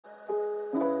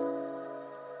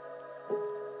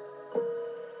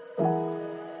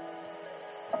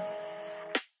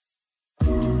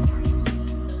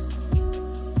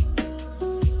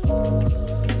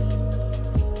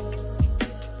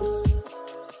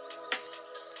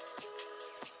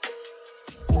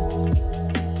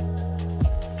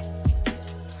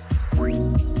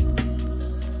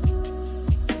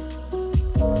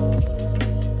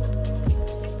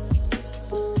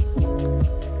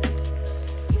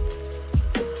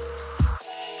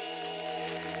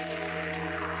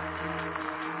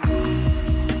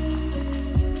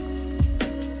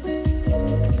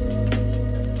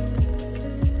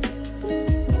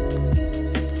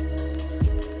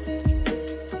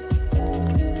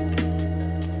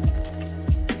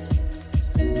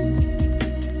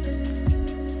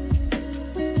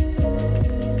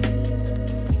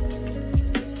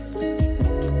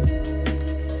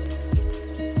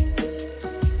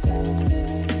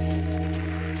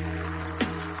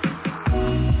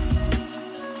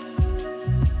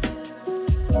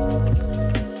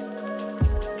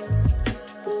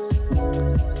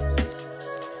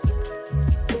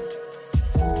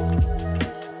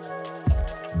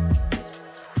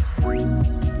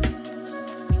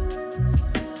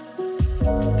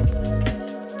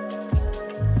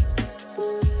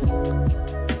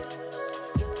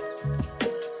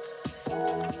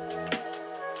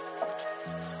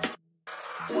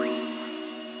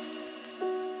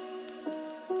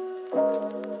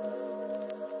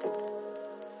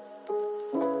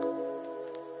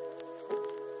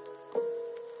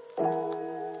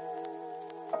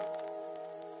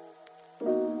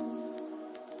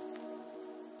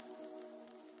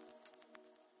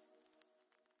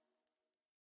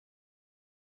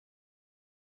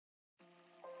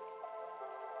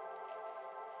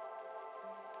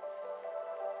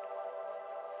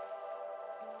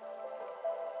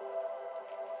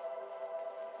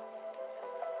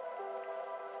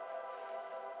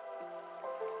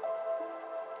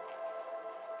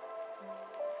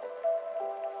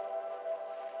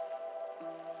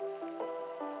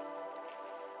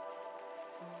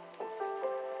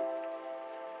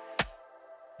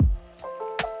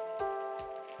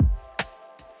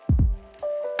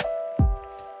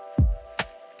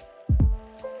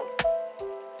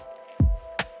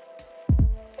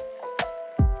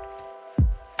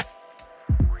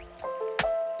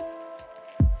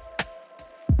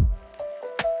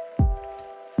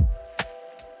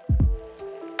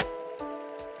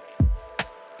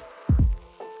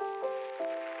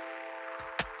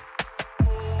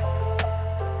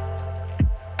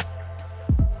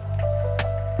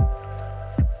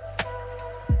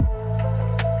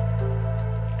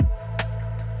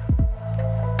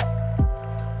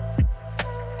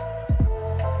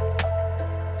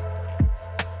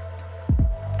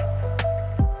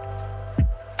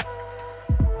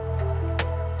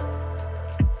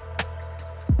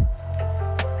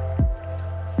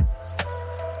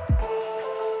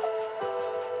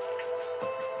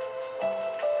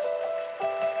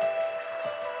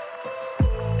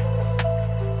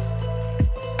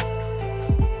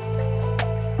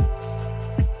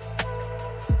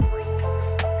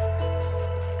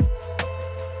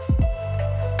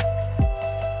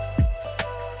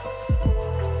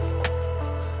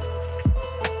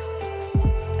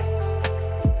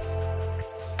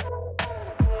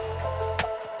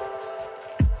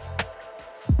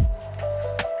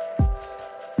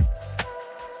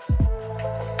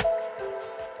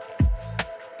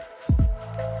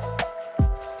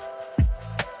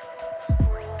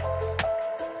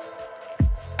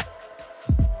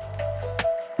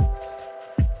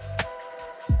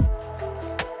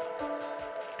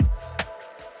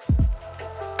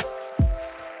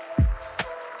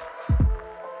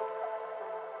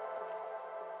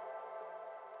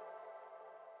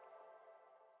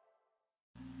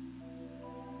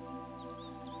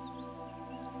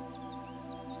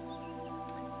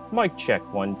Mic check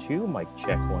 1 2, mic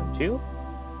check 1 2.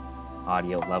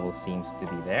 Audio level seems to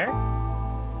be there.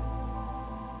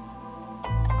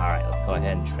 All right, let's go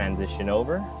ahead and transition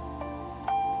over.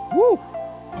 Woo!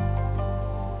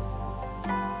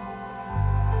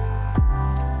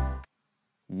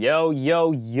 Yo,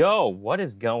 yo, yo, what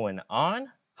is going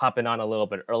on? Hopping on a little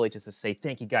bit early just to say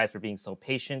thank you guys for being so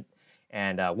patient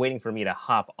and waiting for me to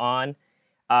hop on.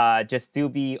 Just do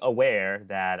be aware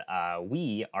that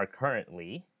we are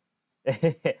currently,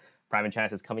 Private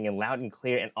Channel is coming in loud and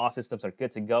clear and all systems are good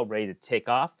to go, ready to take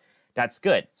off. That's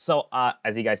good. So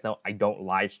as you guys know, I don't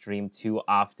live stream too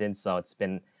often, so it's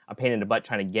been a pain in the butt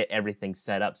trying to get everything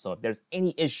set up. So if there's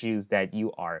any issues that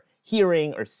you are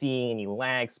hearing or seeing, any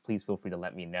lags, please feel free to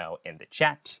let me know in the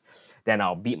chat. Then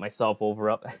I'll beat myself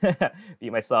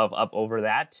up over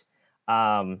that.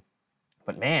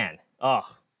 But man,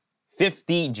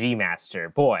 50 G Master,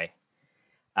 boy.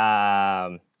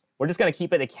 We're just gonna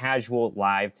keep it a casual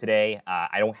live today.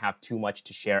 I don't have too much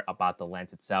to share about the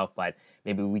lens itself, but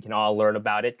maybe we can all learn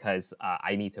about it because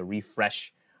I need to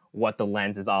refresh what the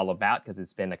lens is all about because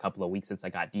it's been a couple of weeks since I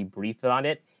got debriefed on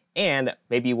it. And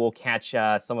maybe we'll catch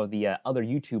some of the other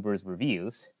YouTubers'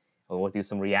 reviews. We'll do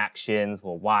some reactions,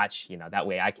 we'll watch, you know, that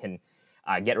way I can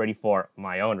get ready for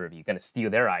my own review. Gonna steal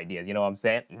their ideas, you know what I'm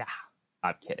saying? Nah,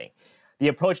 I'm kidding. The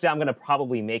approach that I'm gonna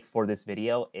probably make for this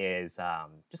video is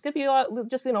just gonna be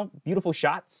just, you know, beautiful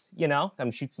shots, you know? I'm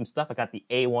gonna shoot some stuff. I got the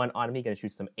A1 on me, gonna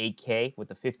shoot some 8K with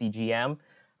the 50 GM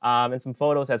and some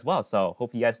photos as well. So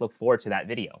hope you guys look forward to that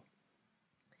video.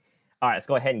 All right, let's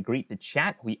go ahead and greet the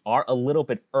chat. We are a little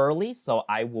bit early, so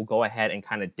I will go ahead and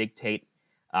kind of dictate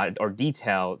or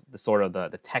detail the sort of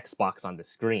the text box on the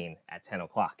screen at 10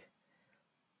 o'clock.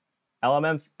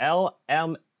 LML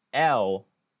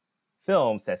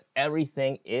Film says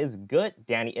everything is good.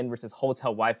 Danny Inverse's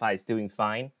hotel Wi-Fi is doing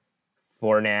fine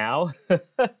for now.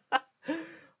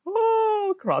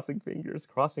 Oh, crossing fingers,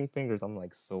 crossing fingers. I'm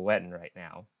like sweating right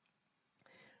now.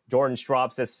 Jordan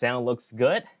Straub says sound looks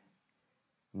good.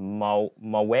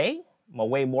 Maway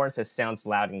Moore says sounds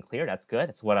loud and clear. That's good.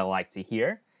 That's what I like to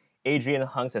hear. Adrian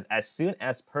Hung says as soon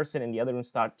as person in the other room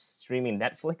starts streaming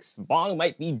Netflix, Vong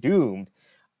might be doomed.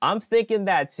 I'm thinking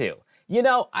that too. You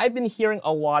know, I've been hearing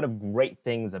a lot of great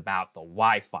things about the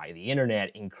Wi-Fi, the internet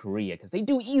in Korea, because they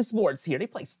do esports here. They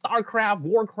play StarCraft,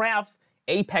 Warcraft,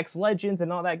 Apex Legends,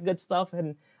 and all that good stuff.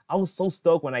 And I was so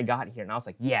stoked when I got here. And I was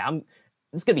like, yeah, this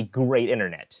is going to be great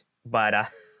internet. But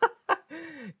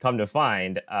come to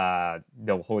find,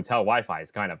 the hotel Wi-Fi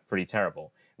is kind of pretty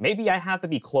terrible. Maybe I have to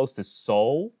be close to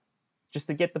Seoul just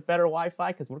to get the better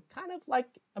Wi-Fi, because we're kind of like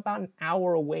about an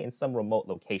hour away in some remote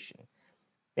location.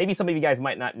 Maybe some of you guys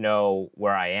might not know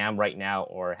where I am right now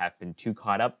or have been too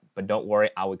caught up, but don't worry,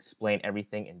 I'll explain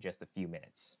everything in just a few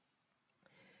minutes.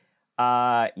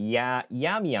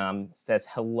 Yam Yam says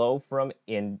hello from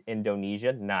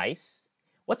Indonesia. Nice.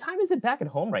 What time is it back at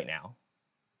home right now?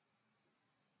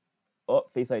 Oh,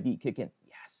 Face ID kicking.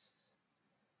 Yes.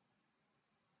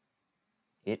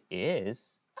 It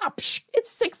is. Oh, it's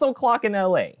 6 o'clock in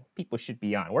LA. People should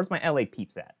be on. Where's my LA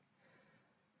peeps at?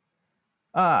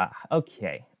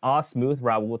 Okay. Aw Smooth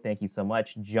Raul, thank you so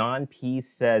much. John P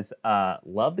says,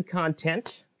 love the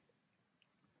content.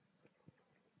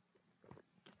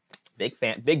 Big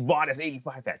fan. Big Bottas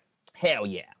 85 fan. Hell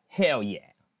yeah. Hell yeah.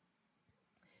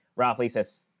 Ralph Lee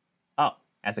says, oh,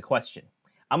 as a question.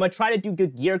 I'm going to try to do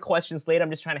good gear questions later. I'm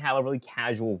just trying to have a really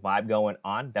casual vibe going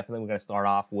on. Definitely we're going to start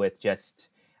off with just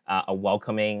a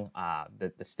welcoming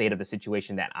the state of the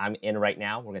situation that I'm in right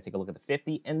now. We're going to take a look at the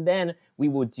 50, and then we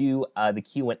will do the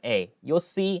Q&A. You'll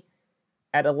see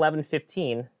at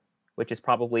 11:15, which is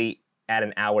probably at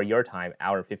an hour your time,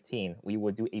 hour 15, we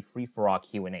will do a free-for-all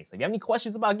Q&A. So if you have any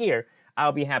questions about gear,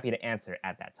 I'll be happy to answer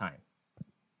at that time.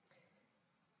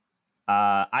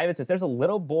 Ivan says, there's a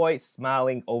little boy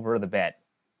smiling over the bed.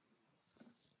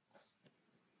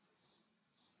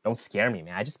 Don't scare me,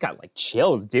 man. I just got like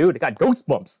chills, dude. I got ghost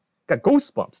bumps. Got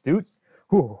ghost bumps, dude.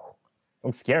 Whew.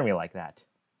 Don't scare me like that.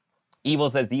 Evil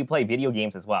says, do you play video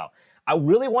games as well? I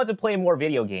really want to play more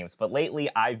video games, but lately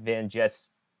I've been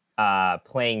just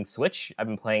playing Switch. I've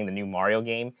been playing the new Mario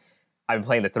game. I've been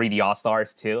playing the 3D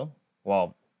All-Stars too.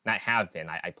 Well, not have been.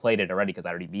 I played it already because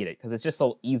I already beat it. Because it's just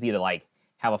so easy to like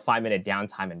have a 5-minute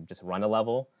downtime and just run a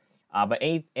level. But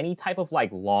any type of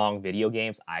like long video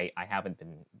games, I haven't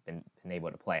been able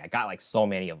to play. I got like so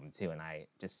many of them too, and I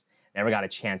just never got a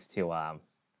chance to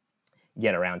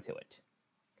get around to it.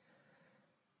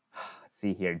 Let's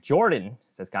see here. Jordan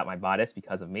says, got my bodice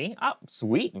because of me. Oh,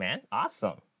 sweet, man.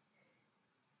 Awesome.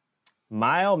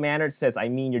 Mild Mannered says, I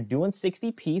mean, you're doing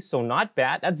 60p, so not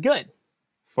bad. That's good.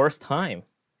 First time.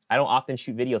 I don't often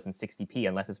shoot videos in 60p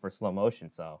unless it's for slow motion.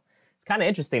 So it's kind of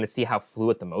interesting to see how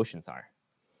fluid the motions are.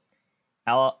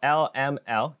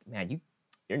 LML, man,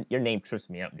 your name trips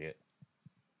me up, dude.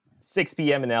 6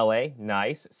 p.m. in LA,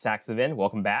 nice. Saxavin,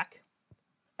 welcome back.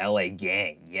 LA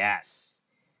gang, yes.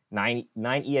 9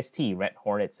 EST, Red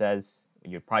Hornet says,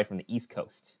 you're probably from the East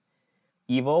Coast.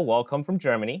 Evo, welcome from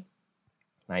Germany.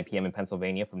 9 p.m. in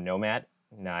Pennsylvania from Nomad.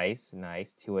 Nice,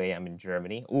 nice. 2 a.m. in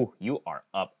Germany. Ooh, you are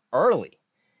up early.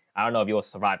 I don't know if you'll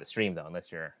survive the stream, though,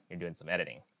 unless you're doing some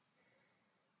editing.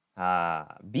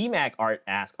 BMAC Art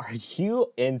asks, are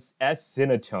you in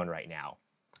S-Cinetone right now?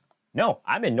 No,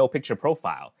 I'm in no picture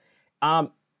profile.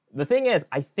 The thing is,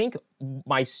 I think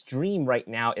my stream right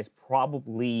now is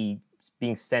probably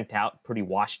being sent out pretty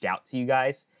washed out to you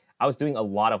guys. I was doing a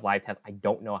lot of live tests. I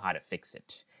don't know how to fix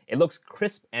it. It looks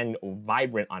crisp and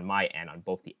vibrant on my end on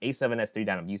both the A7S III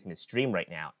that I'm using to stream right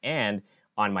now and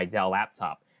on my Dell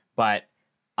laptop. But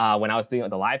when I was doing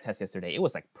the live test yesterday, it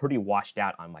was like pretty washed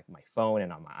out on like my phone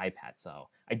and on my iPad. So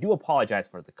I do apologize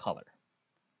for the color.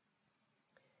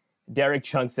 Derek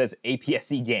Chung says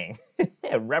APS-C gang.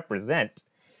 Represent.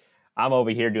 I'm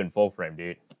over here doing full frame,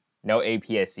 dude. No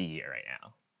APS-C here right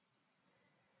now.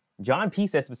 John P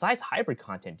says, besides hybrid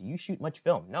content, do you shoot much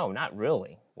film? No, not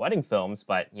really. Wedding films,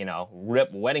 but, you know,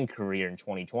 rip wedding career in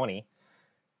 2020.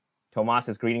 Tomas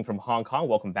is greeting from Hong Kong.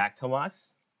 Welcome back,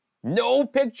 Tomas. No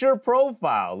picture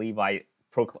profile, Levi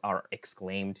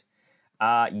exclaimed.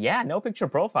 Yeah, no picture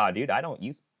profile, dude. I don't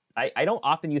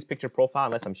often use picture profile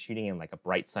unless I'm shooting in like a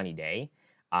bright sunny day.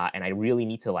 And I really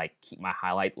need to like keep my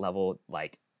highlight level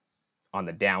like on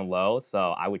the down low.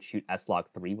 So I would shoot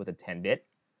S-Log3 with a 10-bit.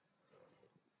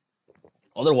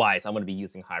 Otherwise, I'm going to be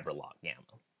using hybrid log gamma.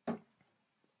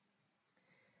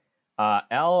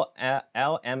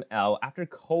 LML, after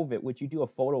COVID, would you do a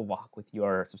photo walk with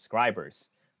your subscribers?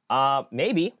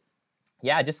 Maybe.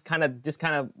 Yeah, just kind of,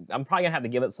 I'm probably gonna have to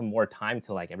give it some more time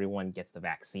till like everyone gets the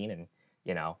vaccine and,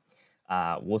 you know,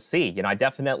 we'll see. You know, I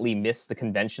definitely miss the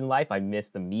convention life. I miss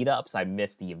the meetups. I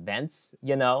miss the events,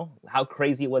 you know. How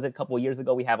crazy was it a couple of years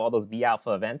ago? We have all those B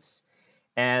Alpha events.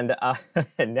 And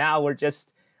now we're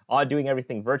just all doing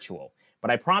everything virtual.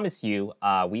 But I promise you,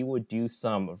 we would do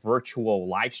some virtual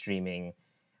live streaming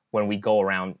when we go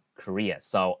around Korea.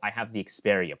 So I have the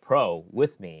Xperia Pro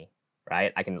with me,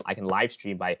 right? I can live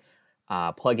stream by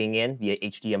plugging in via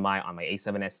HDMI on my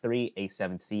A7S III,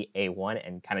 A7C, A1,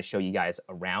 and kind of show you guys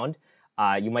around.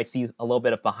 You might see a little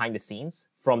bit of behind the scenes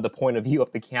from the point of view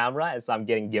of the camera as I'm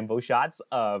getting gimbal shots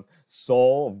of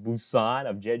Seoul, of Busan,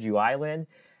 of Jeju Island.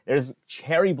 There's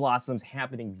cherry blossoms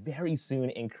happening very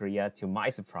soon in Korea, to my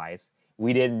surprise.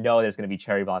 We didn't know there's going to be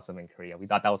cherry blossom in Korea. We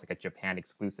thought that was like a Japan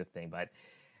exclusive thing, but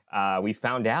we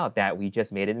found out that we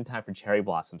just made it in time for cherry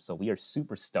blossom, so we are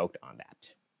super stoked on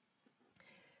that.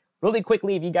 Really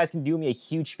quickly, if you guys can do me a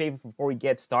huge favor before we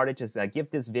get started, just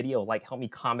give this video a like, help me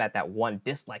combat that one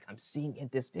dislike I'm seeing in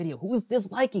this video. Who is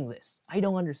disliking this? I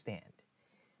don't understand.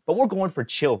 But we're going for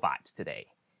chill vibes today.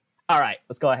 All right,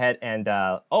 let's go ahead and,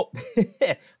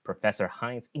 Professor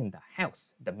Hines in the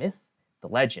house. The myth, the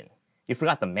legend. You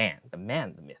forgot the man, the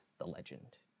myth, the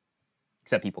legend.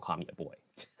 Except people call me a boy.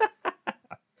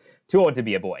 Too old to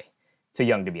be a boy, too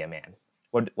young to be a man.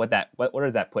 Where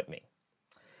does that put me?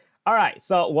 All right,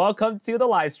 so welcome to the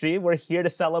live stream. We're here to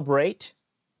celebrate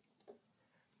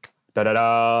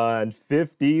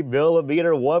 50mm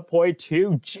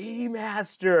 1.2 G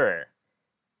Master.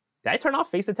 Did I turn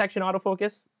off face detection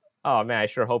autofocus? Oh man, I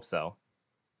sure hope so.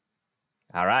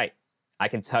 All right, I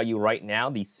can tell you right now,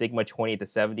 the Sigma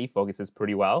 28-70 focuses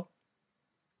pretty well.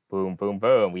 Boom, boom,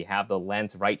 boom. We have the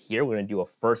lens right here. We're gonna do a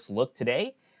first look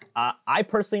today. I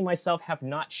personally myself have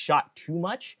not shot too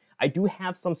much. I do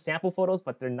have some sample photos,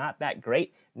 but they're not that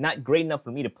great. Not great enough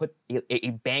for me to put a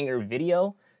banger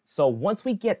video. So once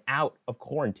we get out of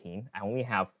quarantine, I only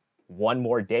have one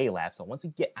more day left. So once we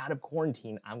get out of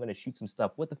quarantine, I'm gonna shoot some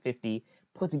stuff with the 50,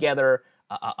 put together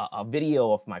a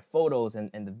video of my photos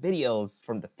and the videos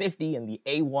from the 50 and the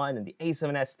A1 and the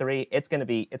A7S III. It's gonna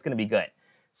be good.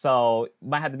 So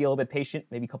might have to be a little bit patient,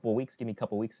 maybe a couple of weeks. Give me a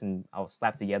couple of weeks and I'll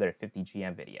slap together a 50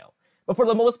 GM video. But for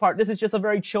the most part, this is just a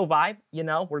very chill vibe. You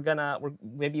know,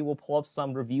 maybe we'll pull up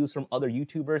some reviews from other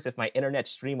YouTubers if my internet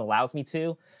stream allows me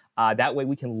to. That way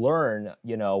we can learn,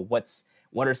 you know, what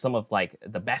are some of like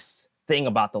the best thing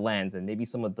about the lens and maybe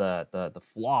some of the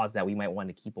flaws that we might want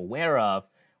to keep aware of,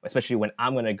 especially when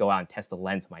I'm going to go out and test the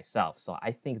lens myself. So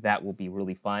I think that will be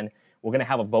really fun. We're going to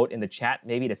have a vote in the chat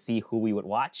maybe to see who we would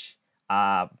watch.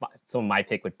 Some of my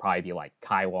pick would probably be like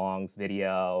Kai Wong's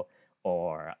video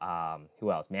or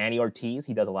who else? Manny Ortiz.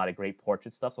 He does a lot of great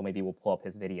portrait stuff, so maybe we'll pull up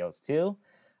his videos too.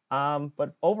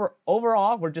 But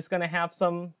overall, we're just gonna have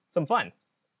some fun.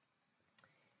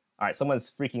 All right,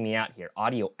 someone's freaking me out here.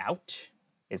 Audio out.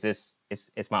 Is this?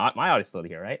 It's my audio still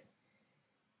here, right?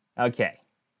 Okay.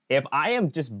 If I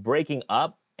am just breaking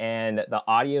up and the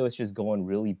audio is just going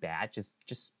really bad, just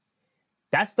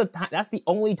that's the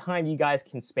only time you guys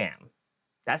can spam.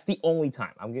 That's the only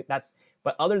time.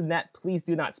 But other than that, please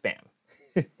do not spam.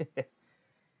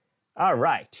 All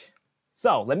right.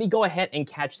 So let me go ahead and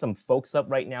catch some folks up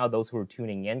right now, those who are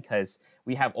tuning in, because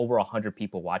we have over 100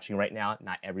 people watching right now.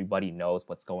 Not everybody knows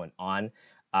what's going on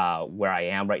where I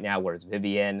am right now. Where's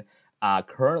Vivian?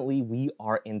 Currently, we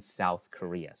are in South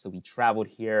Korea. So we traveled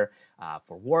here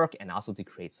for work and also to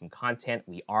create some content.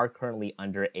 We are currently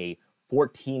under a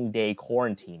 14-day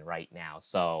quarantine right now.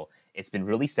 So it's been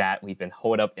really sad. We've been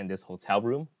holed up in this hotel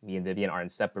room. Me and Vivian are in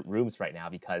separate rooms right now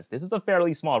because this is a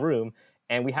fairly small room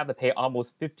and we have to pay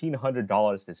almost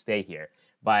 $1,500 to stay here.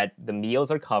 But the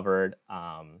meals are covered.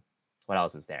 What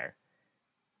else is there?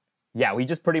 Yeah, we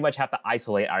just pretty much have to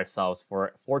isolate ourselves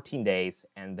for 14 days.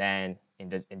 And then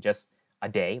in just a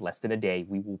day, less than a day,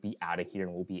 we will be out of here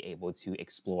and we'll be able to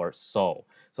explore Seoul.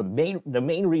 So the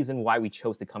main reason why we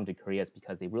chose to come to Korea is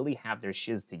because they really have their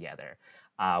shiz together.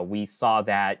 We saw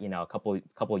that, a couple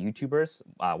of YouTubers,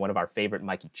 one of our favorite,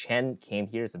 Mikey Chen, came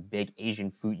here. He's a big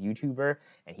Asian food YouTuber,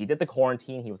 and he did the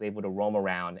quarantine. He was able to roam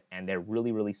around, and they're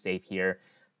really, really safe here.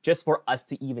 Just for us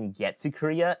to even get to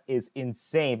Korea is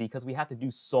insane because we have to do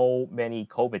so many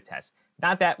COVID tests.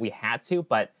 Not that we had to,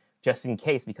 but just in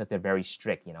case, because they're very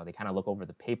strict. They kind of look over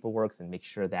the paperwork and make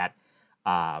sure that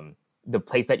the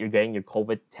place that you're getting your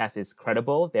COVID test is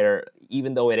credible.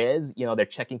 Even though it is, they're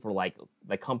checking for like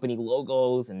company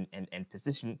logos and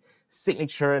physician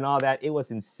signature and all that. It was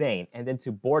insane. And then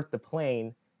to board the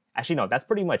plane, actually, no, that's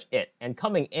pretty much it. And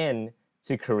coming in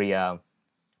to Korea,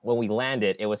 when we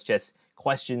landed, it was just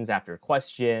questions after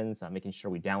questions, making sure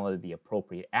we downloaded the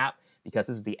appropriate app, because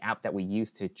this is the app that we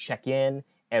use to check in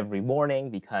every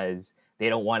morning, because they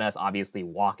don't want us obviously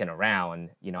walking around,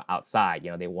 outside.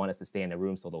 They want us to stay in the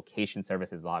room, so location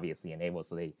service is obviously enabled,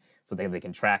 so they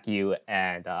can track you,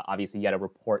 and obviously you got to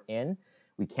report in.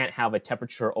 We can't have a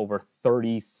temperature over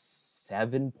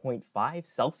 37.5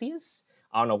 Celsius.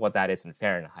 I don't know what that is in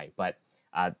Fahrenheit, but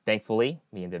thankfully,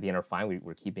 me and Vivian are fine.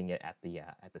 We're keeping it at the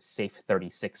safe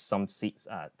 36 Celsius.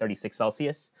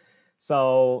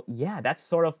 So yeah, that's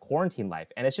sort of quarantine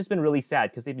life. And it's just been really sad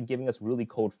because they've been giving us really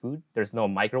cold food. There's no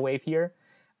microwave here.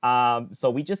 So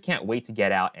we just can't wait to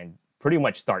get out and pretty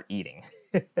much start eating.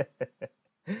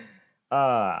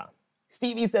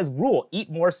 Stevie says, rule,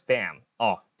 eat more Spam.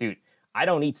 Oh, dude, I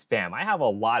don't eat Spam. I have a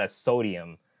lot of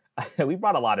sodium. We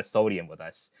brought a lot of sodium with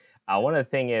us. One of the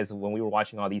things is when we were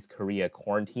watching all these Korea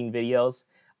quarantine videos,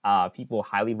 people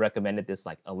highly recommended this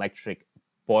like electric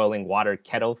boiling water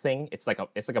kettle thing. It's like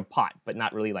a pot, but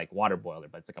not really like water boiler,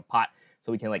 but it's like a pot,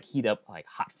 so we can like heat up like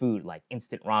hot food, like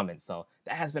instant ramen. So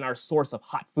that has been our source of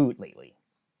hot food lately.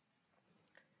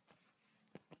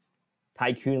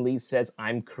 Tycoon Lee says,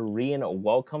 I'm Korean.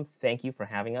 Welcome. Thank you for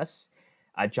having us.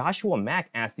 Joshua Mack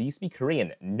asked, do you speak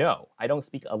Korean? No, I don't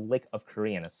speak a lick of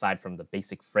Korean aside from the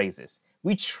basic phrases.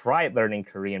 We tried learning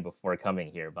Korean before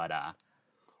coming here, but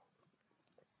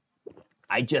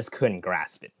I just couldn't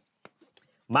grasp it.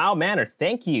 Mile Manor,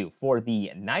 thank you for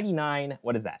the 99,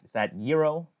 what is that? Is that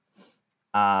euro?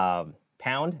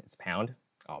 Pound? It's pound.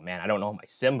 Oh man, I don't know my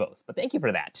symbols, but thank you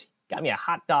for that. Got me a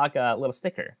hot dog little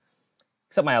sticker.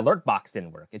 Except my alert box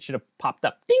didn't work. It should have popped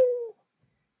up. Ding!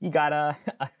 You got a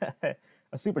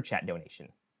super chat donation.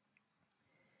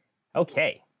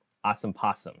 Okay, awesome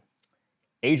possum.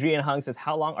 Adrian Hung says,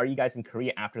 how long are you guys in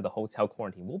Korea after the hotel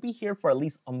quarantine? We'll be here for at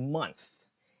least a month.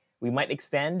 We might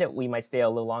extend, we might stay a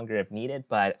little longer if needed,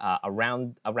 but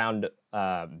around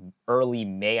early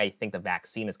May, I think the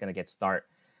vaccine is gonna get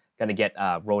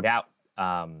rolled out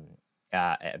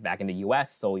back in the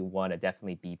US. So we wanna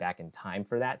definitely be back in time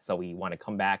for that. So we wanna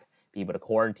come back, be able to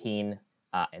quarantine,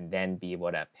 and then be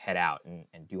able to head out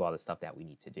and do all the stuff that we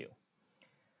need to do.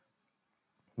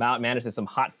 Mount Manor says some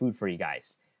hot food for you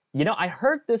guys. I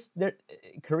heard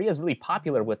Korea is really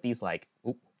popular with these like,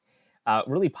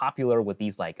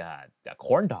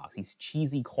 corn dogs, these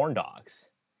cheesy corn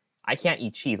dogs. I can't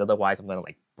eat cheese, otherwise I'm gonna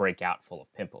like break out full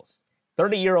of pimples.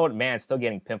 30-year-old man still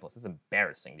getting pimples. This is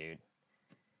embarrassing, dude.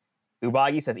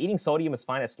 Ubagi says, eating sodium is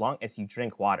fine as long as you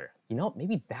drink water.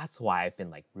 Maybe that's why I've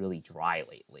been like really dry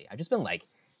lately. I've just been like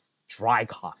dry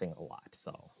coughing a lot.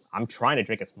 So I'm trying to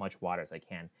drink as much water as I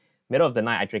can. Middle of the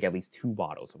night, I drink at least 2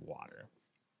 bottles of water.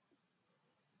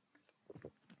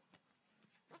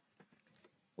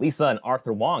 Lisa and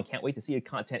Arthur Wong, can't wait to see your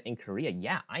content in Korea.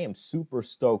 Yeah, I am super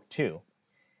stoked too.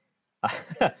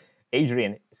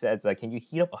 Adrian says, can you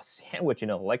heat up a sandwich in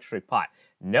an electric pot?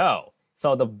 No.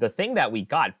 So the thing that we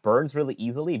got burns really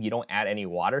easily if you don't add any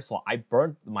water. So I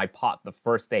burned my pot the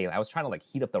first day. I was trying to like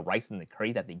heat up the rice and the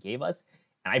curry that they gave us,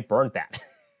 and I burned that.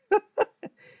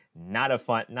 Not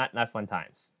fun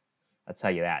times. I'll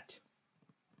tell you that.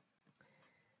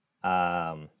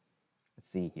 Let's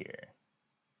see here.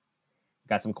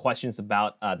 Got some questions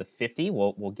about the 50.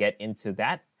 We'll get into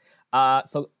that.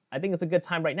 So I think it's a good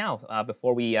time right now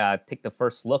before we take the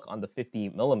first look on the 50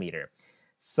 millimeter.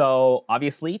 So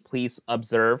obviously, please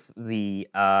observe the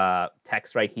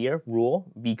text right here.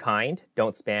 Rule: be kind,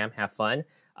 don't spam, have fun.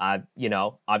 You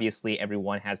know, obviously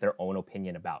everyone has their own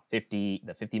opinion about the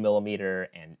 50 millimeter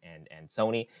and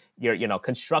Sony. You know,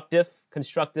 constructive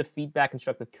feedback,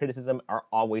 constructive criticism are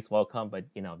always welcome, but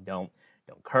you know, don't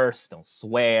curse, don't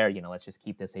swear. You know, let's just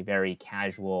keep this a very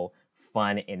casual,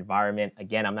 fun environment.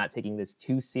 Again, I'm not taking this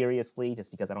too seriously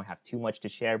just because I don't have too much to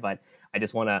share, but I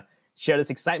just want to share this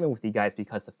excitement with you guys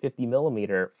because the 50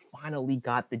 millimeter finally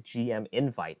got the GM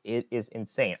invite. It is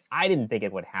insane. I didn't think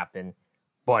it would happen,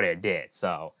 but it did.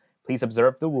 So please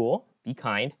observe the rule, be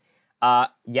kind.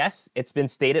 Yes, it's been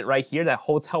stated right here that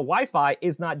hotel Wi-Fi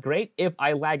is not great. If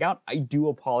I lag out, I do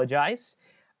apologize.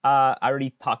 I already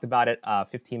talked about it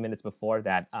 15 minutes before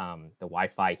that the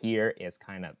Wi-Fi here is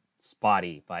kind of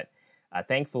spotty, but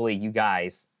thankfully you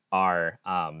guys are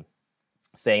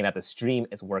saying that the stream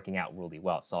is working out really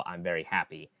well. So I'm very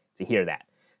happy to hear that.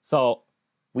 So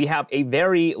we have a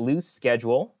very loose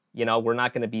schedule. You know, we're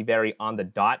not going to be very on the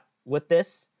dot with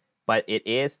this, but it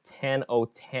is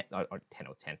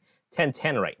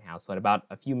 10:10 right now. So in about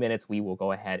a few minutes, we will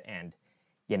go ahead and,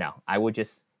 you know, I will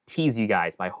just tease you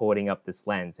guys by holding up this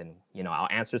lens and, you know, I'll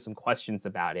answer some questions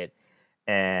about it.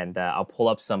 And I'll pull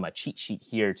up some cheat sheet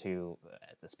here to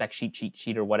the spec sheet, cheat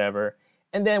sheet or whatever.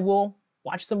 And then we'll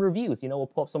watch some reviews. You know, we'll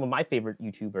pull up some of my favorite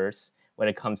YouTubers when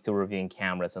it comes to reviewing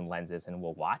cameras and lenses, and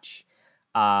we'll watch.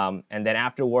 And then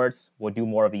afterwards, we'll do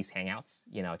more of these hangouts,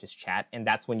 you know, just chat. And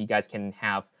that's when you guys can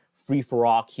have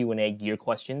free-for-all Q&A gear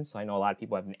questions. So I know a lot of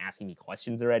people have been asking me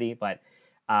questions already, but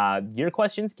gear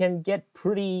questions can get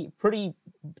pretty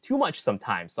too much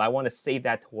sometimes. So I want to save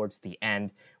that towards the end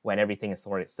when everything is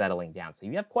sort of settling down. So if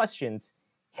you have questions,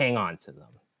 hang on to them.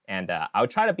 And I'll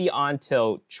try to be on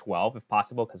till 12 if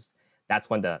possible, because that's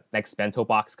when the next bento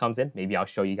box comes in. Maybe I'll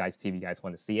show you guys too if you guys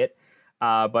want to see it.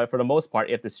 But for the most part,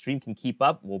 if the stream can keep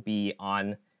up, we'll be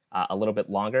on a little bit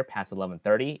longer, past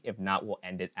 11:30. If not, we'll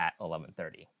end it at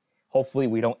 11:30. Hopefully,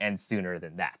 we don't end sooner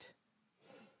than that.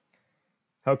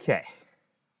 Okay.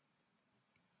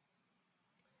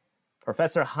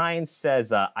 Professor Hines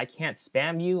says, I can't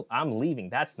spam you. I'm leaving.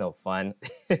 That's no fun.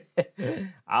 Oh,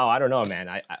 I don't know,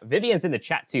 man. Vivian's in the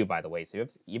chat too, by the way. So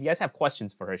if you guys have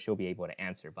questions for her, she'll be able to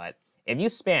answer. But if you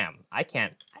spam, I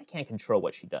can't control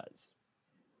what she does.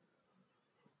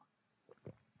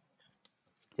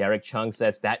 Derek Chung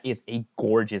says, that is a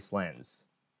gorgeous lens.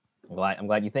 I'm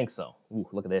glad you think so. Ooh,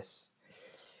 look at this.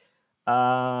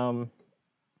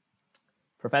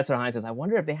 Professor Hines says, I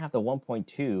wonder if they have the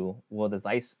 1.2, will the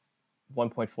Zeiss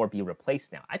 1.4 be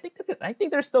replaced now? I think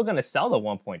they're still going to sell the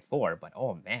 1.4, but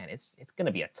oh man, it's going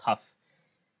to be a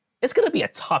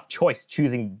tough choice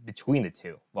choosing between the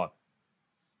two. Well,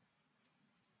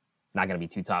 not going to be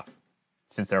too tough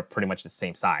since they're pretty much the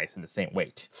same size and the same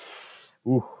weight.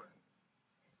 Ooh.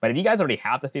 But if you guys already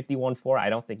have the 51.4, I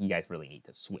don't think you guys really need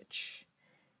to switch.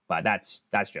 But that's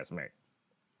just me.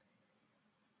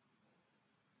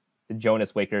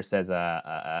 Jonas Waker says,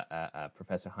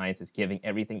 Professor Hines is giving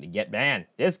everything to get banned.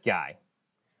 This guy.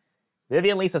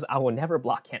 Vivian Lee says, I will never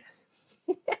block Kenneth.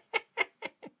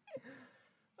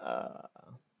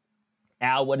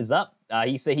 Al, what is up?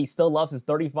 He said he still loves his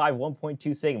 35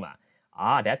 1.2 Sigma.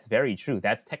 Ah, that's very true.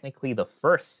 That's technically the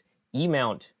first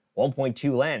E-mount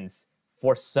 1.2 lens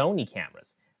for Sony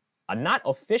cameras. Not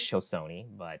official Sony,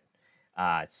 but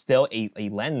still a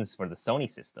lens for the Sony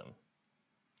system.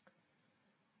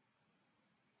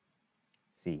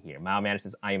 See here. Mile Manager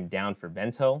says, I am down for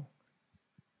bento.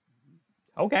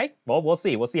 Okay, well, we'll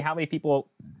see. We'll see how many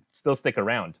people still stick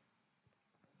around.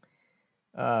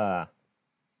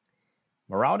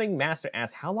 Marauding Master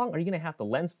asks, how long are you going to have the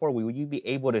lens for? Will you be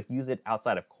able to use it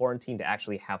outside of quarantine to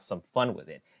actually have some fun with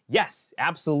it? Yes,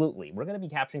 absolutely. We're going to be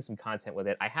capturing some content with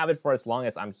it. I have it for as long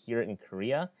as I'm here in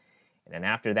Korea. And then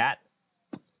after that,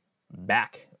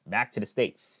 back to the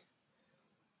States.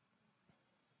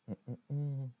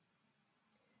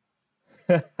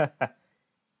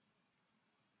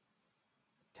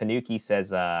 Tanuki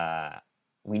says,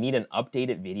 we need an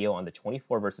updated video on the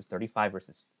 24 versus 35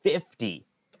 versus 50.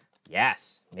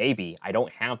 Yes, maybe. I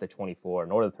don't have the 24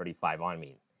 nor the 35 on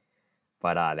me.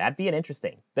 But that'd be an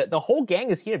interesting. The whole gang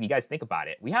is here if you guys think about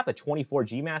it. We have the 24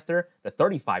 G Master, the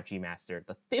 35 G Master,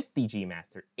 the 50 G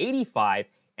Master, 85,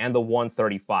 and the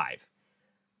 135.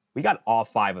 We got all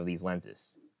 5 of these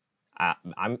lenses.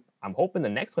 I'm hoping the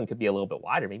next one could be a little bit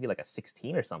wider, maybe like a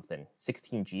 16 or something.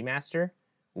 16 G Master.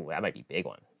 Ooh, that might be a big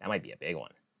one. That might be a big one.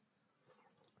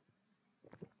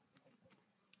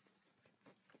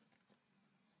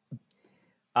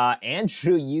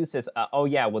 Andrew Yu says, oh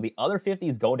yeah, will the other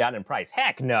 50s go down in price?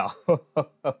 Heck no.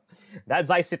 That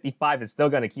Zeiss 55 is still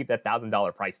going to keep that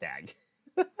 $1,000 price tag.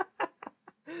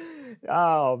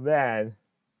 Oh, man.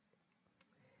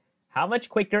 How much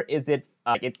quicker is it?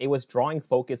 It was drawing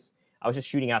focus. I was just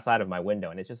shooting outside of my window,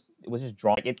 and it was just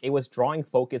drawing. It was drawing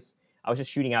focus. I was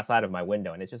just shooting outside of my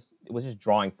window, and it was just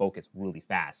drawing focus really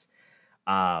fast.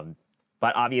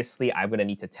 But obviously, I'm gonna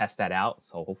need to test that out.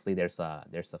 So hopefully, there's a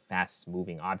fast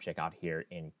moving object out here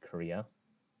in Korea.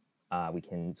 We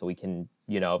can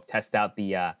test out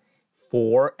the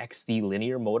 4XD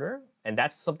linear motor, and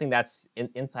that's something that's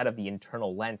inside of the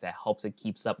internal lens that helps it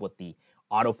keeps up with the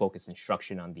autofocus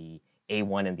instruction on the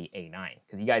A1 and the A9.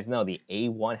 Because you guys know the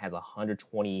A1 has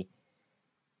 120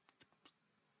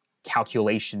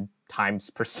 calculation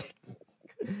times per second.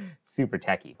 Super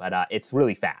techy, but it's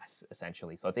really fast,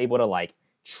 essentially. So it's able to like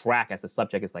track as the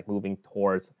subject is like moving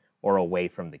towards or away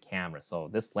from the camera. So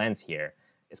this lens here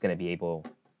is going to be able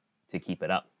to keep it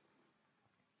up.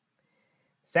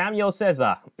 Samuel says,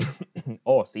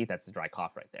 oh, see, that's a dry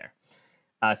cough right there.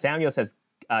 Samuel says,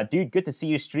 dude, good to see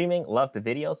you streaming. Love the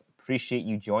videos. Appreciate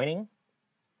you joining.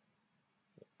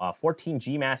 14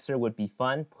 G Master would be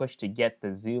fun. Push to get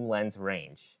the zoom lens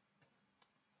range.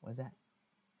 What is that?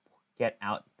 Get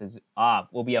out the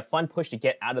will be a fun push to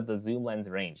get out of the zoom lens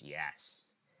range.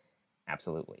 Yes,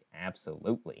 absolutely,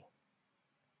 absolutely.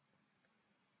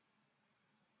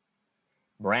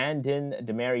 Brandon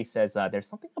Demary says there's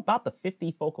something about the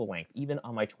 50 focal length. Even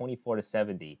on my 24 to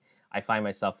 70, I find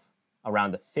myself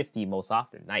around the 50 most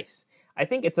often. Nice. I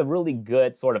think it's a really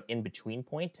good sort of in-between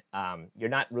point. You're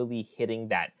not really hitting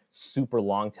that super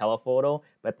long telephoto,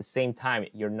 but at the same time,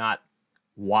 you're not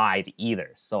wide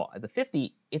either. So the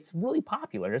 50, it's really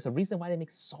popular. There's a reason why they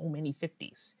make so many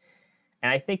 50s.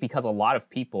 And I think because a lot of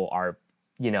people are,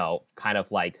 kind of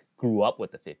like grew up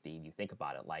with the 50, you think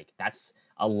about it, like that's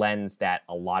a lens that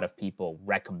a lot of people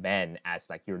recommend as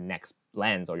like your next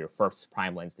lens or your first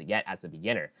prime lens to get as a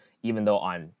beginner, even though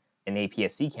on an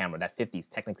APS-C camera, that 50 is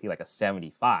technically like a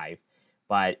 75,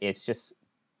 but it's just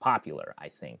popular, I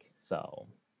think. So,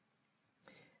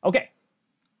 okay,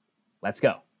 let's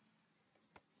go.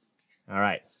 All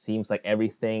right, seems like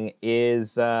everything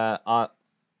is on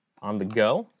the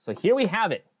go. So here we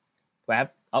have it.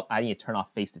 I need to turn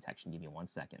off face detection. Give me 1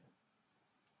 second.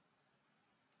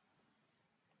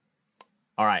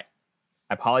 All right,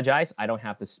 I apologize. I don't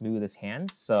have the smoothest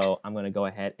hand, so I'm gonna go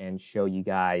ahead and show you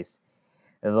guys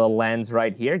the lens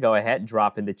right here. Go ahead,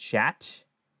 drop in the chat.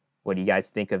 What do you guys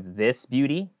think of this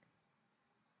beauty?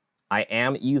 I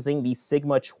am using the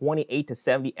Sigma 28 to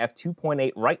 70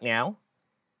 f2.8 right now.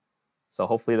 So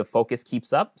hopefully the focus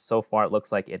keeps up. So far it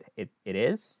looks like it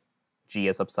is. G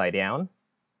is upside down.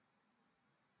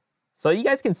 So you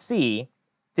guys can see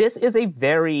this is a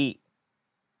very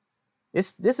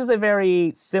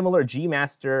similar G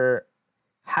Master.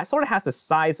 Sort of has the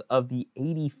size of the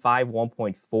 85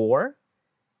 1.4,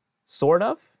 sort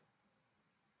of,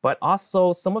 but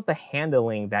also some of the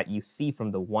handling that you see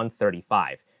from the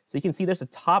 135. So you can see there's a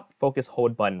top focus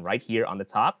hold button right here on the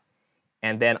top,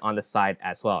 and then on the side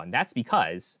as well. And that's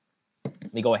because,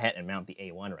 let me go ahead and mount the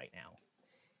A1 right now.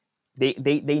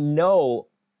 They know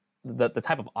the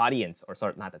type of audience, or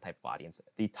sorry, not the type of audience,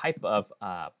 the type of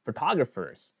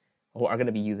photographers who are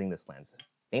gonna be using this lens,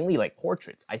 mainly like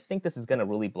portraits. I think this is gonna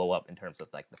really blow up in terms of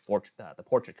like the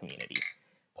portrait community.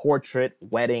 Portrait,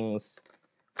 weddings,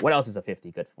 what else is a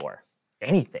 50 good for?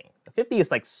 Anything. The 50 is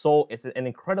like it's an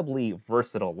incredibly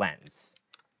versatile lens.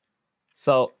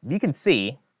 So you can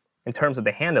see, in terms of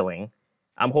the handling,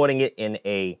 I'm holding it in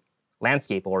a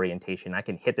landscape orientation. I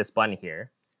can hit this button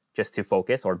here just to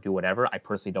focus or do whatever. I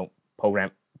personally don't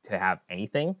program to have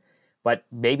anything, but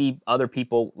maybe other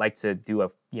people like to do a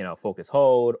focus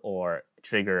hold or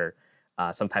trigger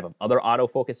some type of other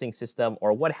auto-focusing system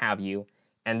or what have you.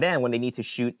 And then when they need to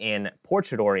shoot in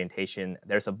portrait orientation,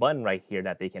 there's a button right here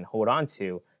that they can hold on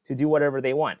to do whatever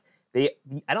they want. I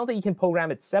don't think you can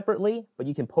program it separately, but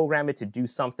you can program it to do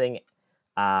something.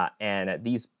 And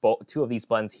two of these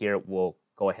buttons here will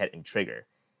go ahead and trigger.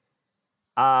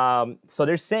 So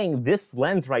they're saying this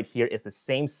lens right here is the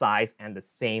same size and the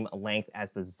same length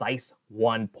as the Zeiss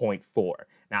 1.4.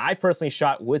 Now, I personally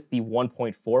shot with the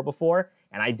 1.4 before,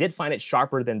 and I did find it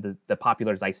sharper than the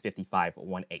popular Zeiss 55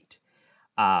 1.8.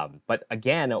 But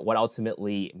again, what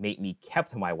ultimately made me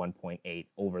kept my 1.8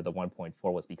 over the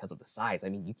 1.4 was because of the size. I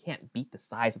mean, you can't beat the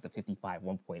size of the 55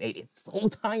 1.8. It's so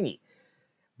tiny.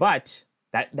 But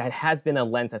that has been a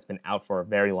lens that's been out for a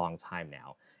very long time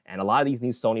now. And a lot of these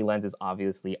new Sony lenses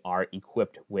obviously are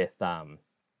equipped with the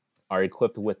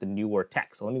newer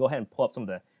tech. So let me go ahead and pull up some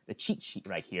of the cheat sheet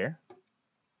right here.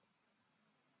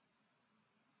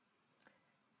 I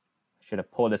should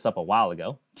have pulled this up a while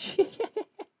ago.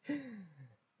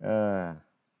 So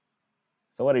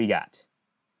what do we got?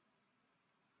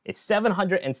 It's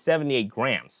 778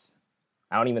 grams.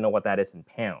 I don't even know what that is in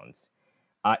pounds.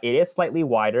 It is slightly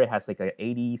wider. It has like an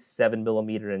 87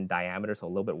 millimeter in diameter, so a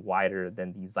little bit wider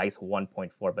than the Zeiss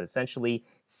 1.4, but essentially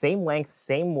same length,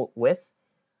 same width,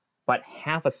 but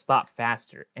half a stop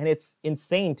faster. And it's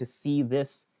insane to see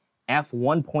this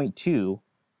f1.2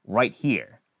 right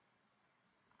here.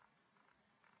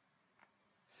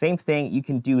 Same thing, you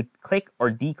can do click or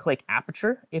declick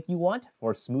aperture if you want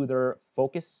for smoother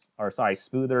focus, or sorry,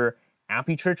 smoother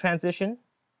aperture transition.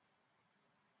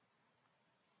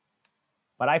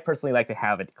 But I personally like to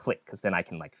have it click because then I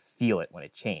can like feel it when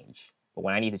it changes. But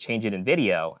when I need to change it in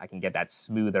video, I can get that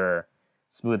smoother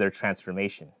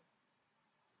transformation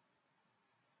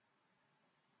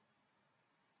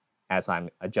as I'm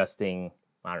adjusting,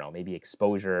 I don't know, maybe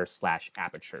exposure /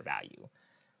 aperture value.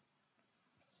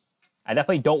 I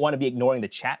definitely don't want to be ignoring the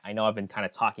chat. I know I've been kind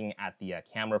of talking at the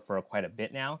camera for quite a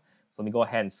bit now. So let me go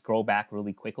ahead and scroll back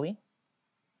really quickly.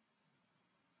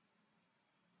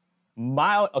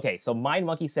 Okay, so Mind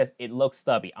Monkey says it looks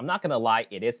stubby. I'm not gonna lie,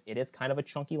 it is kind of a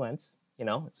chunky lens. You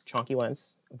know, it's a chunky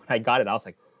lens. When I got it, I was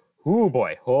like, oh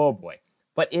boy.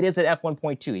 But it is an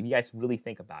f1.2, if you guys really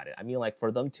think about it. I mean, like,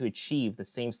 for them to achieve the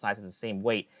same size and the same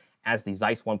weight as the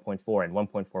Zeiss 1.4 and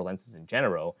 1.4 lenses in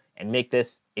general, and make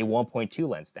this a 1.2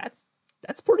 lens, that's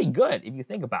pretty good if you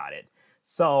think about it.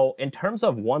 So in terms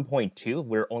of 1.2,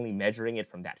 we're only measuring it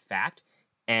from that fact.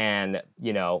 And,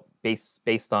 you know,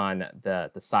 based on the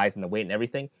size and the weight and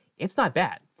everything, it's not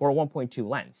bad for a 1.2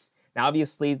 lens. Now,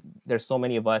 obviously, there's so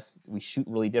many of us, we shoot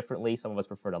really differently. Some of us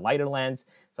prefer the lighter lens.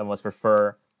 Some of us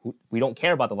prefer, we don't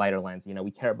care about the lighter lens. You know,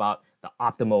 we care about the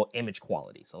optimal image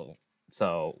quality. This is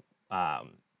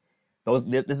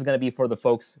going to be for the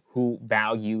folks who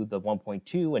value the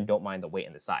 1.2 and don't mind the weight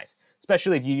and the size.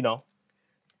 Especially if you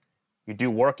do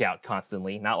workout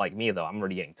constantly. Not like me, though. I'm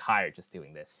already getting tired just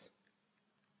doing this.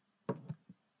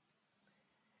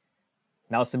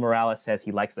 Nelson Morales says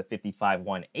he likes the 55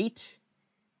 1.8,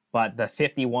 but the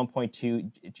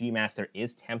 51.2 G Master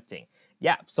is tempting.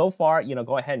 Yeah, so far, you know,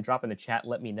 go ahead and drop in the chat.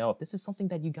 Let me know if this is something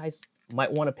that you guys might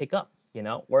want to pick up, you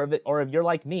know, or if you're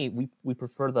like me, we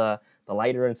prefer the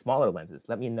lighter and smaller lenses.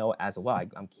 Let me know as well.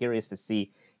 I'm curious to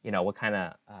see, you know, what kind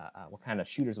of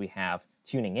shooters we have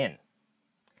tuning in.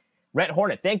 Red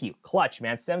Hornet, thank you. Clutch,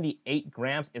 man. 78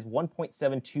 grams is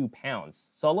 1.72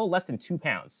 pounds, so a little less than 2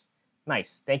 pounds.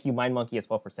 Nice. Thank you, Mind Monkey, as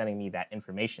well, for sending me that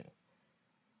information.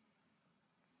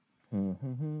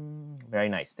 Very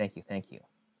nice. Thank you.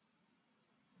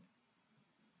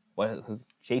 What was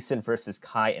Jason versus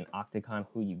Kai in Octagon?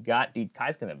 Who you got? Dude,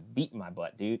 Kai's going to beat my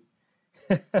butt, dude.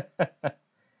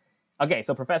 Okay,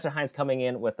 so Professor Hines coming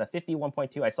in with a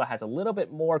 51.2. I saw has a little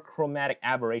bit more chromatic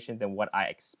aberration than what I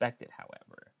expected,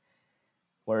 however.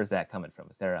 Where is that coming from?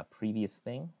 Is there a previous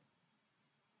thing?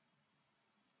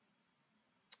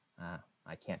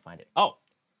 I can't find it. Oh,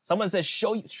 someone says,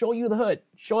 show you the hood.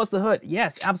 Show us the hood.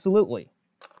 Yes, absolutely.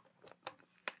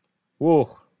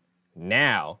 Whoa.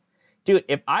 Now, dude,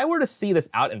 if I were to see this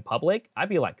out in public, I'd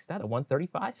be like, is that a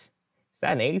 135? Is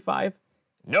that an 85?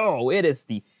 No, it is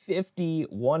the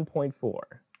 51.4.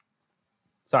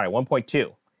 Sorry,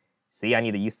 1.2. See, I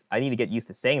need to get used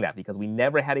to saying that because we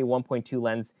never had a 1.2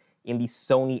 lens in the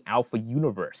Sony Alpha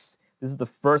universe. This is the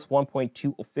first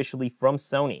 1.2 officially from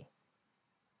Sony.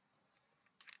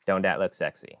 Don't that look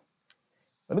sexy?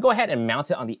 Let me go ahead and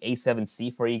mount it on the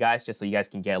A7C for you guys, just so you guys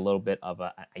can get a little bit of an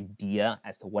idea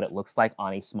as to what it looks like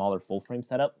on a smaller full-frame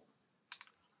setup.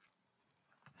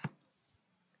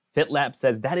 FitLab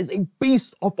says, that is a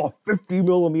beast of a 50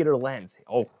 millimeter lens.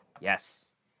 Oh,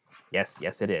 yes. Yes,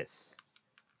 it is.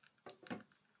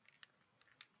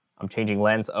 I'm changing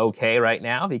lens okay right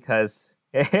now because,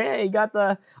 hey,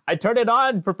 I turned it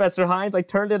on, Professor Hines. I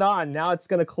turned it on. Now it's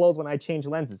going to close when I change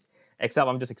lenses. Except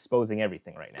I'm just exposing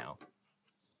everything right now.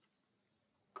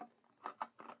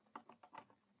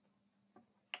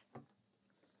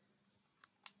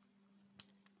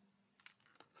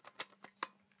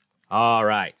 All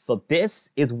right, so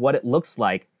this is what it looks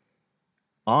like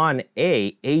on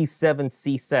a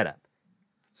A7C setup.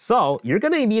 So you're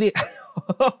gonna immediately,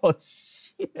 oh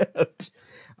shoot.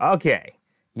 Okay,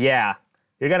 yeah,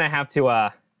 you're gonna have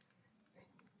to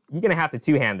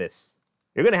two-hand this.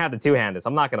 You're gonna have to two-hand this.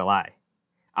 I'm not gonna lie.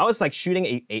 I was like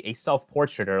shooting a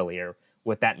self-portrait earlier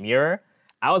with that mirror.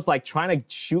 I was like trying to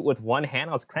shoot with one hand.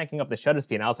 I was cranking up the shutter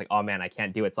speed, and I was like, oh man, I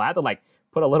can't do it. So I had to like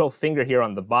put a little finger here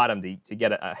on the bottom to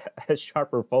get a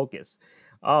sharper focus.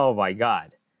 Oh my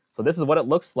God. So this is what it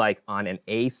looks like on an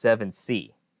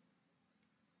A7C.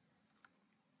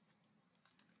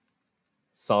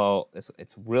 So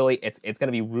it's going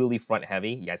to be really front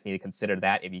heavy. You guys need to consider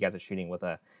that if you guys are shooting with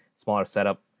a smaller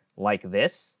setup like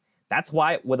this. That's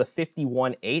why with a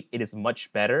 51.8, it is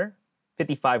much better.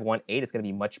 55.1.8 is going to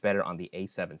be much better on the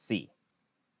A7C.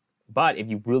 But if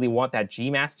you really want that G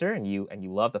Master and you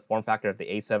love the form factor of the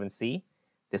A7C,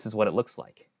 this is what it looks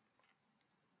like.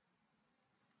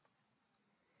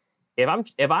 If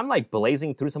I'm like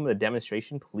blazing through some of the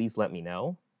demonstration, please let me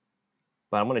know.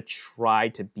 But I'm going to try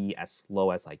to be as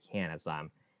slow as I can as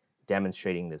I'm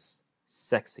demonstrating this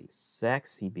sexy,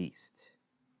 sexy beast.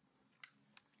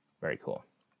 Very cool.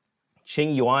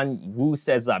 Ching Yuan Wu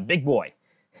says, big boy.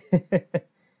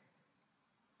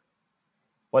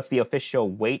 What's the official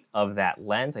weight of that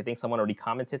lens? I think someone already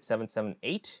commented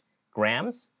 778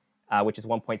 grams, which is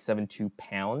 1.72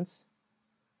 pounds.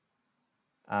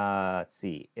 Let's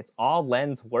see. It's all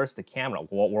lens worse the camera.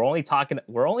 Well, we're only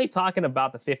talking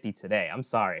about the 50 today. I'm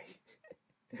sorry.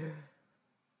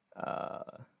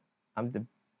 Let's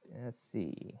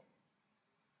see.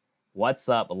 What's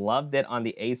up? Loved it on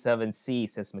the A7C,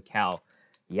 says Macau.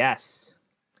 Yes.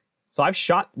 So I've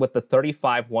shot with the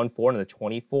 35-1.4 and the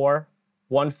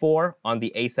 24-1.4 on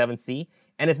the A7C,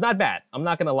 and it's not bad. I'm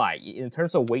not gonna lie. In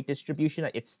terms of weight distribution,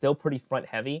 it's still pretty front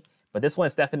heavy, but this one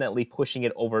is definitely pushing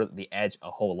it over the edge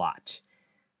a whole lot.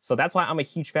 So that's why I'm a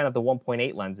huge fan of the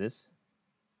 1.8 lenses.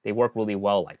 They work really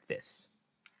well like this.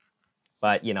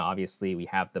 But, you know, obviously we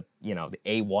have the, you know, the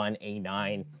A1,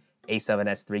 A9,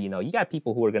 A7S3, you know, you got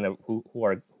people who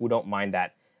are who don't mind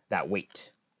that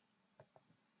weight.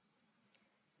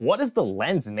 What is the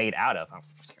lens made out of? I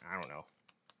don't know.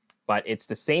 But it's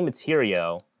the same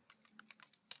material.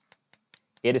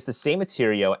 It is the same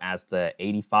material as the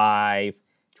 85,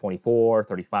 24,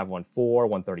 35, 1.4,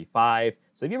 135.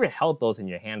 So if you ever held those in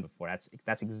your hand before,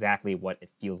 that's exactly what it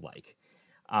feels like.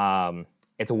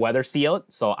 It's a weather sealed,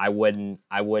 so I wouldn't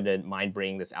mind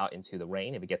bringing this out into the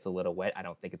rain. If it gets a little wet, I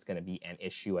don't think it's going to be an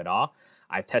issue at all.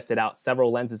 I've tested out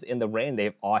several lenses in the rain.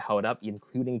 They've all held up,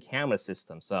 including camera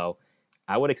systems. So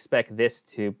I would expect this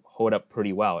to hold up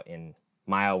pretty well in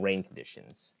mild rain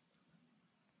conditions.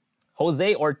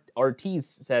 Jose Ortiz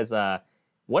says,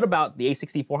 what about the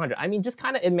A6400? I mean, just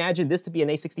kind of imagine this to be an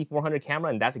A6400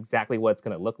 camera, and that's exactly what it's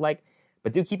going to look like.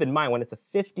 But do keep in mind, when it's a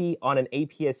 50 on an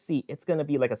APS-C, it's going to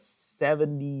be like a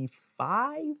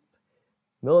 75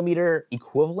 millimeter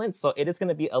equivalent. So it is going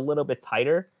to be a little bit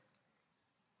tighter.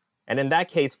 And in that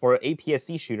case, for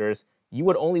APS-C shooters, you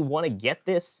would only want to get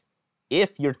this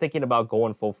if you're thinking about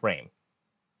going full frame.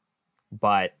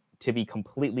 But to be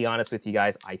completely honest with you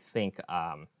guys, I think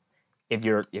I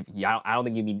don't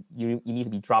think you need to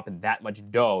be dropping that much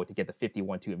dough to get the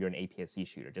 51.2 if you're an APS-C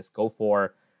shooter. Just go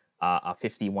for a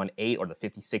 51.8 or the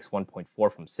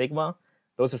 56.1.4 from Sigma.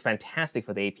 Those are fantastic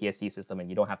for the APS-C system, and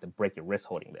you don't have to break your wrist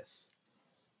holding this.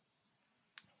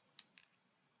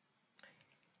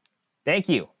 Thank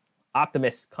you,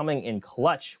 Optimus, coming in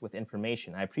clutch with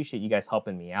information. I appreciate you guys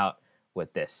helping me out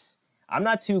with this. I'm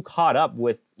not too caught up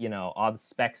with, you know, all the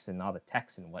specs and all the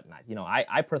text and whatnot. You know,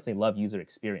 I personally love user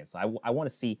experience. So I want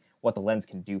to see what the lens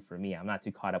can do for me. I'm not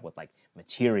too caught up with like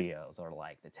materials or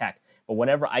like the tech. But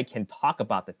whenever I can talk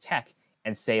about the tech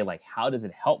and say like, how does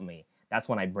it help me? That's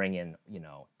when I bring in, you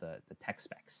know, the tech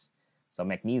specs. So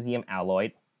magnesium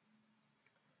alloy.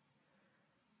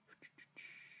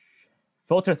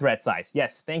 Filter thread size.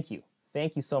 Yes, thank you.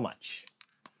 Thank you so much.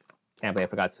 Can't believe I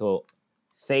forgot to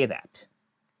say that.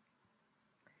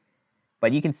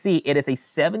 But you can see it is a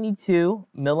 72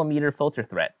 millimeter filter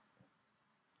thread.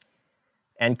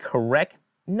 And correct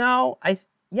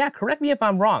me if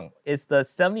I'm wrong. Is the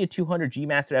 70-200 G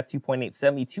Master f2.8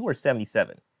 72 or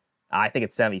 77? I think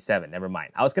it's 77, never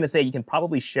mind. I was gonna say you can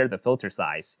probably share the filter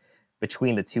size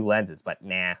between the two lenses, but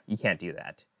nah, you can't do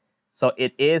that. So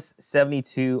it is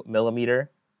 72 millimeter.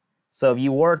 So if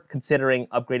you were considering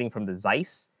upgrading from the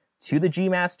Zeiss to the G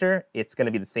Master, it's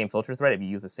gonna be the same filter thread if you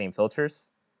use the same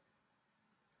filters.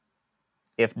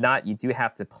 If not, you do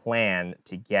have to plan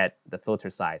to get the filter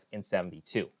size in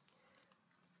 72.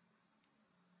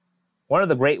 One of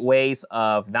the great ways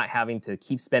of not having to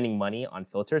keep spending money on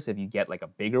filters if you get like a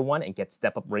bigger one and get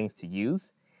step-up rings to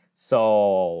use.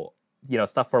 So,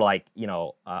 stuff for like,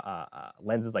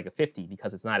 lenses like a 50,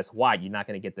 because it's not as wide, you're not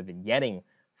going to get the vignetting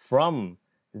from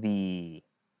the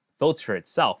filter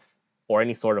itself or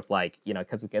any sort of like,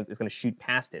 because it's going to shoot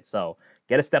past it. So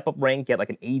get a step-up ring, get like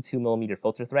an 82 millimeter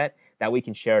filter thread, that way you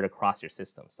can share it across your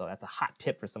system. So that's a hot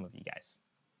tip for some of you guys.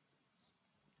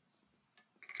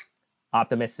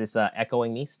 Optimus is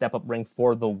echoing me. Step-up ring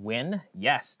for the win.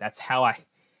 Yes, that's how I,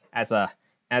 as a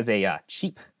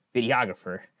cheap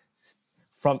videographer,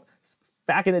 from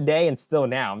back in the day and still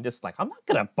now, I'm just like, I'm not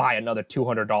gonna buy another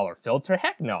 $200 filter.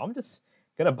 Heck no, I'm just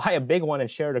gonna buy a big one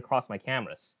and share it across my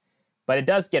cameras. But it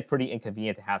does get pretty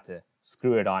inconvenient to have to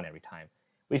screw it on every time.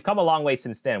 We've come a long way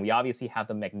since then. We obviously have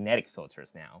the magnetic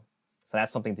filters now, so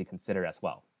that's something to consider as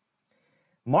well.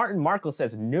 Martin Marco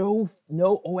says, no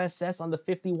OSS on the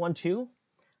 51.2?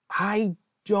 I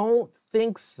don't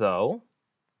think so.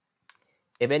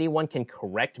 If anyone can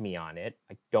correct me on it,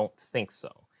 I don't think so.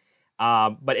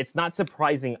 But it's not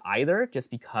surprising either,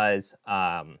 just because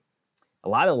a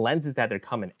lot of lenses that they're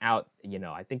coming out,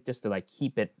 I think just to like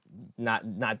keep it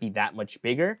not be that much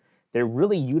bigger, they're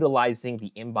really utilizing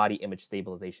the in-body image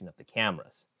stabilization of the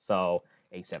cameras. So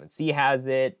A7C has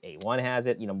it, A1 has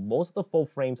it. Most of the full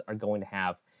frames are going to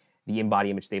have the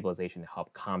in-body image stabilization to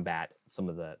help combat some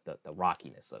of the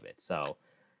rockiness of it. So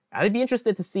I'd be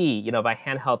interested to see, if I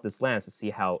handheld this lens, to see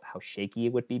how shaky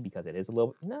it would be, because it is a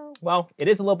little, it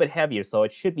is a little bit heavier, so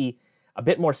it should be a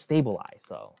bit more stabilized.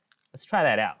 So let's try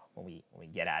that out when we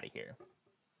get out of here.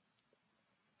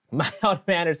 Mild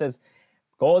Manner says,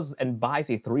 goes and buys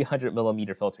a 300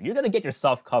 millimeter filter. You're gonna get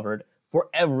yourself covered for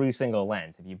every single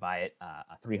lens if you buy it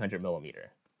a 300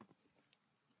 millimeter.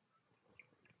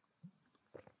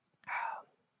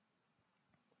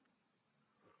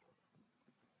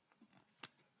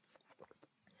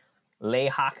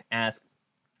 Layhawk asks,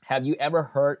 have you ever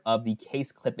heard of the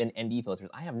case clip-in ND filters?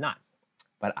 I have not,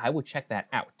 but I would check that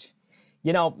out.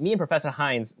 Me and Professor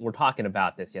Hines were talking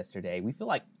about this yesterday. We feel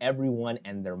like everyone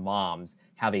and their moms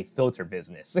have a filter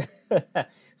business.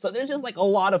 So there's just like a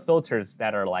lot of filters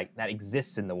that are like, that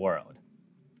exists in the world.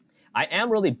 I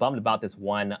am really bummed about this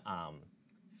one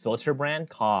filter brand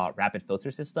called Rapid Filter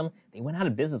System. They went out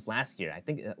of business last year. I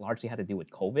think it largely had to do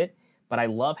with COVID, but I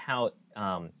love how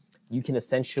you can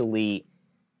essentially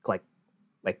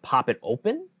like pop it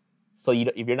open. So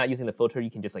if you're not using the filter, you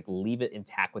can just like leave it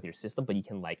intact with your system, but you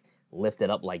can like lift it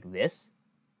up like this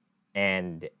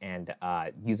and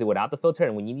use it without the filter.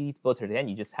 And when you need the filter then,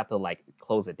 you just have to like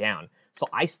close it down. So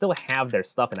I still have their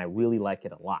stuff and I really like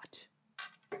it a lot.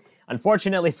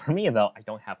 Unfortunately for me though, I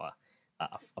don't have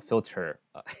a filter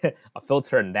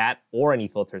in that or any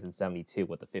filters in 72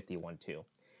 with the 51.2.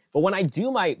 But when I do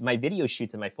my video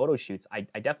shoots and my photo shoots, I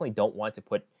definitely don't want to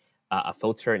put a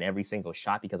filter in every single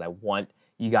shot, because I want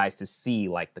you guys to see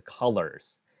like the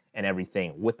colors and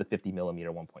everything with the 50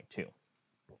 millimeter 1.2.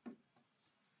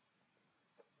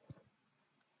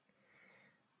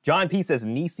 John P says,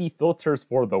 Nisi filters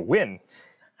for the win.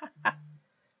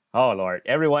 Oh Lord,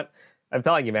 everyone, I'm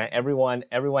telling you, man, everyone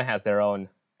has their own,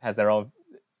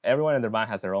 everyone in their mind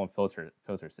has their own filter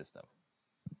system.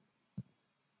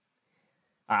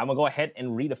 I'm gonna go ahead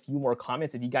and read a few more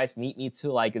comments. If you guys need me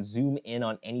to like zoom in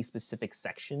on any specific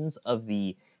sections of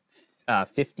the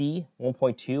 50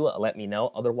 1.2, let me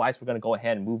know. Otherwise, we're gonna go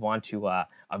ahead and move on to a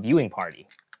viewing party.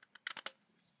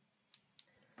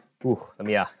 Ooh, let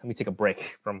me take a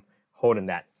break from holding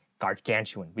that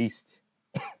gargantuan beast.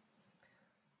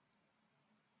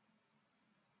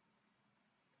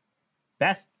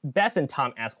 Beth and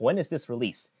Tom ask, when is this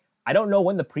release? I don't know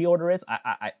when the pre-order is.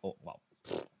 Oh, well.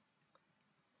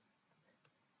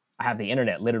 I have the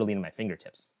internet literally in my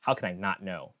fingertips. How can I not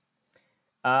know?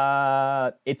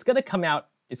 It's gonna come out,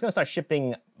 it's gonna start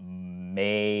shipping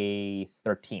May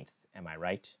 13th, am I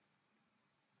right?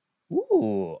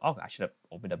 Ooh, oh, I should have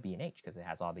opened up B&H because it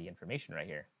has all the information right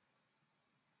here.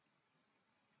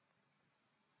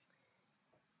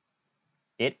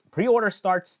 Pre-order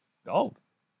starts, oh,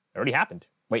 it already happened.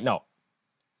 Wait, no,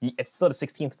 it's still the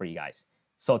 16th for you guys.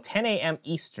 So 10 a.m.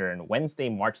 Eastern, Wednesday,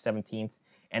 March 17th,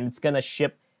 and it's gonna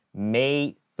ship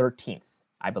May 13th,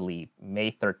 I believe. May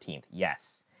 13th,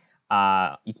 yes.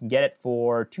 You can get it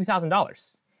for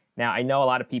 $2,000. Now, I know a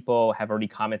lot of people have already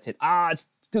commented, it's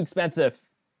too expensive.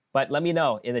 But let me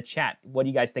know in the chat, what do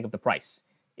you guys think of the price?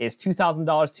 Is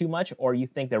 $2,000 too much, or you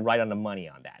think they're right on the money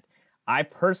on that? I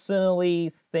personally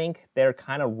think they're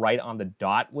kind of right on the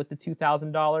dot with the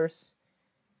 $2,000.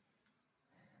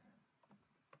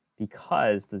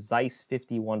 Because the Zeiss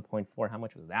 51.4, how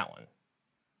much was that one?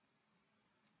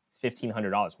 It's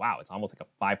 $1,500. Wow, it's almost like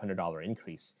a $500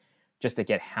 increase just to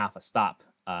get half a stop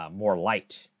more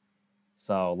light.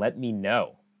 So let me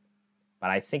know. But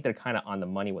I think they're kind of on the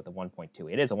money with the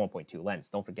 1.2. It is a 1.2 lens.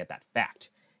 Don't forget that fact.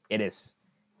 It is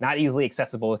not easily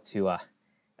accessible to a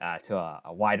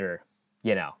wider,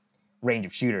 range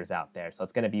of shooters out there. So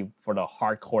it's going to be for the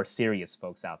hardcore serious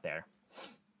folks out there.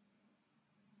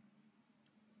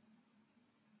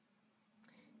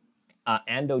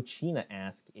 Andochina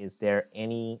asks, is there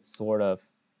any sort of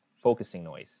focusing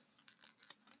noise?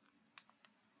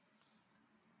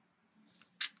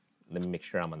 Let me make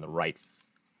sure I'm on the right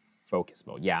focus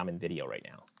mode. Yeah, I'm in video right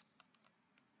now.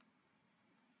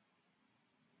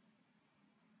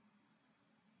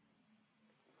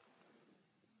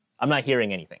 I'm not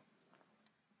hearing anything.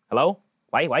 Hello?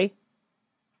 Why?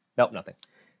 Nope, nothing.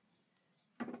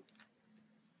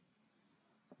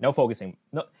 No focusing.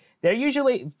 No, they're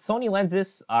usually, Sony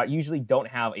lenses usually don't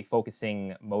have a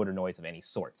focusing motor noise of any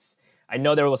sorts. I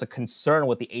know there was a concern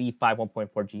with the 85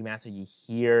 1.4 G Master. You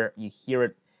hear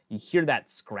that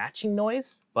scratching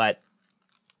noise, but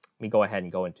let me go ahead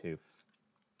and go into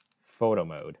photo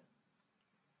mode.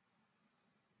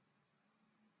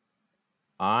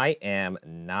 I am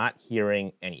not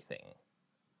hearing anything.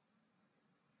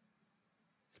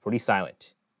 It's pretty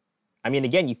silent. I mean,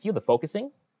 again, you feel the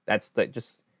focusing. That's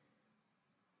just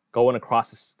going across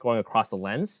the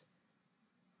lens,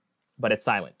 but it's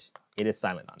silent. It is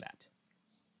silent on that.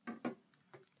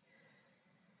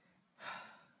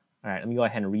 All right, let me go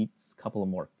ahead and read a couple of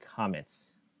more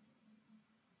comments.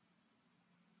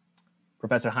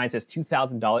 Professor Hines says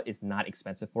 $2,000 is not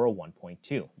expensive for a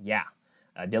 1.2. Yeah.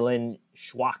 Dylan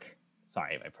Schwach,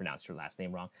 sorry if I pronounced your last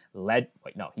name wrong.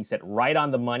 He said right on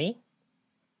the money.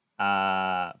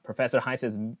 Professor Hines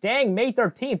says, dang, May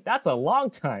 13th, that's a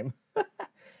long time.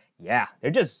 Yeah,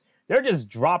 they're just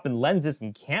dropping lenses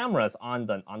and cameras on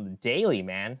the daily,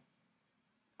 man.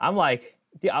 I'm like,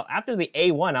 after the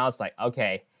A1, I was like,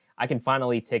 okay, I can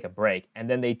finally take a break. And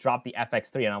then they dropped the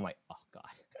FX3, and I'm like, oh, God.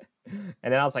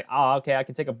 And then I was like, oh, okay, I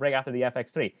can take a break after the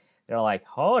FX3. They're like,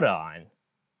 hold on.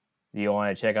 Do you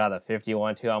want to check out the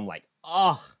 51 too? I'm like,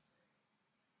 oh,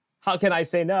 how can I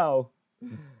say no?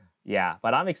 Yeah,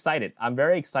 but I'm excited. I'm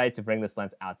very excited to bring this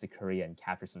lens out to Korea and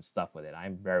capture some stuff with it.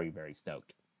 I'm very, very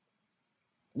stoked.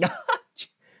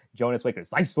 Jonas Wicker,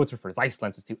 Zeiss filter for Zeiss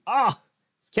lenses too. Oh,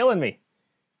 it's killing me.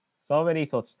 So many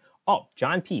filters. Oh,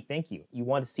 John P, thank you. You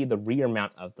want to see the rear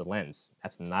mount of the lens.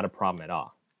 That's not a problem at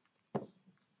all.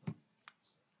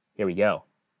 Here we go.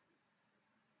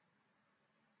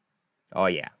 Oh,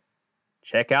 yeah.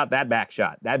 Check out that back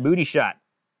shot, that booty shot.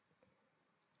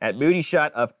 That booty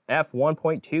shot of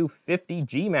f1.2 50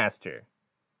 G Master.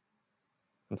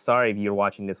 I'm sorry if you're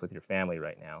watching this with your family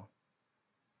right now.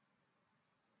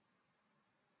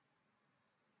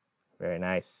 Very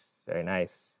nice, very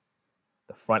nice.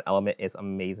 The front element is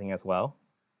amazing as well.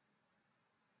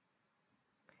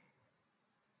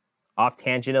 Off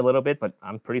tangent a little bit, but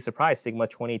I'm pretty surprised. Sigma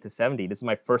 28-70. This is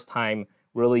my first time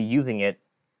really using it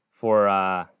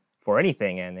for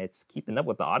anything, and it's keeping up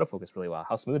with the autofocus really well.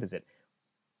 How smooth is it?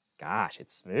 Gosh,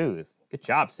 it's smooth. Good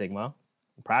job, Sigma.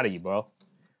 I'm proud of you, bro.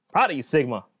 Proud of you,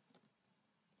 Sigma.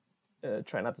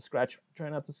 Try not to scratch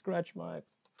my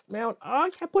mount. Oh,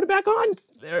 I can't put it back on.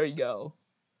 There you go.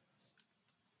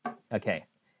 Okay.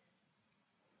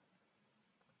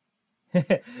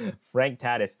 Frank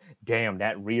Tatis. Damn,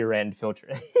 that rear end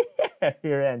filter.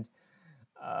 Rear end.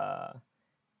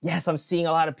 Yes, I'm seeing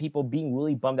a lot of people being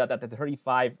really bummed out that the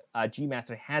 35 G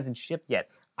Master hasn't shipped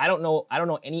yet. I don't know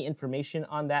any information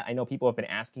on that. I know people have been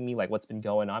asking me like what's been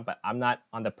going on, but I'm not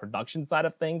on the production side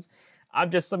of things. I'm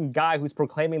just some guy who's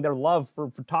proclaiming their love for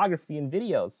photography and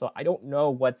videos. So I don't know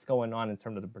what's going on in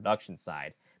terms of the production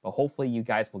side, but hopefully you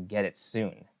guys will get it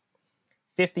soon.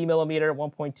 50 millimeter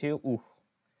 1.2. Ooh,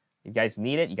 you guys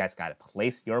need it. You guys got to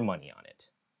place your money on it.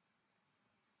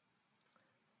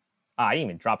 I didn't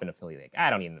even drop an affiliate link. I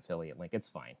don't need an affiliate link. It's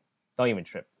fine. Don't even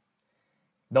trip.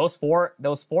 Those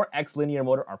 4X linear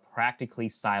motor are practically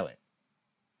silent.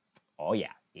 Oh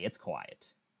yeah, it's quiet.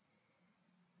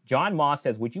 John Moss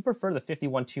says, would you prefer the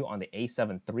 51.2 on the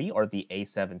A7 III or the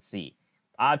A7 C?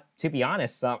 To be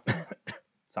honest,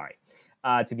 sorry.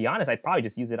 To be honest, I'd probably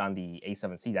just use it on the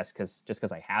A7 C. That's just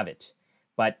because I have it.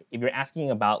 But if you're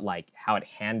asking about like how it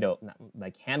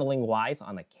handling wise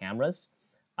on the cameras,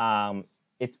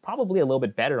 it's probably a little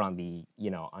bit better on the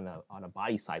on a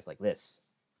body size like this.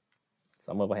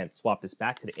 So I'm gonna go ahead and swap this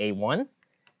back to the A1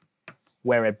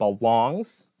 where it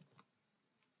belongs.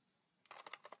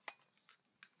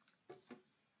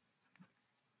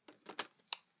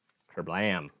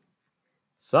 Kerblam.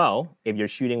 So if you're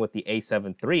shooting with the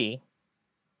A7 III,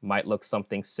 might look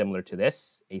something similar to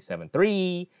this. A7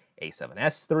 III,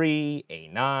 A7S III,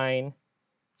 A9.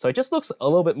 So it just looks a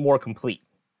little bit more complete.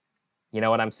 You know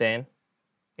what I'm saying?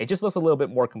 It just looks a little bit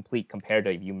more complete compared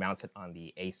to if you mount it on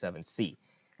the A7C.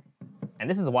 And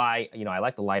this is why, you know, I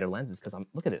like the lighter lenses, because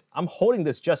look at this. I'm holding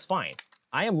this just fine.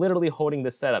 I am literally holding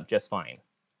this setup just fine.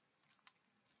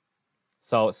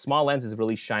 So small lenses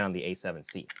really shine on the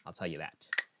A7C. I'll tell you that.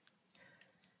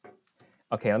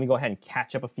 Okay, let me go ahead and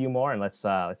catch up a few more, and let's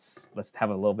have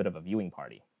a little bit of a viewing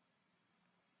party.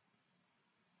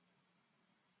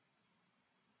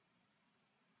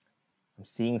 I'm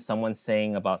seeing someone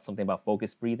saying about something about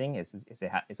focus breathing. Is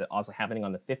it also happening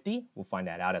on the 50? We'll find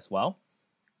that out as well.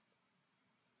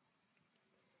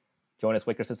 Jonas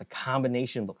Wicker says the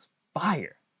combination looks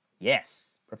fire.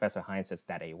 Yes. Professor Hines says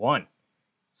that A1.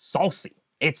 Saucy.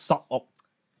 It's oh,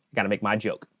 gotta make my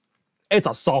joke. It's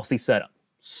a saucy setup.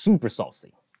 Super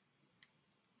saucy.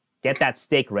 Get that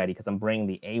steak ready, because I'm bringing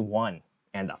the A1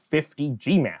 and the 50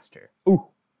 G Master. Ooh.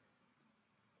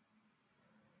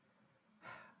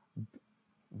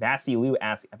 Bassy Lou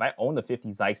asks, if I own the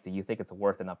 50 Zeiss, do you think it's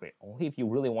worth an upgrade? Only if you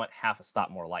really want half a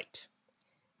stop more light.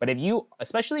 But if you,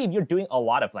 especially if you're doing a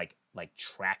lot of like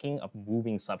tracking of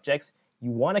moving subjects,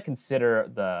 you want to consider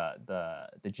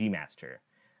the G Master.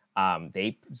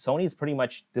 Sony is pretty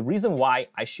much, the reason why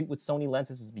I shoot with Sony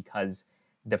lenses is because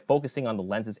the focusing on the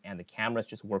lenses and the cameras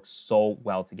just work so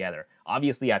well together.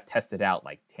 Obviously, I've tested out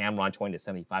like Tamron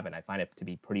 20-75, and I find it to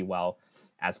be pretty well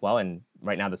as well. And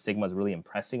right now, the Sigma is really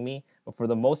impressing me. But for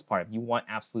the most part, if you want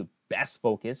absolute best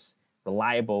focus,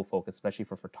 reliable focus, especially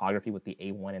for photography with the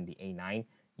A1 and the A9,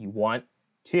 you want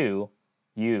to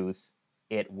use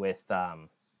it with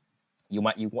you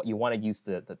want to use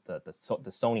the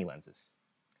Sony lenses.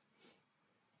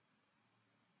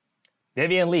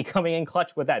 Vivian Lee coming in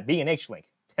clutch with that B&H link.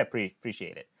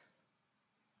 Appreciate it.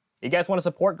 You guys want to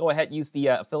support? Go ahead, use the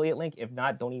affiliate link. If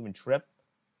not, don't even trip.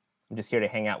 I'm just here to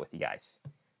hang out with you guys.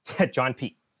 John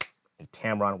P. and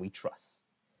Tamron, we trust.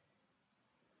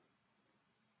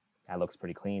 That looks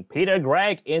pretty clean. Peter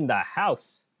Gregg in the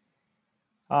house.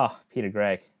 Oh, Peter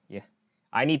Gregg. Yeah,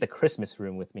 I need the Christmas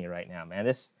room with me right now, man.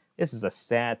 This is a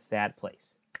sad, sad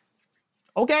place.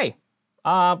 Okay.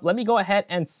 Let me go ahead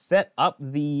and set up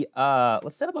the,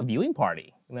 let's set up a viewing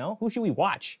party. You know, who should we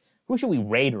watch? Who should we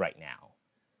raid right now?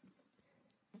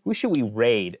 Who should we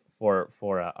raid for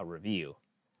a review?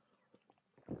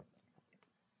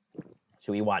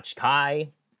 Should we watch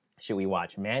Kai? Should we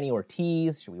watch Manny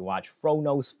Ortiz? Should we watch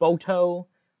Frono's Photo?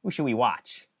 Who should we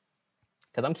watch?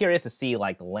 Because I'm curious to see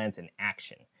like the lens in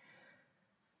action.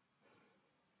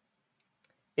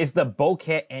 Is the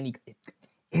bokeh any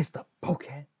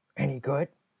good?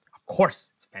 Of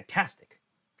course, it's fantastic.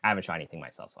 I haven't tried anything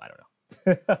myself, so I don't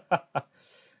know.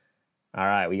 All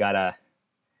right, we got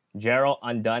Gerald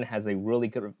Undone has a really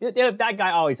good review. That guy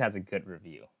always has a good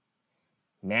review.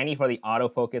 Manny for the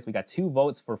autofocus. We got 2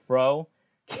 votes for Fro.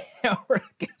 Camera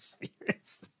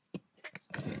conspiracy.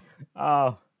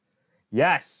 Oh,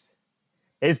 yes.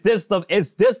 Is this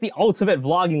the ultimate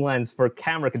vlogging lens for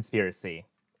camera conspiracy?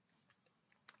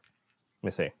 Let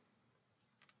me see.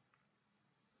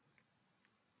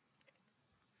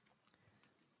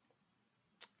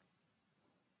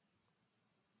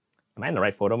 Am I in the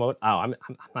right photo mode? Oh, I'm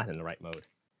not in the right mode.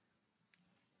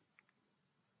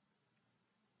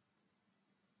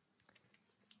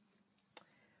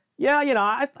 Yeah, you know,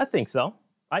 I think so.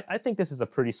 I think this is a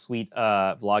pretty sweet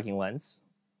vlogging lens.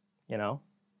 You know,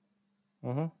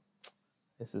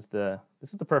 this is the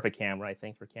perfect camera, I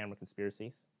think, for camera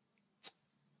conspiracies.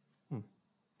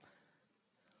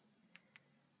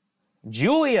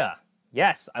 Julia,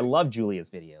 yes, I love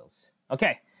Julia's videos.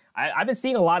 Okay, I've been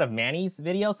seeing a lot of Manny's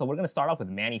videos, so we're gonna start off with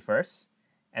Manny first,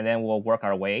 and then we'll work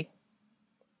our way.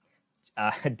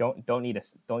 Don't need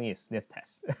a sniff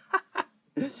test.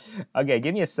 Okay,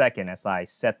 give me a second as I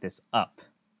set this up.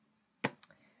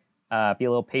 Be a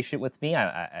little patient with me.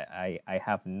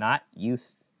 I'm not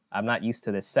used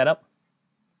to this setup.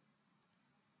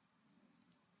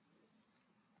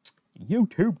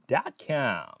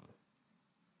 YouTube.com.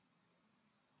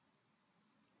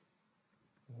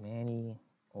 Manny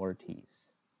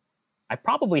Ortiz. I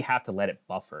probably have to let it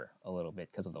buffer a little bit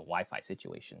because of the Wi-Fi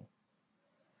situation.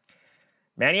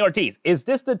 Manny Ortiz, is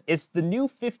the new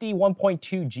 50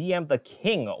 1.2 GM the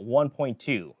King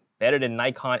 1.2 better than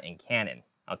Nikon and Canon?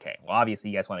 Okay, well obviously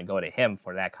you guys want to go to him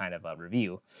for that kind of a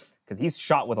review because he's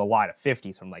shot with a lot of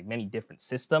 50s from like many different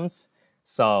systems.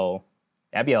 So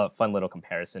that'd be a fun little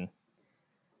comparison.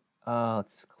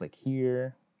 Let's click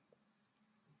here.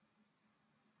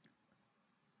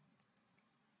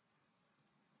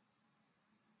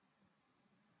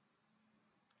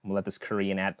 I'm gonna let this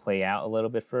Korean ad play out a little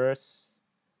bit first.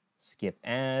 Skip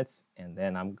ads, and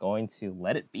then I'm going to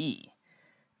let it be.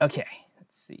 Okay,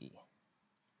 let's see.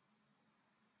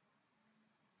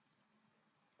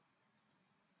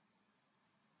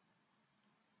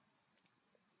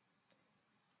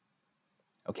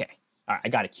 Okay, all right, I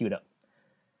got it queued up.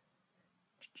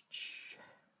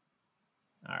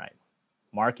 All right,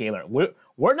 Mark Ayler.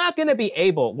 We're not gonna be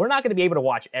able to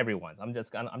watch everyone's. I'm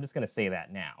just gonna say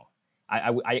that now.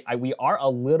 We are a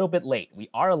little bit late. We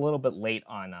are a little bit late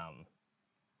on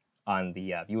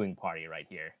the viewing party right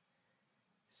here.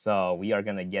 So we are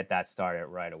gonna get that started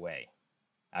right away.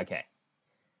 Okay,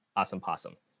 awesome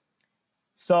possum.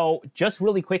 So just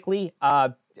really quickly,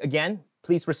 again,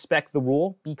 please respect the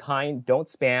rule. Be kind, don't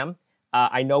spam.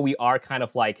 I know we are kind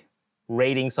of like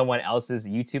rating someone else's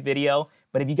YouTube video,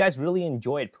 but if you guys really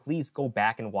enjoy it, please go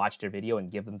back and watch their video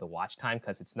and give them the watch time,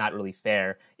 because it's not really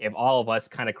fair if all of us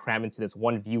kind of cram into this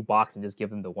one view box and just give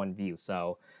them the one view.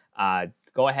 So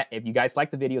go ahead. If you guys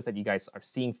like the videos that you guys are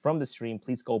seeing from the stream,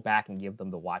 please go back and give them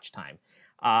the watch time.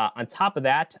 On top of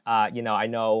that, I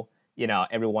know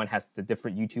everyone has the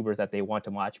different YouTubers that they want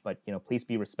to watch, but please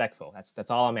be respectful. That's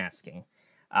all I'm asking.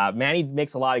 Manny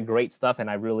makes a lot of great stuff, and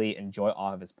I really enjoy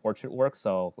all of his portrait work.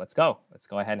 So let's go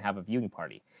ahead and have a viewing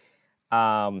party.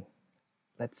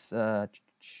 Let's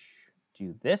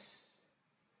do this.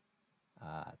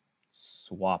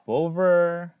 Swap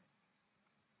over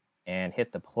and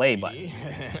hit the play button.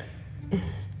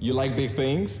 You like big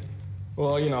things?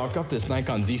 Well, I've got this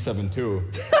Nikon Z7 too.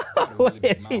 What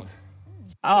is he?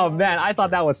 Oh man, I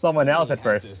thought that was someone else at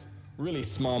first. Really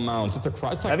small mounts.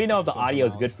 Let me know if the audio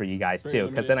is good for you guys too,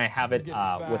 because then I have it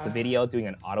with the video doing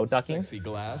an auto ducking. Sexy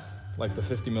glass, like the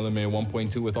 50mm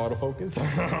 1.2 with autofocus.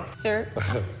 Sir,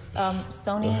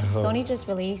 Sony just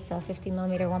released a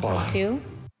 50mm 1.2,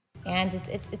 and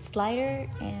it's lighter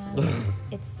and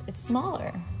it's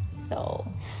smaller. So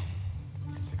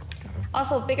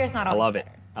also bigger is not always I love it.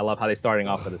 better. I love how they're starting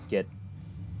off with a skit.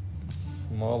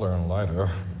 Smaller and lighter.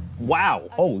 Wow!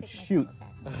 Oh shoot!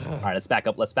 All right, let's back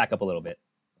up. Let's back up a little bit.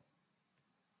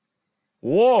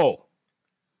 Whoa!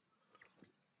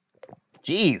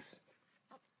 Jeez!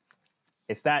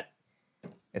 Is that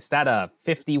a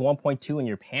 50 1.2 in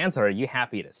your pants, or are you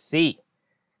happy to see?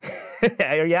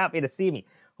 Are you happy to see me?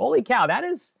 Holy cow! That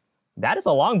is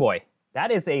a long boy.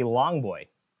 That is a long boy.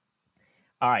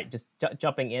 All right, just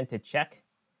jumping in to check.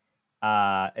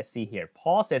 Let's see here.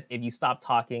 Paul says, if you stop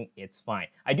talking, it's fine.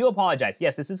 I do apologize.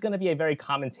 Yes, this is going to be a very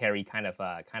commentary kind of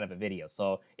a video.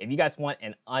 So if you guys want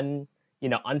an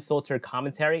unfiltered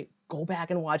commentary, go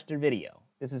back and watch their video.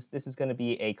 This is going to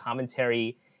be a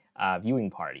commentary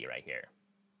viewing party right here.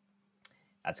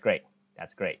 That's great.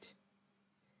 That's great.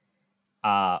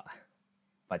 But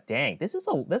dang, this is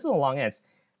a long answer.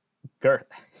 Girth.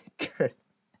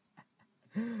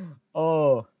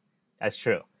 Oh, that's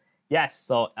true. Yes,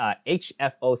 so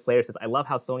HFO Slayer says, I love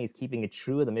how Sony is keeping it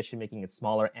true to the mission, making it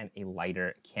smaller and a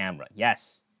lighter camera.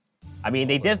 Yes. I mean,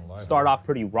 they did start off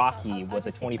pretty rocky with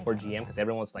the 24 GM, because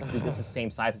everyone's like, dude, this is the same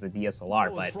size as a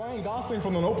DSLR, but Ryan Gosling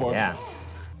from the Notebook. Yeah.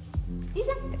 He's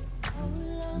a...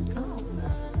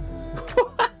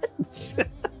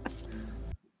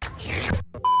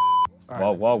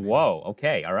 Oh. Whoa.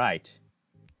 Okay, all right.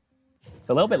 It's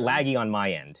a little bit laggy on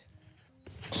my end.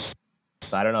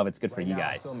 So I don't know if it's good for you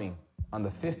guys. Filming on the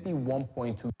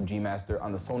 51.2 G Master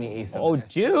on the Sony A7. Oh,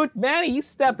 dude, Manny, you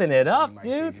stepping it up,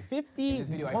 dude.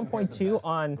 51.2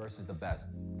 on versus the best.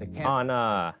 The on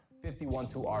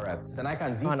 51.2 RF. The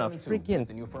Nikon Z7 on a freaking with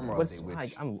the new firmware what's update,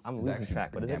 which I'm losing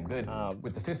track. What is it? good.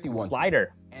 With the 51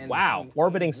 slider. Wow,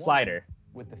 orbiting slider.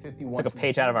 With the 51 Took a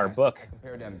page out of our book.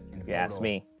 Compare them in If you ask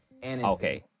me. and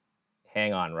Okay,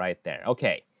 hang on right there.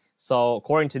 Okay, so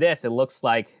according to this, it looks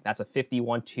like that's a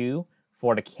 51.2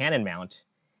 for the Canon mount,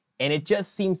 and it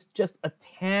just seems just a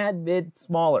tad bit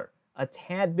smaller than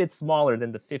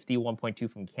the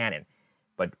 51.2 from Canon.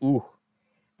 But ooh,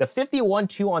 the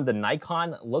 51.2 on the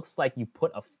Nikon looks like you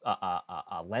put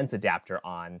a lens adapter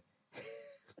on.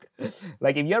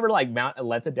 Like if you ever like mount a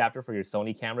lens adapter for your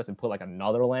Sony cameras and put like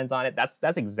another lens on it,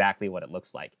 that's exactly what it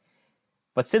looks like.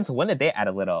 But since when did they add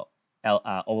a little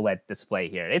OLED display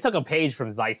here? They took a page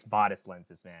from Zeiss Bodice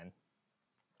lenses, man.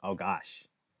 Oh gosh.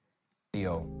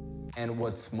 And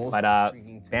what's most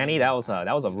intriguing to Fanny, that was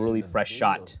a really fresh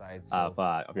shot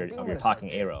of your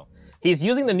talking arrow. He's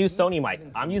using the new Sony mic.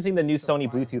 I'm using the new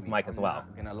Sony Bluetooth mic as well. I'm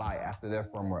not gonna lie, after their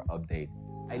firmware update,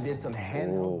 I did some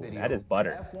handheld video. That is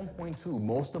butter. F1.2,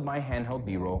 most of my handheld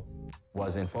B-roll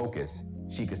was in focus.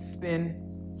 She could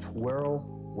spin, twirl,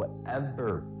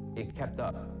 whatever. It kept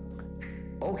up.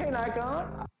 Okay,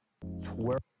 Nikon,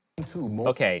 twirling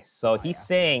Okay, so he's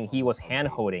saying he was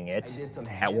hand-holding it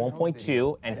at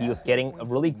 1.2, and he was getting a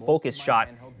really focused shot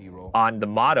on the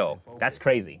motto. That's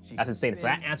crazy. That's insane. So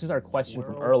that answers our question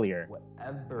from earlier.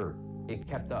 Whatever, it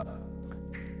kept up.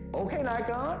 Okay,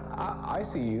 Nikon, I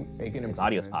see you making His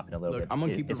audio's popping a little Look, bit. I'm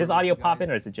gonna keep Is it his real with audio you guys. popping,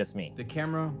 or is it just me? The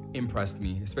camera impressed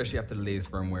me, especially after the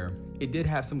latest firmware. It did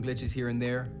have some glitches here and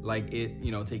there, like it,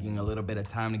 taking a little bit of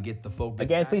time to get the focus.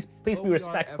 Again, back. please be OBR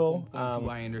respectful. F1.2,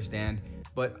 I understand,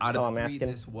 but out all of I'm three,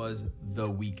 asking. this was the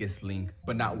weakest link,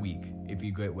 but not weak, if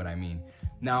you get what I mean.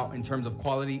 Now, in terms of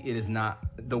quality, it is not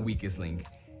the weakest link.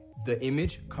 The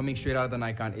image coming straight out of the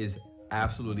Nikon is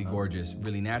absolutely gorgeous,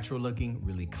 really natural looking,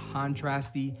 really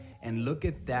contrasty, and look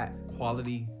at that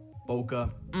quality bokeh.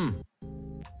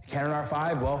 Canon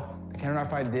R5, well, the Canon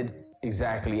R5 did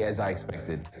exactly as I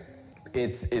expected.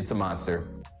 It's a monster.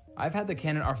 I've had the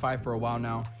Canon R5 for a while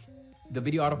now. The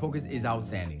video autofocus is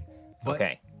outstanding. But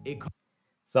Okay. it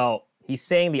So he's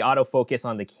saying the autofocus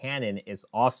on the Canon is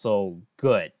also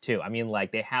good too. I mean,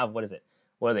 like they have, what is it?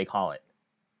 What do they call it?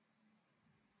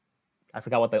 I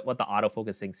forgot what the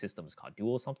autofocusing system is called.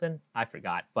 Dual something? I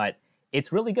forgot. But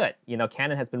it's really good.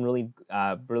 Canon has been really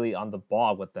on the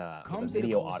ball with the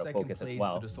video autofocus as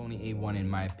well. To the Sony A1, in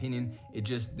my opinion,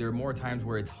 there are more times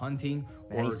where it's hunting.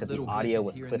 And he said the audio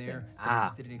was clipping.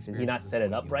 Did he not set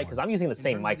it up right? Because I'm using the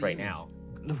same mic right now.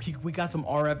 Look, we got some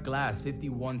RF glass,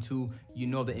 51.2. You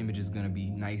know the image is gonna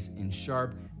be nice and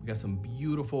sharp. We got some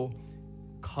beautiful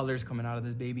colors coming out of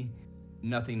this baby.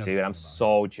 Nothing. Dude, I'm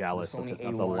so jealous of the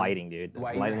A1, lighting, dude. The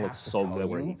lighting looks so good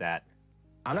where he's at.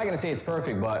 I'm not gonna say it's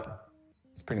perfect, but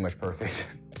it's pretty much perfect.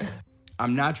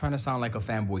 I'm not trying to sound like a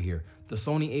fanboy here. The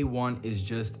Sony A1 is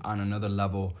just on another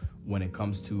level when it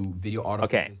comes to video autofocus.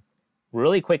 Okay,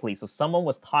 really quickly. So someone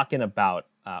was talking about,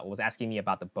 was asking me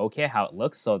about the bokeh, how it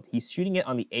looks. So he's shooting it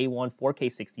on the A1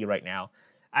 4K 60 right now.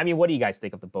 I mean, what do you guys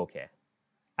think of the bokeh?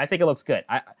 I think it looks good.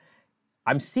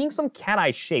 I'm seeing some cat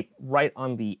eye shape right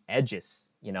on the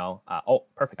edges. Oh,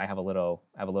 perfect. I have a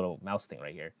little mouse thing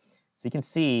right here, so you can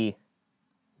see,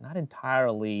 not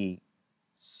entirely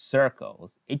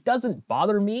circles. It doesn't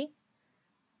bother me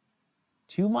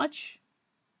too much,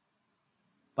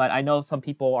 but I know some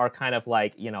people are kind of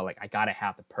like, like I gotta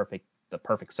have the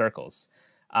perfect circles.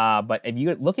 But if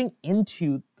you're looking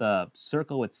into the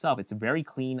circle itself, it's very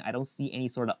clean. I don't see any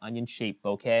sort of onion-shaped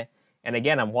bokeh. And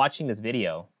again, I'm watching this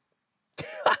video.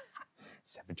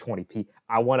 720p.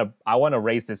 I want to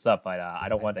raise this up, but I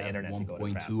don't want the internet to go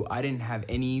to crap. I didn't have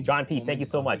any. John P, thank you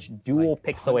so much. Dual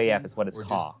pixel AF is what it's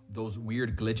called. Those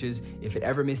weird glitches. If it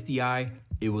ever missed the eye,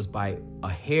 it was by a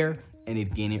hair, and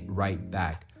it gained it right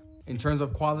back. In terms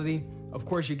of quality, of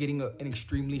course, you're getting an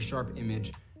extremely sharp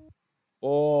image.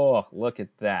 Oh, look at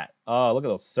that. Oh, look at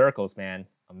those circles, man.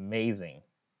 Amazing.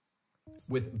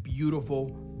 With beautiful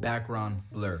background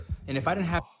blur. And if I didn't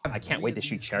have, I can't wait to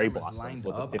shoot cherry blossoms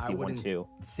with the 51.2.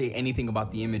 Say anything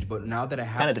about the image, but now that I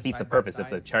have, kind of defeats the purpose if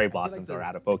the cherry blossoms are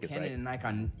out of focus, Canon right? and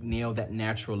Nikon nailed that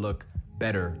natural look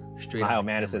better. Straight Kyle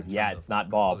Amanda says, yeah, it's not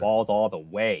ball. Ball's all the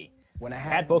way. When I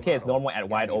Had bokeh as normal at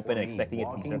wide open and expecting it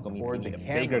to be circle means needing a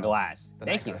bigger glass.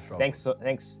 Thank you. Thanks. I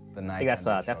think that's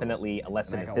definitely a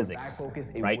lesson in physics,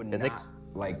 right? Physics?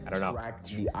 I don't know.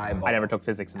 I never took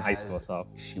physics in high school, so.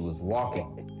 She was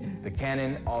walking. The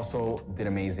Canon also did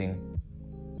amazing.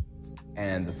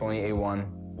 And the Sony A1,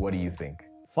 what do you think?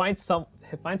 Find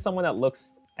someone that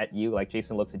looks at you like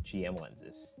Jason looks at GM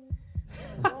lenses.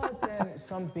 But then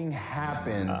something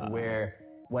happened where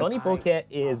Sony bokeh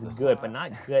is good, but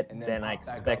not good than I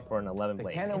expect for an 11 blade.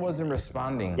 The Canon wasn't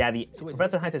responding. Yeah,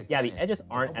 Professor Hines says, yeah, the edges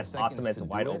aren't as awesome as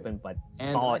wide open, but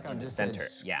solid in the center.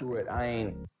 Yeah. Screw it, I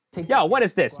ain't. Yo, what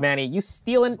is this, Manny? You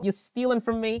stealing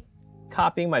from me?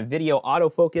 Copying my video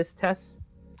autofocus tests?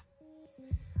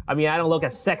 I mean, I don't look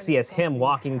as sexy as him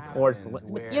walking towards the.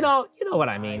 You know what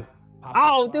I mean.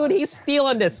 Oh, dude, he's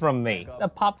stealing this from me.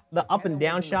 The up and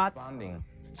down shots.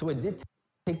 So it did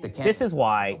take the Canon. This is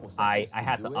why I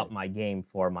had to up my game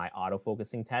for my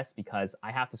autofocusing test, because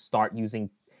I have to start using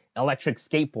electric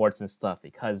skateboards and stuff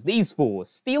because these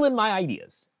fools stealing my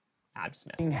ideas. I'm just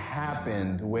messing.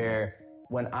 Happened where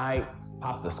when I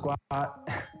popped the squat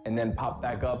and then popped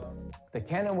back up, the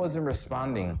Canon wasn't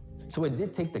responding. So it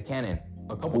did take the Canon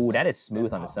a couple. Ooh, that is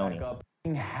smooth on the Sony.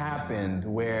 Happened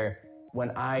where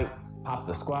when I popped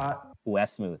the squat. Ooh,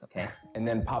 that's smooth, okay. And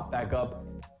then popped back up,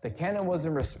 the Canon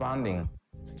wasn't responding.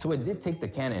 So it did take the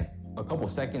Canon a couple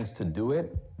seconds to do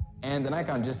it. And the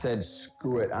Nikon just said,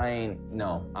 screw it, I'm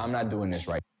not doing this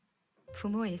right.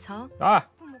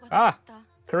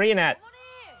 Korean at.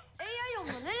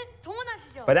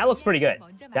 But that looks pretty good.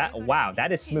 Wow,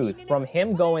 that is smooth. From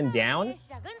him going down,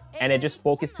 and it just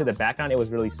focused to the background, it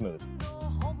was really smooth.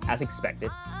 as expected.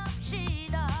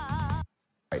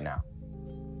 Right now.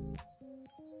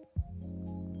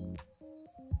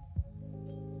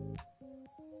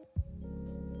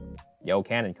 Yo,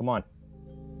 Canon, come on.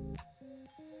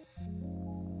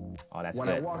 Oh, that's when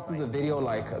good. I walked through the video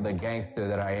like the gangster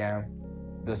that I am,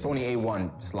 the Sony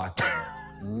A1 just locked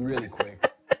in really quick.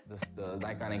 The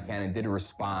Nikon and Canon did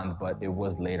respond, but it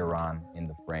was later on in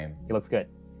the frame. He looks good.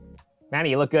 Manny,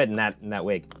 you look good in that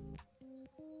wig.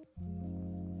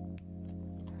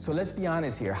 So let's be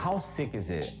honest here. How sick is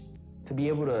it to be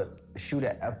able to shoot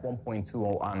at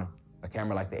f1.20 on a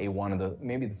camera like the A1 or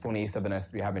maybe the Sony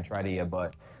A7S III? I haven't tried it yet,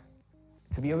 but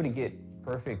to be able to get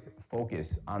perfect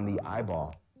focus on the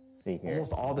eyeball. See here.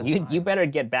 Almost all the you, time. you better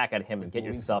get back at him and get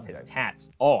yourself his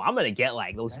tats. Oh, I'm gonna get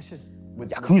like those That's just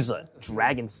Yakuza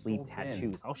dragon sleeve so thin.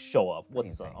 tattoos. I'll show up. What's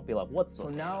insane. up? I'll be like, what's So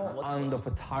up? now What's on up? the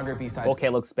photography side, Okay,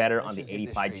 looks better let's on the just get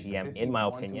this 85 straight. GM, The in my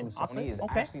 51 opinion. to the Awesome. Sony is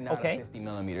Okay, actually not okay. a 50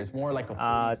 millimeter. It's more like a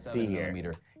Let's 47 see here.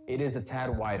 millimeter. It is a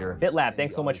tad wider. FitLab, than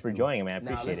thanks the so much other for two. joining, man. I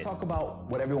Now appreciate let's it. talk about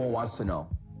what everyone wants to know.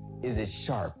 Is it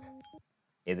sharp?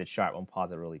 Is it sharp? I'm gonna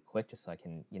pause it really quick just so I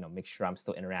can, make sure I'm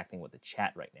still interacting with the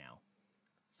chat right now.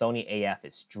 Sony AF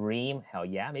is Dream. Hell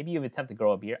yeah. Maybe you attempt to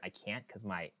grow a beard. I can't because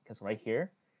right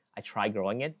here, I tried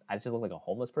growing it. I just look like a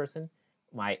homeless person.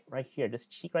 My right here, this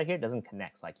cheek right here doesn't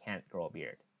connect, so I can't grow a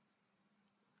beard.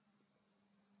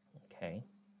 Okay.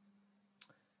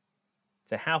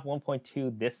 To have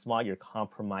 1.2 this small, you're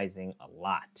compromising a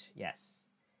lot. Yes.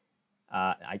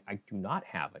 I do not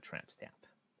have a tramp stamp.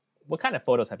 What kind of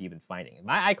photos have you been finding?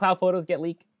 My iCloud photos get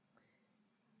leaked?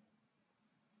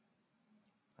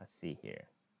 Let's see here.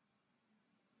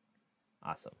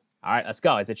 Awesome. All right, let's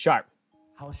go. Is it sharp?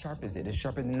 How sharp is it? It's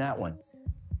sharper than that one.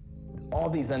 All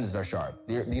these lenses are sharp.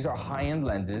 These are high-end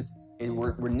lenses.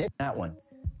 We're nipping that one.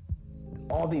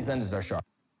 All these lenses are sharp.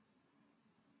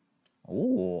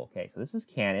 Ooh, okay. So this is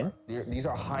Canon. These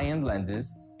are high-end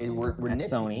lenses. We're That's nitpicking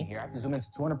Sony. here. I have to zoom in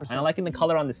to 200%. I'm liking the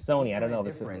color on the Sony. I don't know if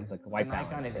it's Difference. like a white the Nikon,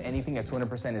 balance if thing. anything, at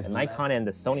 200% is The Nikon less and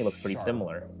the Sony looks pretty sharp.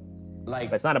 similar,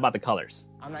 Like, but it's not about the colors.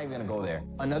 I'm not even gonna go there.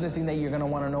 Another thing that you're gonna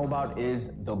wanna know about is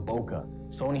the bokeh.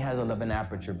 Sony has 11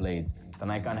 aperture blades. The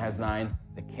Nikon has 9,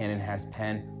 the Canon has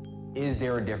 10. Is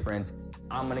there a difference?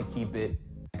 I'm gonna keep it.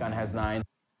 Nikon has 9.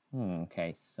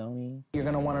 Okay, Sony. You're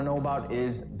gonna wanna know about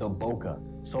is the bokeh.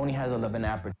 Sony has 11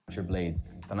 aperture blades.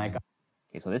 The Nikon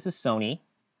Okay, so this is Sony.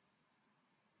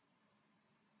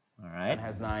 All right,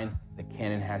 has 9, the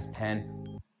Canon has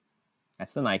 10.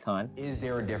 that's the Nikon. Is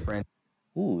there a difference?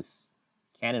 Ooh,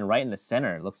 Canon right in the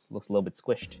center. Looks a little bit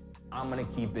squished I'm gonna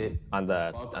keep it on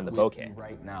the with bokeh. you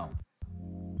right now.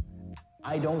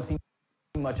 I don't see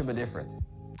much of a difference.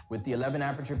 With the 11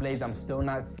 aperture blades, I'm still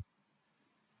not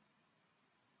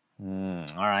All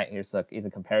right, here's a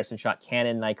comparison shot.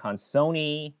 Canon, Nikon,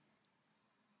 Sony.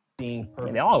 seeing I mean,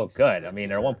 perfect. they all look good. I mean,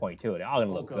 they're 1.2. They're all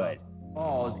gonna look good.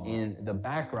 Balls in the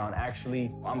background. Actually,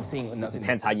 I'm seeing nothing.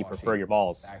 Depends how you prefer your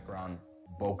balls. Background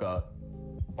bokeh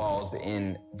balls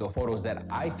in the photos that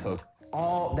I took.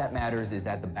 All that matters is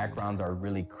that the backgrounds are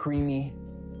really creamy,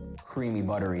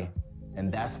 buttery. And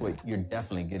that's what you're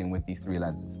definitely getting with these 3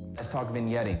 lenses. Let's talk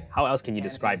vignetting. How else can you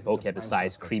describe is the bokeh prime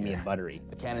besides suspect creamy here. and buttery?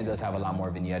 The Canon does have a lot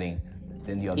more vignetting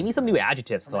than the other. Give me some new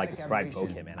adjectives to like Chromatic describe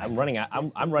aberration. bokeh, man. I I'm running out.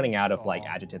 I'm running out of like saw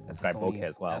adjectives to that describe Sony bokeh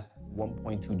as well.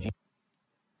 f1.2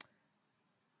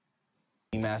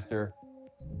 G Master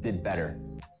did better,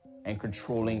 and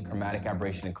controlling chromatic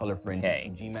aberration and color for Okay.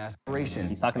 G Master aberration.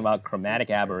 He's talking about chromatic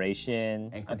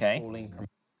aberration. and Okay. controlling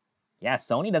Yeah,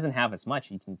 Sony doesn't have as much.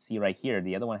 You can see right here.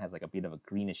 The other one has like a bit of a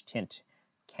greenish tint.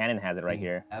 Canon has it right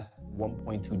here.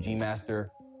 f1.2 G Master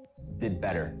did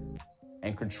better,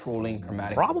 and controlling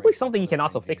chromatic. Probably something you can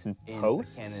also fix in in the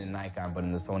post. Canon and Nikon, but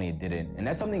in the Sony it didn't. And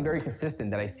that's something very consistent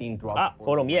that I've seen throughout. the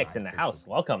Photo photos that Mix I in the took. house.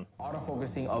 Welcome.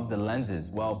 Autofocusing of the lenses.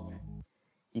 Well,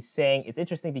 He's saying it's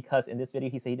interesting because in this video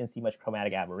he said he didn't see much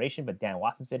chromatic aberration, but Dan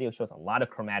Watson's video shows a lot of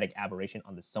chromatic aberration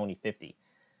on the Sony 50.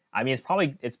 I mean, it's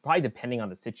probably depending on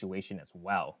the situation as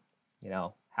well. You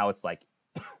know how it's like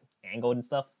angled and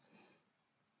stuff.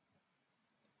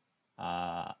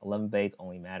 11 blades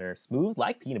only matter smooth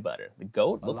like peanut butter. The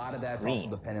goat a looks lot of that's green. also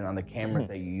dependent on the cameras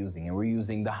that you're using, and we're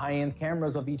using the high-end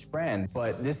cameras of each brand.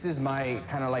 But this is my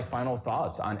kind of like final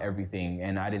thoughts on everything,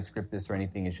 and I didn't script this or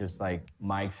anything. It's just like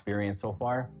my experience so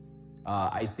far.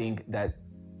 I think that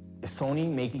Sony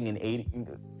making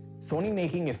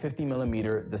a 50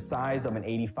 millimeter the size of an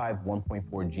 85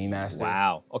 1.4 G Master.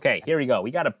 Wow. Okay, here we go.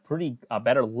 We got a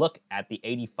better look at the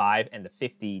 85 and the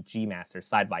 50 G Master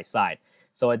side by side.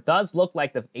 So it does look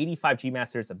like the 85 G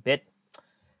Master is a bit,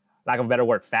 lack of a better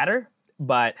word, fatter.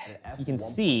 but An you can f1.2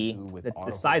 see with that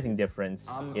the sizing autofocus. difference is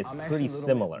I'm actually pretty a little bit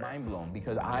similar. mind blown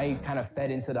because I kind of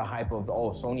fed into the hype of, oh,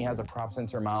 Sony has a crop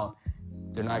sensor mount.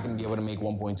 They're not going to be able to make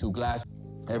 1.2 glass.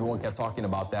 Everyone kept talking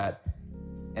about that.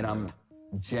 And I'm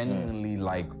genuinely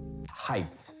like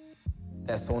hyped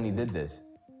that Sony did this.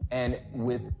 And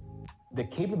with the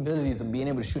capabilities of being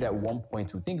able to shoot at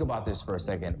 1.2, think about this for a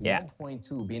second. Yeah.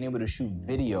 1.2, being able to shoot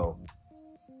video,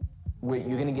 where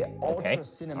you're gonna get ultra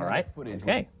cinematic footage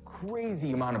with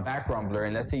crazy amount of background blur.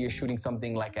 And let's say you're shooting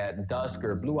something like at dusk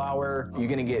or blue hour, you're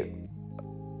gonna get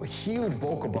huge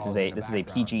vocal balls. This is a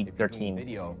PG-13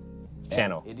 video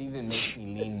channel. It even makes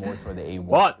me lean more toward the A1.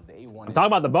 What? The A1 I'm talking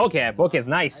about the bokeh. Bokeh is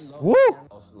nice. Woo!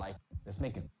 Like, let's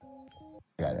make it.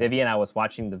 Vivian, I was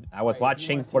watching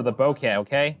for the bokeh,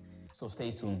 okay? So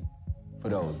stay tuned for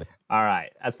those. All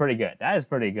right, that's pretty good. That is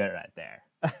pretty good right there.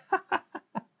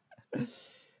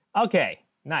 Okay,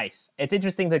 nice. It's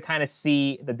interesting to kind of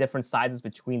see the different sizes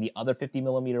between the other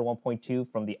 50mm 1.2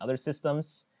 from the other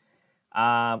systems.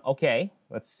 Okay,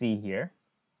 let's see here.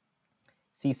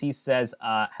 CC says,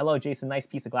 hello, Jason, nice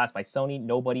piece of glass by Sony.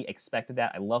 Nobody expected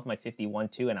that. I love my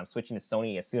 51.2, and I'm switching to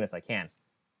Sony as soon as I can.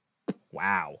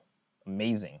 Wow,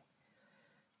 amazing.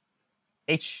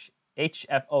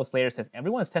 HFO Slater says,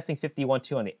 everyone's testing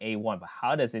 51.2 on the A1, but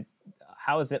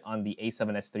how is it on the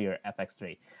A7S III or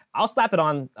FX3? I'll slap it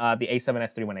on the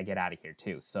A7S III when I get out of here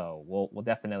too, so we'll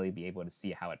definitely be able to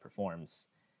see how it performs.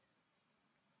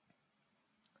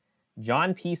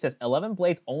 John P says, 11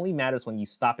 blades only matters when you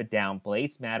stop it down.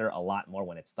 Blades matter a lot more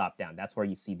when it's stopped down. That's where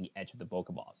you see the edge of the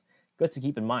bokeh balls. Good to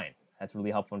keep in mind. That's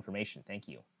really helpful information. Thank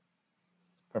you.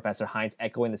 Professor Hines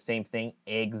echoing the same thing.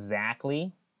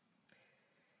 Exactly.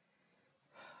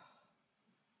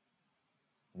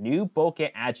 New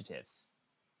bokeh adjectives.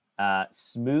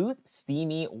 Smooth,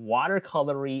 steamy,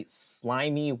 watercolory,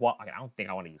 slimy. I don't think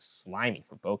I want to use slimy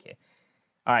for bokeh.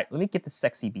 All right, let me get the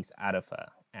sexy beast out of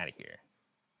here,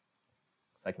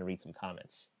 so I can read some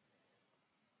comments.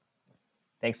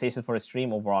 Thanks, Station, for the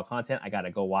stream. Overall content. I gotta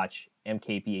go watch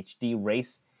MKBHD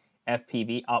race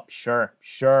FPV. Oh,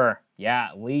 sure. Yeah,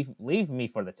 leave me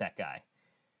for the tech guy.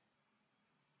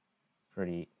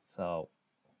 Pretty so.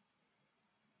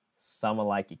 Some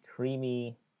like it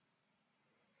creamy.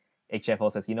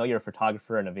 HFO says, you know you're a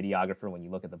photographer and a videographer when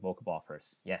you look at the bokeh ball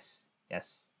first. Yes.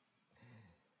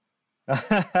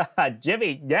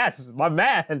 Jimmy, yes, my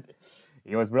man.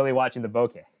 He was really watching the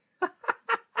bokeh.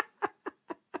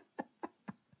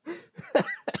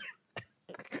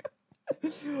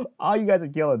 Oh, you guys are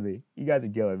killing me.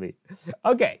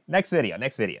 Okay, next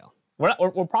video.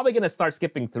 We're probably going to start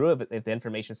skipping through it if the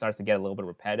information starts to get a little bit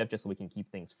repetitive, just so we can keep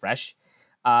things fresh.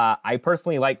 I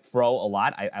personally like Fro a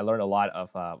lot. I learned a lot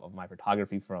of my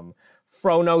photography from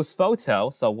Fro Knows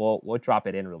Photo, so we'll drop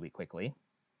it in really quickly.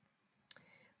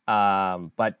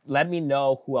 But let me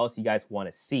know who else you guys want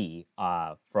to see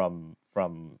from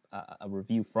a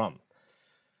review from.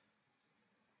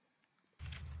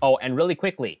 Oh, and really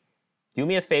quickly, do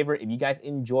me a favor, if you guys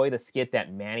enjoy the skit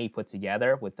that Manny put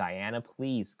together with Diana,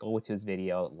 please go to his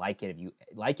video, like it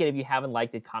if you haven't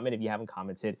liked it, comment if you haven't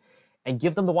commented, and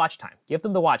give them the watch time.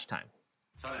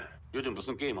 요즘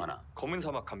무슨 게임 하나? 검은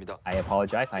사막합니다. I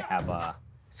apologize, I have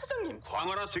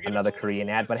another Korean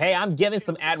ad, but hey, I'm giving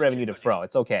some ad revenue to Fro.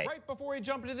 It's okay. Right before we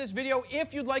jump into this video,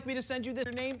 if you'd like me to send you this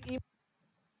name,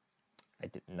 I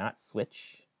did not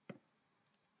switch.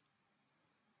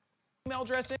 email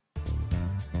address.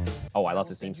 Oh, I love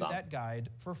his theme song. That guide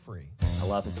for free. I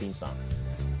love his theme song.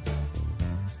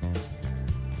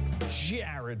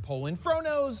 Jared Polin,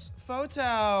 Fronos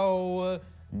Photo.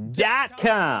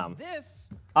 .com. This.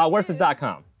 Where's the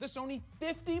 .com? The Sony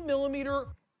 50mm.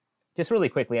 Just really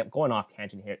quickly, I'm going off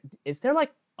tangent here. Is there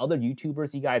like other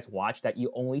YouTubers you guys watch that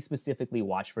you only specifically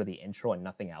watch for the intro and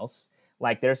nothing else?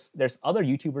 Like there's other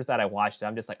YouTubers that I watch that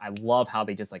I'm just like, I love how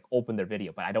they just like open their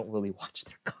video, but I don't really watch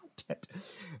their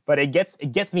content. But it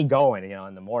gets me going, you know,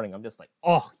 in the morning. I'm just like,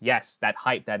 oh yes, that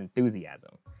hype, that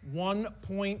enthusiasm.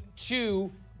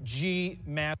 1.2 G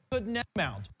mass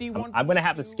mount. I'm gonna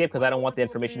have to skip because I don't want the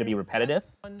information to be repetitive.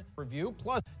 Review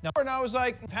plus. Now I was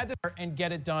like, I've had this and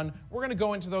get it done. We're gonna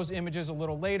go into those images a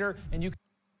little later, and you can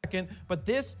second. But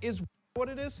this is what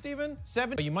it is, Steven.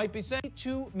 7. You might be saying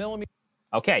 2mm.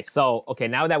 Okay, so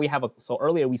now that we have so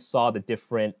earlier we saw the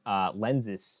different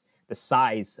lenses, the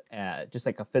size, just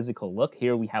like a physical look.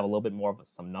 Here we have a little bit more of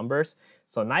some numbers.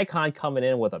 So Nikon coming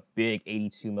in with a big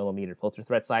 82mm filter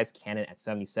thread size, Canon at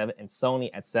 77, and Sony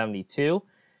at 72.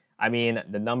 I mean,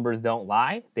 the numbers don't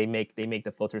lie. They make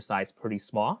the filter size pretty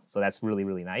small, so that's really,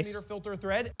 really nice. Filter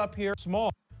thread up here,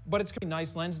 small, but it's a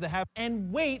nice lens to have,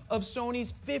 and weight of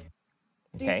Sony's 50.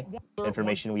 Okay,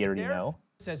 information we already know.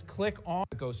 says click on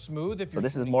to go smooth. If So you're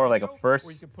this is shooting more like a video, or you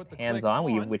first can put the hands-on,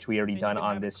 click on, which we already and you done can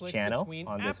on have it this click channel, between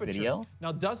on this apertures. video.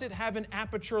 Now, does it have an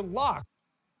aperture lock?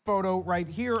 Photo right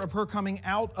here of her coming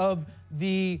out of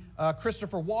the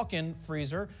Christopher Walken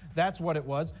freezer. That's what it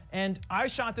was. And I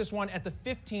shot this one at the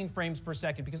 15 frames per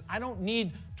second because I don't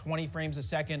need 20 frames a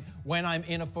second when I'm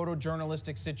in a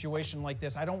photojournalistic situation like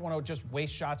this. I don't want to just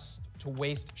waste shots to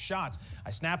waste shots. I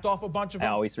snapped off a bunch of them.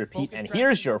 I always repeat, Focus and tracking.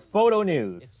 here's your photo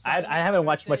news. It's I silent, haven't like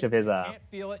watched said. much of his You can't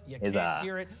feel it, you his can't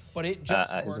hear it, but it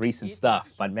just his works. recent It stuff.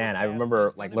 is But man, I super fast, remember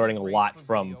it's like gonna be learning a great lot for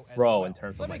from video as Fro well. in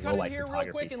terms Let of me like cut low in light here real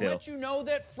photography quick and too. let you know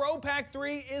that Fro Pack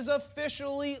 3 is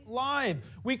officially live.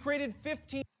 We created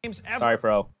 15 games ever. Sorry,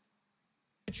 Fro.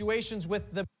 Situations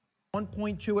with the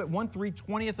 1.2 at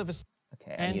 1/320th of a second.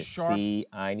 Okay, And I need to sharp, see.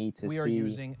 I need to we see. are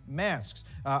using masks.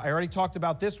 I already talked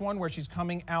about this one where she's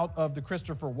coming out of the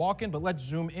Christopher Walken, but let's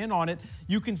zoom in on it.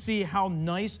 You can see how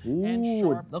nice and Ooh,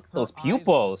 sharp look at her those eyes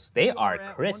pupils. They We are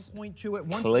at crisp, 1.2 at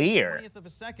 1/20th clear. of a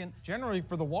second. Generally,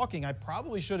 for the walking, I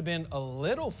probably should have been a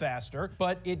little faster,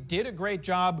 but it did a great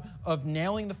job of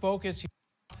nailing the focus.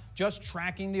 Just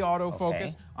tracking the autofocus.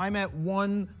 Okay. I'm at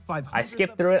 1/500th. I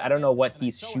skipped through it. I don't know what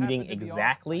he's shooting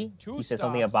exactly. He said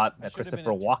something about the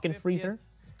Christopher Walken freezer.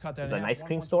 Cut that Is in an half, ice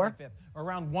cream 1/125th. store?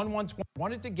 Around 1/120.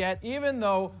 Wanted to get, even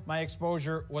though my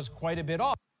exposure was quite a bit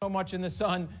off. So much in the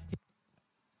sun.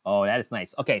 Oh, that is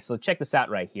nice. Okay, so check this out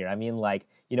right here. I mean, like,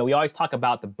 you know, we always talk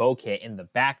about the bokeh in the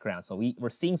background. So we're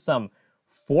seeing some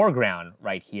foreground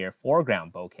right here,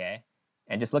 foreground bokeh.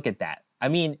 And just look at that. I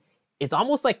mean, it's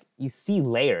almost like you see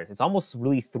layers. It's almost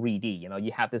really 3D. You know,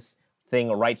 you have this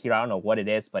thing right here. I don't know what it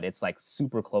is, but it's like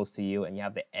super close to you. And you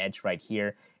have the edge right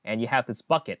here. And you have this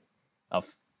bucket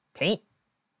of paint,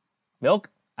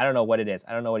 milk. I don't know what it is.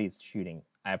 I don't know what he's shooting.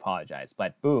 I apologize.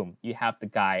 But boom, you have the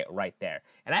guy right there.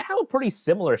 And I have a pretty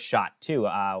similar shot too.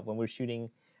 When we're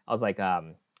shooting, I was like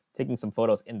taking some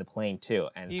photos in the plane too.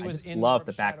 And I just love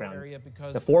the background,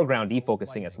 the foreground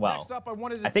defocusing as well. Next up, I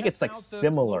wanted to I think it's like test out the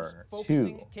similar close too.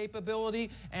 focusing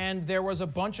capability, and there was a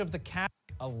bunch of the cap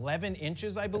 11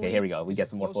 inches, I believe. Okay, here we go. We is get your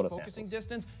some more close photo focusing samples.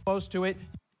 distance. Close to it.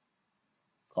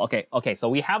 Okay, so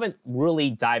we haven't really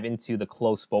dived into the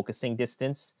close focusing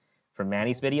distance for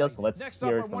Manny's videos, so let's Next up,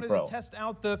 hear I it from wanted Fro. to test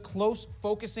out the close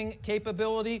focusing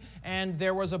capability, and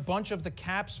there was a bunch of the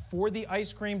caps for the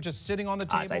ice cream just sitting on the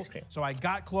table. It's ice cream. So I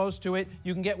got close to it.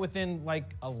 You can get within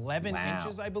like 11 Wow.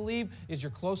 inches, I believe, is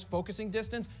your close focusing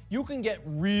distance. You can get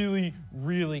really,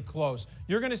 really close.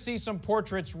 You're gonna see some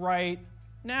portraits right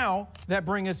now that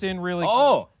bring us in really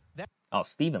close. Oh,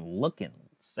 Steven looking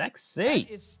sexy.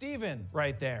 That is Steven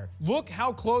right there. Look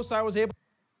how close I was able.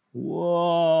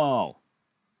 Whoa.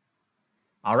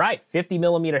 All right, 50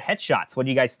 millimeter headshots. What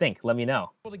do you guys think? Let me know.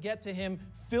 To get to him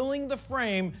filling the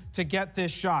frame to get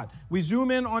this shot. We zoom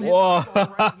in on his Whoa.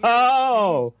 eyeball right here,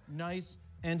 and he's nice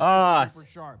and super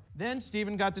sharp. Then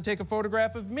Steven got to take a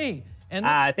photograph of me. And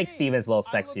I think me. Steven's a little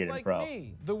I look sexier than like Fro.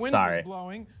 me. The wind Sorry. was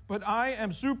blowing, but I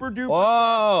am super duper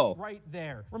Whoa. right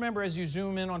there. Remember, as you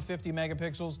zoom in on 50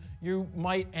 megapixels, you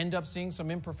might end up seeing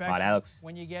some imperfections that looks-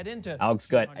 when you get into That looks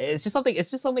good. 200. It's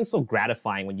just something so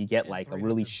gratifying when you get like a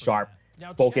really 300%. sharp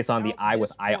Now focus check on the out eye with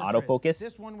this eye portrait. autofocus.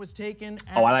 This one was taken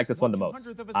Oh, I at like this one the most.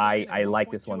 1/200th of a I second at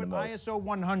like this 1.2 one the at most. ISO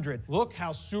 100. Look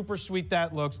how super sweet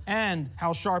that looks and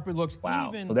how sharp it looks. Wow.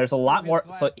 Even So there's a lot through more.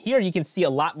 his So glass. here you can see a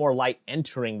lot more light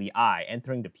entering the eye,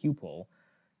 entering the pupil,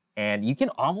 and you can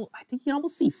almost. I think you can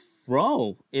almost see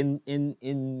Fro in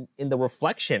the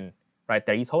reflection right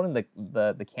there. He's holding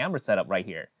the camera setup right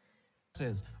here.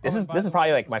 This is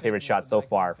probably like my favorite shot so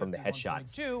far from the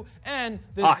headshots. And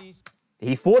the Ah,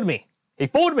 he fooled me. He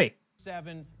fooled me.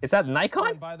 Z7. Is that Nikon?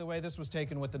 And by the way, this was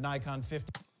taken with the Nikon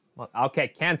 50. Well, okay,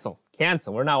 cancel.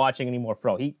 We're not watching any more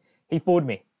Fro. He fooled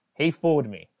me. He fooled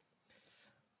me.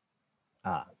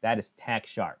 That is tack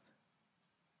sharp.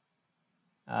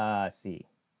 Let's see.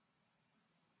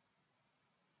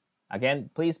 Again,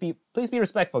 please be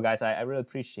respectful, guys. I really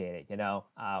appreciate it. You know,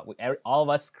 all of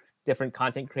us different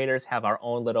content creators have our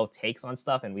own little takes on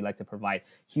stuff, and we like to provide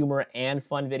humor and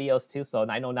fun videos too. So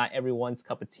I know not everyone's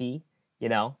cup of tea. You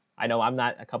know, I know I'm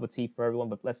not a cup of tea for everyone,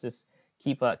 but let's just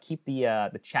keep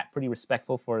the chat pretty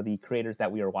respectful for the creators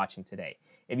that we are watching today.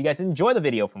 If you guys enjoy the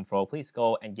video from Fro, please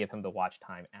go and give him the watch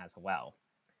time as well.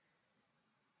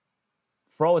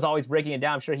 Fro is always breaking it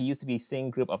down. I'm sure he used to be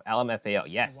singing group of LMFAO.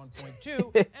 Yes.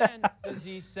 1.2 and the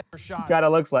Z7 shot. He kind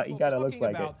of looks like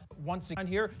it. once again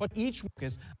here, but each work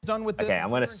is done with the Okay, I'm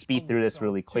going to speed through this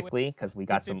really quickly because we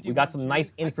got some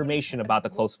nice information about the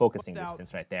close focusing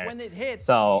distance right there.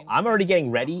 So I'm already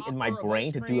getting ready in my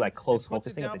brain to do like close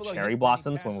focusing of the cherry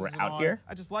blossoms when we're out here.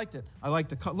 I just liked it. I like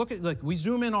to look at, like, we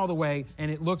zoom in all the way and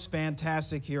it looks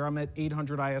fantastic here. I'm at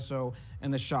 800 ISO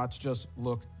and the shots just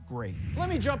look great. Let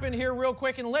me jump in here real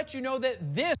quick and let you know that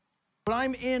this, but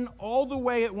I'm in all the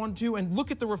way at 1.2 and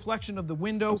look at the reflection of the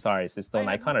window. I'm sorry, is this still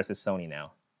Nikon or is this Sony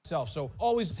now? So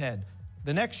always his head.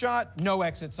 The next shot, no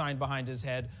exit sign behind his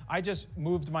head. I just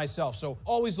moved myself. So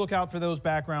always look out for those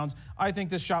backgrounds. I think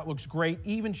this shot looks great,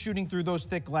 even shooting through those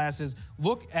thick glasses.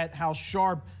 Look at how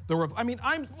sharp I mean,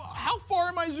 how far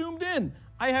am I zoomed in?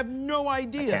 I have no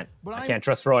idea. I can't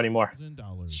trust Ro anymore.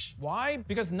 Why?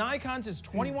 Because Nikon's is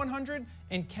 2100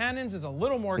 and Canon's is a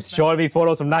little more He's expensive. showing me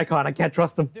photos from Nikon. I can't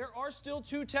trust them. There are still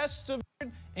 2 tests of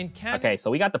and Canon. Okay,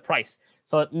 so we got the price.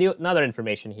 So another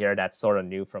information here that's sort of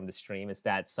new from the stream is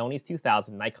that Sony's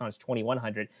 2000, Nikon's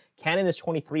 2100, Canon is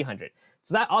 2300.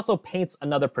 So that also paints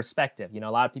another perspective. You know,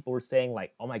 a lot of people were saying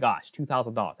like, oh my gosh,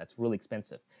 $2,000, that's really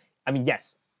expensive. I mean,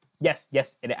 yes,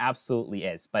 it absolutely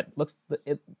is. But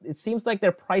it seems like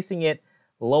they're pricing it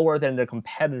lower than their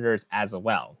competitors as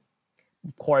well.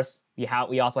 Of course, we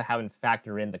also haven't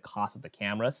factored in the cost of the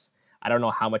cameras. I don't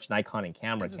know how much Nikon and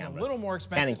Canon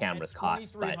cameras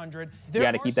cost, but you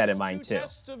got to keep that in mind too.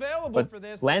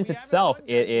 But lens itself,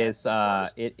 it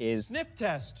is sniff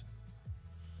test.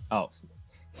 Oh,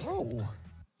 hold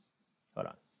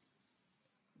on.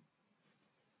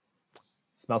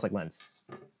 Smells like lens.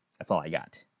 That's all I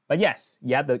got. But yes,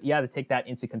 you have to take that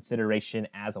into consideration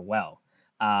as well.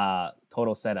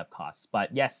 Total setup costs.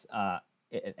 But yes,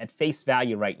 at face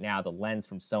value right now, the lens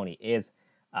from Sony is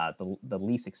the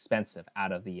least expensive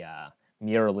out of the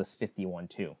mirrorless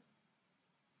 51.2.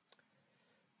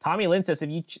 Tommy Lynn says, if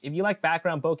you like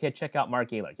background bokeh, check out Mark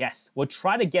Gaylor. Yes, we'll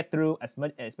try to get through as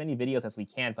many videos as we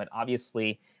can, but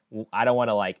obviously I don't want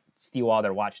to like steal all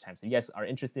their watch time. So if you guys are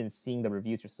interested in seeing the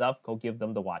reviews yourself, go give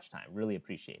them the watch time. Really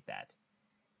appreciate that.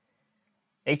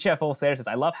 HFO Slayer says,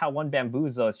 I love how one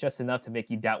bamboozle is just enough to make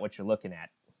you doubt what you're looking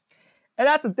at. And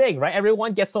that's the thing, right?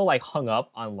 Everyone gets so like hung up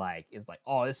on like,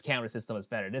 oh, this camera system is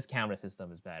better, this camera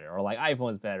system is better, or like iPhone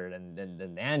is better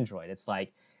than Android. It's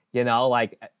like, you know,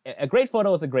 like a great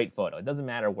photo is a great photo. It doesn't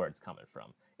matter where it's coming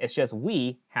from. It's just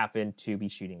we happen to be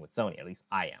shooting with Sony. At least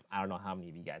I am. I don't know how many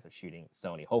of you guys are shooting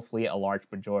Sony. Hopefully a large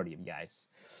majority of you guys.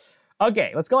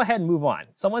 Okay, let's go ahead and move on.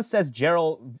 Someone says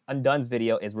Gerald Undone's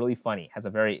video is really funny. Has a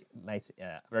very nice,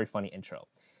 very funny intro.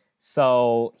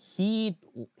 So he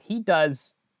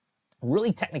does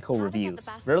really technical reviews,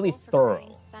 really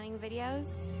thorough. Stunning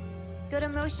videos. Go to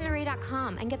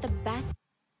motionary.com and get the best.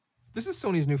 This is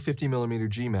Sony's new 50mm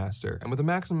G Master, and with a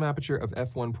maximum aperture of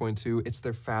f1.2, it's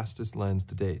their fastest lens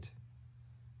to date.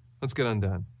 Let's get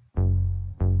undone.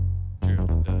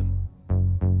 Gerald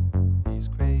Undone. He's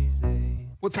crazy.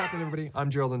 What's happening, everybody? I'm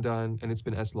Gerald Undone, and it's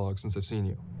been S-Log since I've seen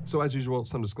you. So as usual,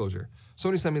 some disclosure.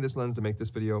 Sony sent me this lens to make this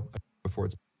video before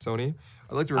it's Sony.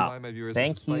 I'd like to remind my viewers that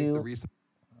despite the recent...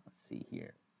 Let's see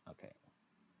here. Okay.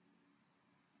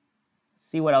 Let's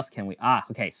see what else can we...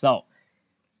 okay, so...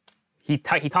 He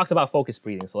talks about focus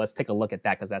breathing, so let's take a look at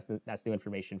that because that's new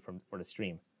information for the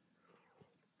stream.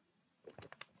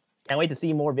 Can't wait to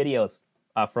see more videos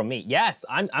from me. Yes,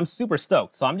 I'm super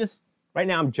stoked. So right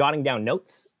now I'm jotting down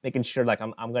notes, making sure like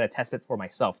I'm gonna test it for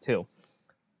myself too.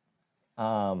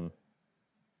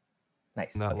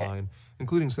 Nice. That line,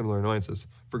 including similar annoyances.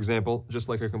 For example, just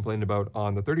like I complained about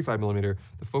on the 35mm,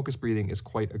 the focus breathing is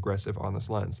quite aggressive on this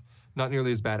lens. Not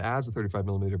nearly as bad as the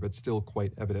 35mm, but still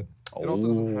quite evident. It also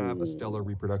doesn't have a stellar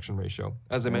reproduction ratio.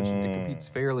 As I mentioned, it competes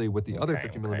fairly with the other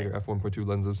 50mm f1.2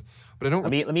 lenses, but I don't...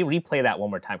 Let me replay that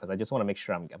one more time because I just want to make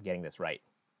sure I'm getting this right.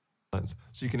 Lens.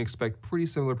 So you can expect pretty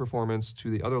similar performance to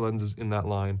the other lenses in that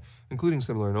line, including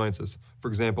similar annoyances. For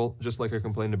example, just like I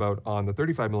complained about on the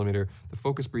 35mm, the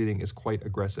focus breathing is quite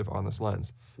aggressive on this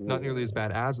lens. Not nearly as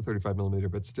bad as the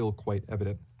 35mm, but still quite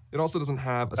evident. It also doesn't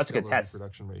have a stellar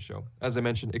reproduction ratio. As I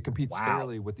mentioned, it competes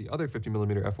fairly with the other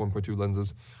 50mm f1.2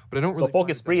 lenses, but I don't really... So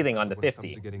focus breathing on the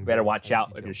 50. Better watch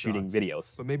out if you're shooting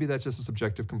videos. But maybe that's just a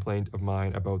subjective complaint of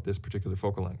mine about this particular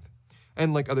focal length.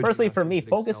 And like other personally, for me,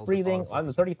 focus breathing on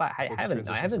the 35, I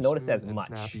haven't noticed as much.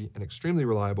 Snappy and extremely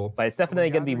reliable. But it's definitely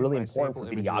going to be really important for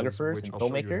videographers and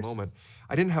filmmakers.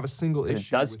 I didn't have a single issue. It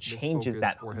does changes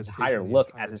that entire look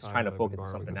as it's trying to focus on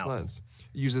something else.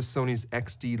 It uses Sony's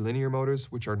XD linear motors,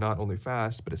 which are not only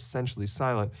fast but essentially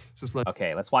silent.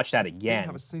 Okay, let's watch that again.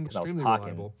 Because I was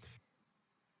talking.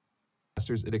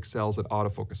 It excels at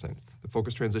autofocusing. The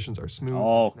focus transitions are smooth,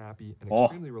 and snappy, and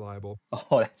extremely reliable.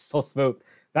 Oh, that's so smooth.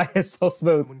 That is so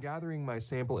smooth. When gathering my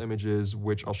sample images,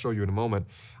 which I'll show you in a moment,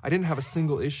 I didn't have a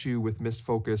single issue with missed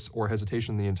focus or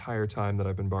hesitation the entire time that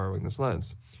I've been borrowing this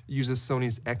lens. It uses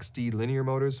Sony's XD linear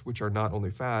motors, which are not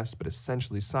only fast, but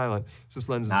essentially silent. So this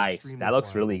lens is nice. That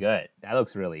looks really good. That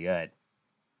looks really good.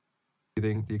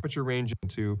 The aperture range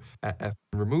into at f.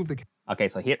 Remove the. Okay,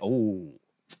 so here. Ooh.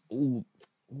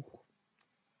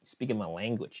 Speaking my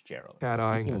language, Gerald.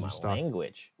 Cat-eyeing Speaking as my you stop.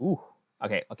 language. Ooh.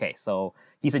 Okay. So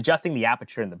he's adjusting the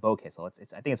aperture in the bokeh. So I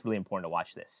think it's really important to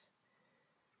watch this.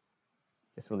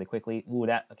 Just really quickly. Ooh,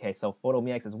 okay. So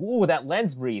PhotoMeX says, ooh, that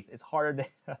lens breathe is harder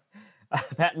than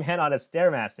that man on a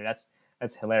Stairmaster.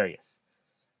 That's hilarious.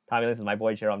 Tommy, this is my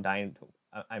boy Gerald.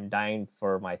 I'm dying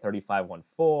for my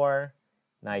 3514.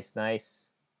 Nice.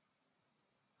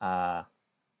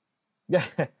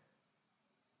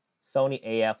 Sony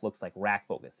AF looks like rack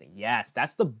focusing. Yes,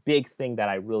 that's the big thing that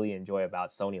I really enjoy about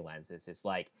Sony lenses. It's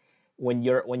like when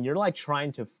you're like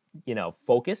trying to,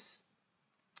 focus,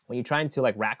 when you're trying to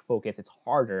like rack focus, it's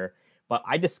harder. But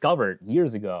I discovered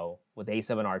years ago with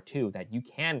A7R2 that you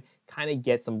can kind of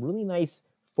get some really nice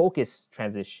focus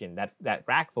transition, that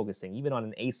rack focusing, even on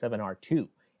an A7R2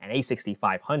 and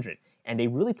A6500. And they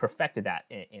really perfected that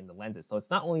in the lenses. So it's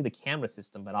not only the camera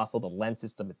system, but also the lens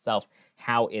system itself,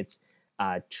 how it's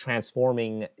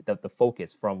transforming the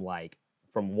focus from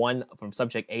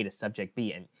subject A to subject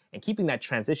B and keeping that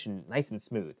transition nice and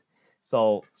smooth.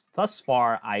 So thus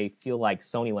far, I feel like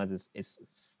Sony lenses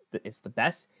is the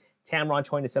best. Tamron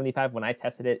 20-75, when I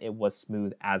tested it, it was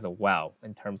smooth as well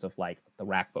in terms of like the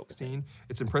rack focusing.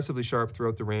 It's impressively sharp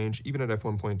throughout the range, even at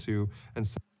f1.2,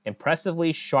 and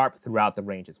impressively sharp throughout the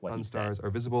range is what he said. Sunstars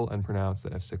are visible and pronounced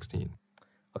at f16.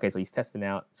 Okay, so he's testing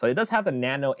out. So it does have the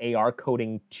nano AR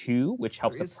coating too, which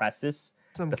helps suppress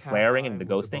the flaring and the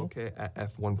ghosting. Okay, at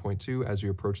f1.2 as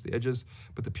you approach the edges,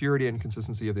 but the purity and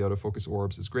consistency of the autofocus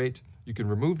orbs is great. You can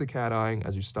remove the cat eyeing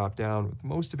as you stop down, with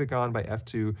most of it gone by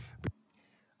f2.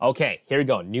 Okay, here we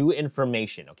go. New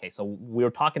information. Okay, so we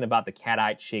were talking about the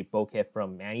cat-eye shaped bokeh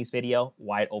from Manny's video.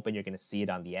 Wide open, you're going to see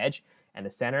it on the edge. And the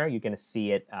center, you're going to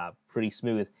see it pretty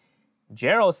smooth.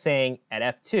 Gerald's saying at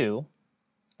f2,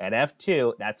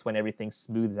 that's when everything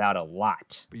smooths out a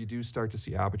lot. But you do start to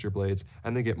see aperture blades,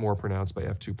 and they get more pronounced by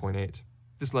f2.8.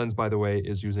 This lens, by the way,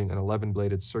 is using an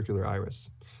 11-bladed circular iris.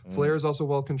 Flare is also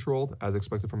well controlled, as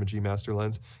expected from a G Master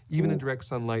lens. Even in direct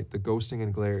sunlight, the ghosting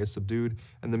and glare is subdued,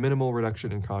 and the minimal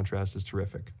reduction in contrast is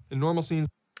terrific. In normal scenes,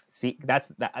 see,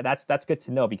 that's good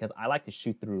to know, because I like to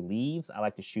shoot through leaves. I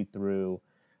like to shoot through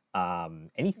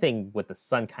anything with the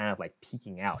sun kind of like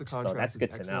peeking out. So that's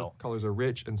good to know. Colors are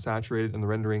rich and saturated, and the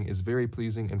rendering is very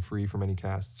pleasing and free from any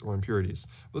casts or impurities.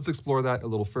 Let's explore that a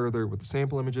little further with the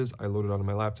sample images I loaded onto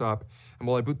my laptop. And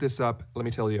while I boot this up, let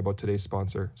me tell you about today's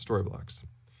sponsor, Storyblocks.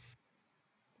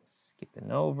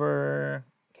 Skipping over.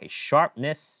 Okay,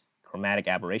 sharpness, chromatic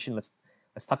aberration. Let's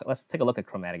take a look at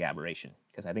chromatic aberration,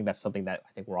 because I think that's something that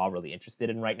I think we're all really interested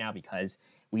in right now, because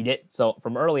we did, so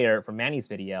from earlier, from Manny's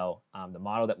video, the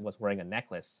model that was wearing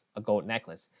a gold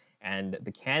necklace, and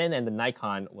the Canon and the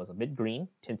Nikon was a bit green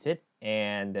tinted,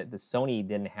 and the Sony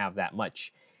didn't have that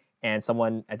much. And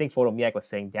someone, I think PhotoMeX was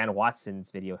saying Dan Watson's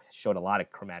video showed a lot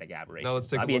of chromatic aberration. Now let's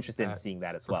take I'd be interested in seeing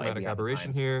that as well. Chromatic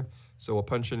aberration here. So we'll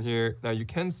punch in here. Now you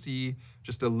can see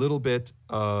just a little bit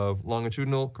of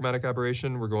longitudinal chromatic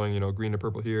aberration. We're going, green to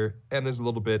purple here, and there's a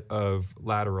little bit of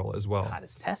lateral as well. God,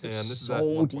 this test is this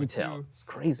so detailed. It's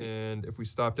crazy. And if we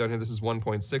stop down here, this is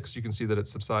 1.6. You can see that it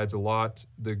subsides a lot,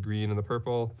 the green and the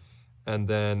purple. And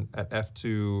then at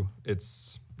f2,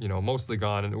 it's mostly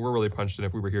gone, and we're really punched in.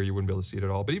 If we were here, you wouldn't be able to see it at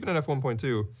all. But even at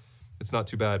f1.2, it's not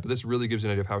too bad. But this really gives you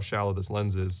an idea of how shallow this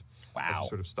lens is. Wow. As you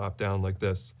sort of stop down like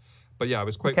this. But yeah, I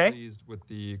was quite pleased with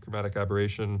the chromatic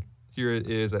aberration. Here it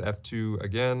is at f2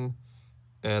 again,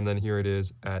 and then here it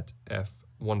is at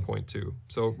f1.2.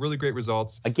 So really great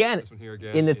results. Again, this one here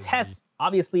again in the test,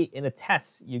 obviously in a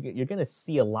test, you're going to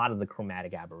see a lot of the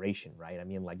chromatic aberration, right? I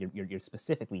mean, like you're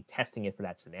specifically testing it for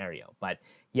that scenario. But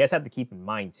you guys have to keep in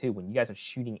mind too, when you guys are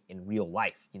shooting in real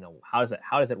life, how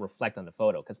does it reflect on the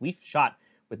photo? Because we've shot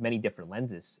with many different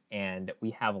lenses, and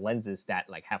we have lenses that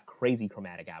like have crazy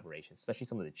chromatic aberration, especially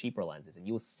some of the cheaper lenses, and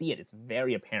you will see it. It's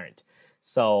very apparent.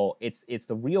 So it's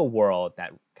the real world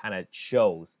that kind of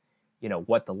shows,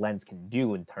 what the lens can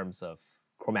do in terms of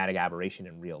chromatic aberration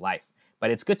in real life.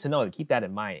 But it's good to know to keep that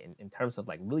in mind in terms of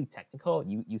like really technical,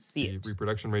 you see it.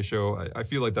 Reproduction ratio, I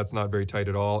feel like that's not very tight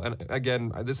at all. And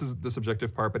again, this is the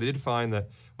subjective part, but I did find that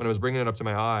when I was bringing it up to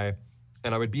my eye,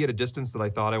 and I would be at a distance that I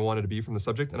thought I wanted to be from the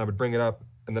subject, and I would bring it up,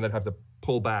 and then I'd have to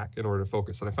pull back in order to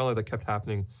focus. And I found like that kept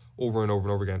happening over and over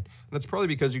and over again. And that's probably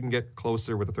because you can get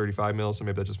closer with a 35 mil, so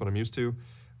maybe that's just what I'm used to.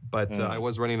 But I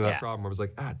was running into that problem where I was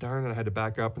like, darn it, I had to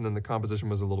back up, and then the composition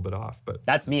was a little bit off. But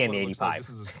that's me in the 85. Like. This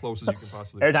is as close as you can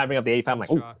possibly. Every time I bring up the 85, I'm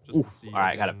like, ooh, all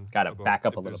right, gotta back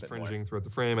up a little bit fringing more. throughout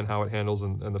the frame and how it handles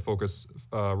and the focus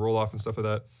roll off and stuff like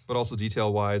that. But also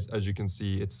detail-wise, as you can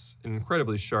see, it's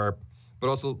incredibly sharp. But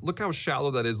also, look how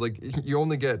shallow that is. Like, you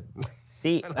only get...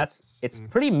 See, it's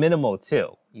pretty minimal,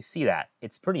 too. You see that?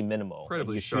 It's pretty minimal.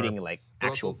 Incredibly you're sharp. shooting, like, but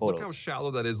actual also, photos. Look how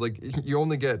shallow that is. Like, you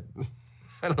only get,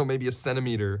 I don't know, maybe a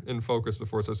centimeter in focus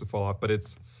before it starts to fall off. But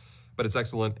it's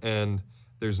excellent, and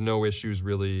there's no issues,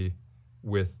 really,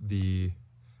 with the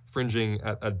fringing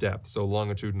at depth. So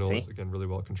longitudinal is, again, really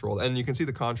well controlled. And you can see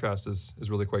the contrast is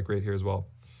really quite great here as well.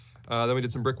 Then we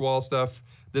did some brick wall stuff.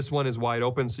 This one is wide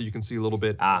open, so you can see a little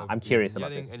bit of I'm curious about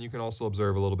this. And you can also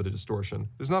observe a little bit of distortion.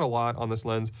 There's not a lot on this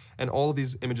lens, and all of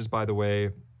these images, by the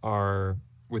way, are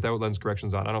without lens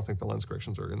corrections on. I don't think the lens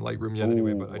corrections are in Lightroom yet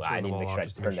anyway, but I turned them all off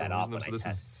just to make sure I'm using them. So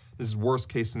this is worst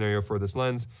case scenario for this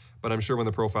lens, but I'm sure when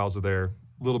the profiles are there,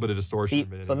 a little bit of distortion.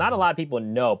 See, so not a lot of people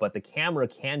know, but the camera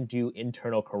can do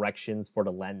internal corrections for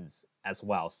the lens as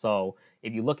well. So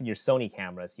if you look at your Sony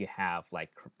cameras, you have like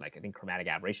I think chromatic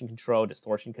aberration control,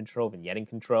 distortion control, vignetting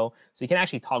control. So you can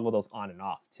actually toggle those on and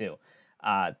off too.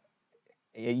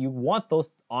 You want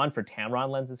those on for Tamron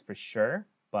lenses for sure,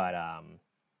 but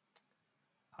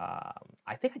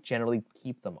I think I generally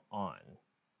keep them on.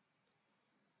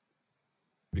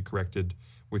 Be corrected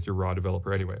with your raw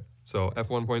developer anyway. So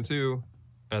f1.2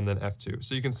 and then f2.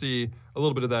 So you can see a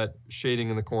little bit of that shading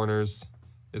in the corners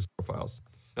is profiles.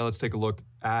 Now let's take a look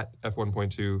at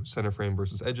f1.2 center frame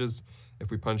versus edges.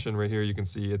 If we punch in right here, you can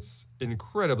see it's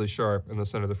incredibly sharp in the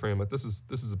center of the frame. Like this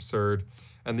is absurd.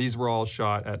 And these were all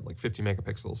shot at like 50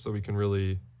 megapixels, so we can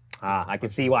really. I can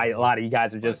see why a lot of you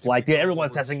guys are just like, dude,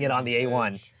 everyone's testing it on the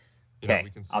A1. Okay,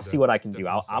 I'll see what I can do.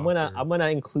 I'm gonna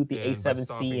include the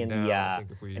A7C and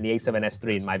the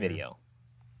A7S3 in my video.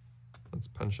 Let's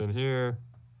punch in here.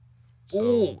 So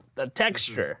ooh, the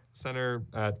texture. Center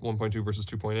at 1.2 versus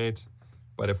 2.8,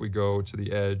 but if we go to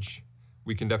the edge,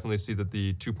 we can definitely see that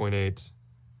the 2.8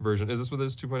 version, is this what it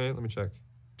is, 2.8? Let me check.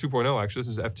 2.0 actually, this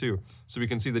is f2. So we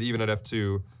can see that even at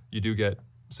f2, you do get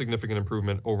significant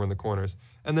improvement over in the corners.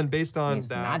 And then based on it's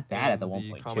that, not bad at the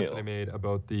comments that I made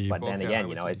about the but then bokeh, again,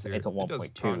 you know, it's a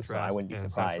 1.2, so I wouldn't be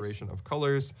surprised. Saturation of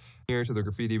colors. Here to the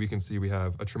graffiti, we can see we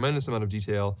have a tremendous amount of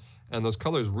detail, and those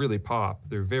colors really pop.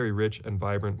 They're very rich and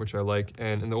vibrant, which I like.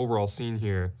 And in the overall scene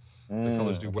here, the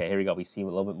colors do well. Okay, here we go. We see a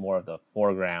little bit more of the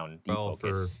foreground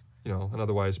defocus. For, you know, an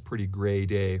otherwise pretty gray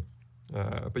day.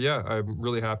 But yeah, I'm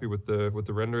really happy with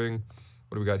the rendering.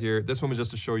 What do we got here? This one was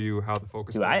just to show you how the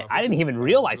focus. Dude, I didn't even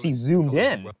realize he zoomed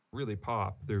in. Really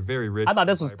pop. They're very rich. I thought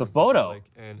this was the photo.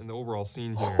 And in the overall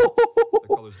scene here, the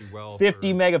colors do well.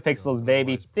 50 megapixels, you know,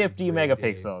 baby. 50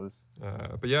 megapixels.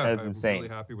 But yeah, that is I'm insane. really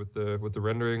happy with the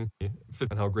rendering and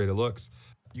how great it looks.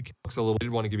 You can looks a little. I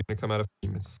did want to give you to come out of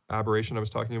it's aberration I was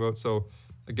talking about. So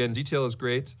again, detail is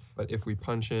great, but if we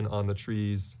punch in on the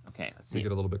trees, okay, let's see. We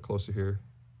get a little bit closer here.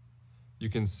 You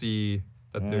can see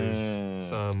that there's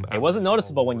some. It wasn't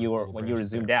noticeable when you were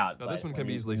zoomed out. Now this one can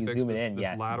be easily fixed. Zoom it in, this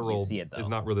lateral see it, is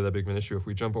not really that big of an issue. If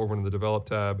we jump over into the develop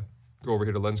tab, go over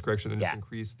here to lens correction, and just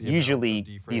increase the.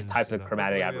 Usually these types of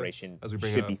chromatic aberration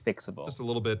should be fixable. Just a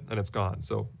little bit, and it's gone.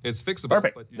 So it's fixable.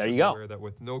 Perfect. But there you go. Aware that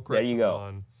with no corrections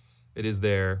on, it is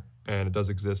there, and it does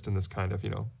exist in this kind of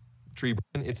tree.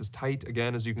 It's as tight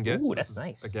again as you can get. Ooh, so that's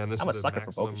nice. Again, this I'm is a sucker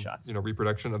maximum, for bokeh shots.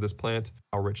 Reproduction of this plant.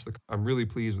 How rich I'm really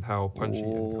pleased with how punchy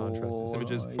and contrast this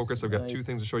image is. Focus. I've got two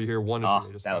things to show you here. One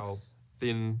is just how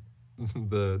thin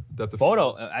the depth of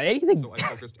photo. Anything in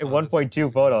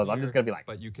 1.2 photos, I'm just gonna be like.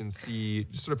 But you can see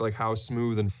just sort of like how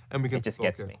smooth and we can just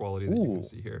gets me. Quality that you can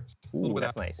see here. A little bit.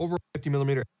 That's nice. Over 50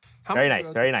 millimeter. Very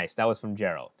nice. Very nice. That was from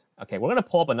Gerald. Okay, we're gonna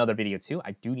pull up another video too.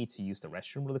 I do need to use the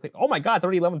restroom really quick. Oh my God, it's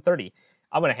already 11:30.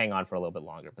 I'm gonna hang on for a little bit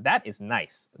longer, but that is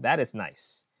nice. That is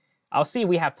nice. I'll see if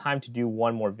we have time to do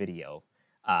one more video,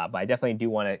 but I definitely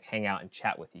do want to hang out and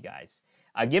chat with you guys.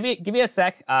 Give me a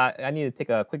sec. I need to take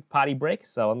a quick potty break,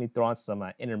 so let me throw on some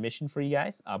intermission for you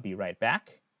guys. I'll be right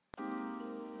back.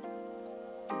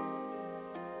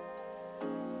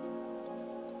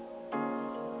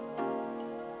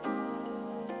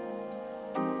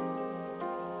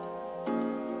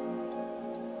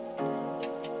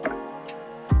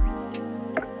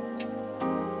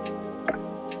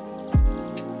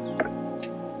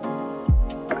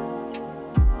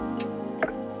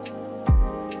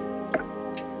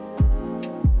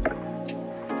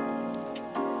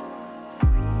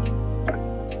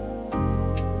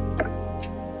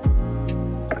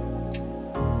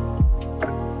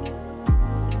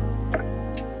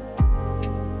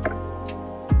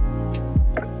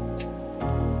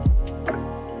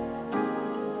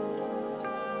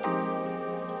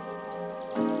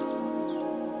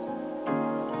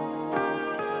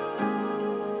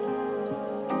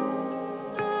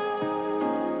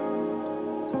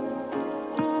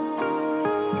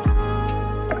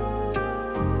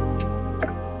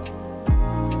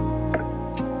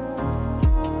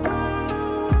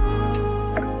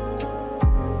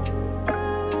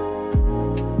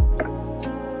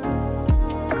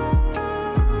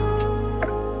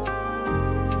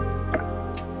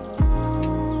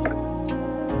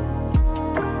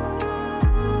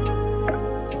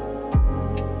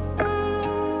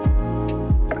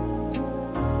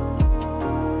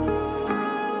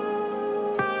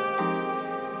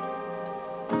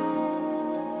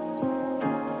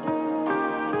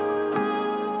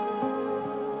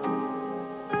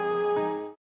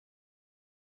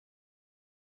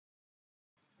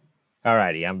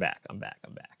 Alrighty, I'm back. I'm back.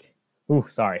 I'm back. Ooh,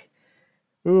 sorry.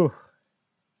 Ooh.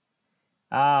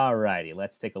 Alrighty,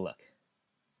 let's take a look.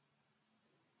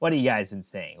 What have you guys been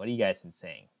saying? What have you guys been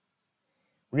saying?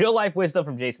 Real life wisdom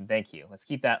from Jason. Thank you. Let's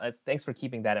keep that. Thanks for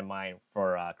keeping that in mind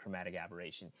for chromatic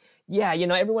aberration. Yeah, you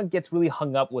know, everyone gets really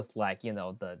hung up with like, you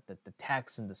know, the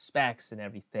text and the specs and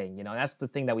everything. You know, that's the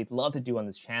thing that we'd love to do on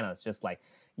this channel. It's just like,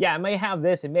 yeah, it may have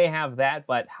this, it may have that,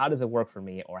 but how does it work for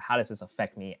me, or how does this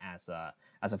affect me as a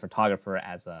photographer,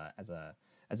 as a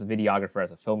videographer,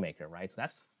 as a filmmaker, right? So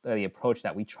that's the approach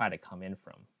that we try to come in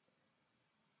from.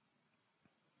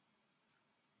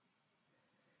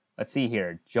 Let's see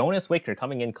here. Jonas Wicker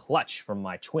coming in clutch from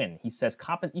my twin. He says,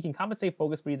 you can compensate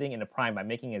focus breathing in a prime by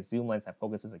making a zoom lens that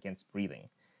focuses against breathing.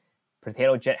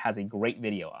 Potato Jet has a great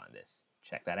video on this.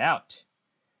 Check that out.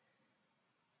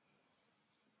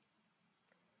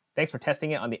 Thanks for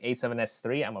testing it on the A7S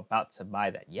III. I'm about to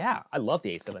buy that. Yeah, I love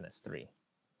the A7S III.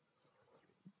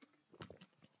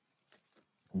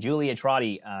 Julia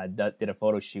Trotti did a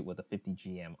photo shoot with a 50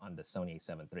 GM on the Sony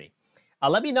A7 III.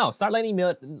 Let me know. Start letting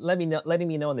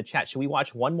me know in the chat. Should we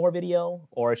watch one more video,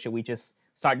 or should we just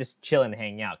start chilling and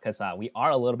hanging out? Because we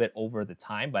are a little bit over the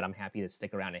time, but I'm happy to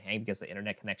stick around and hang because the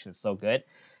internet connection is so good.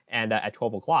 And at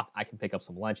 12 o'clock, I can pick up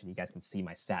some lunch, and you guys can see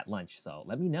my sat lunch. So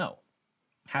let me know.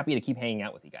 Happy to keep hanging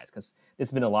out with you guys because this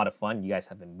has been a lot of fun. You guys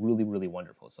have been really, really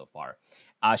wonderful so far.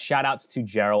 Shout outs to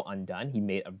Gerald Undone. He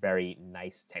made a very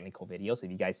nice technical video. So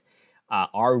if you guys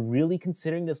are really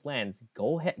considering this lens,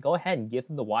 go ahead and give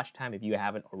him the watch time if you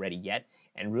haven't already yet,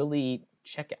 and really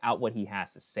check out what he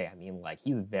has to say. I mean, like,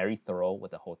 he's very thorough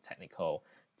with the whole technical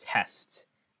test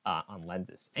on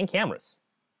lenses and cameras.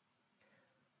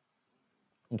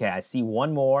 Okay, I see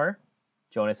one more.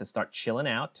 Jonas says start chilling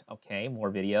out. Okay,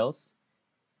 more videos.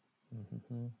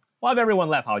 Well, if everyone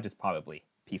left, I'll just probably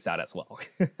peace out as well.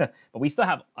 But we still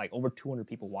have like over 200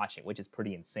 people watching, which is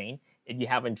pretty insane. If you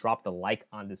haven't dropped a like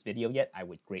on this video yet, I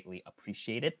would greatly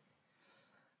appreciate it.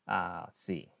 Let's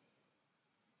see.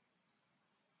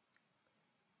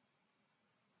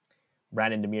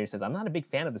 Brandon Demir says, I'm not a big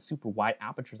fan of the super wide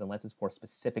apertures and lenses for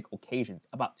specific occasions.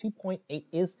 About 2.8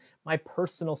 is my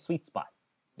personal sweet spot.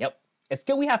 Yep. It's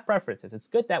good we have preferences. It's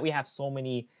good that we have so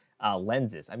many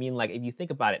lenses. I mean, like, if you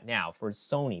think about it now, for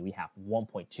Sony, we have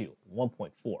 1.2,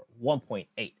 1.4,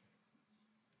 1.8.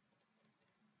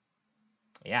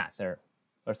 Yeah, so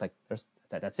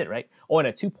that's it, right? Oh, and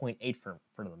a 2.8 for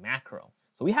the macro.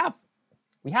 So we have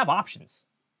options.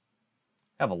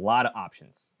 We have a lot of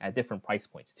options at different price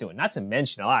points too, and not to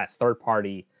mention a lot of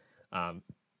third-party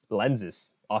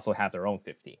lenses also have their own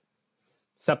 50,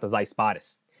 except the Zeiss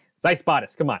Bodice. Zeiss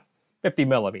Bodice, come on, 50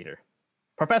 millimeter.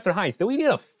 Professor Heinz, do we need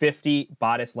a 50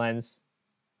 Bodice lens?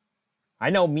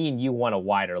 I know me and you want a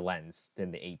wider lens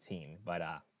than the 18, but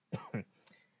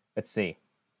let's see.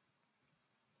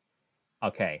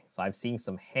 Okay, so I've seen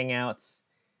some hangouts.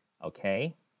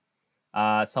 Okay.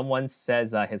 Someone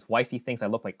says his wifey thinks I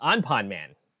look like Anpan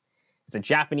Man. It's a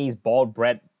Japanese bald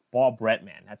bread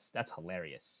man. That's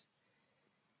hilarious.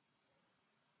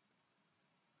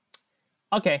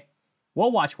 Okay.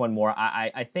 We'll watch one more.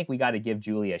 I think we got to give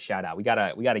Julia a shout out. We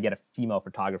gotta get a female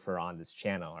photographer on this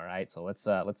channel. All right, so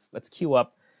let's queue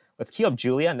up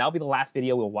Julia, and that'll be the last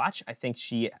video we'll watch. I think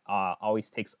she always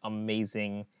takes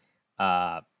amazing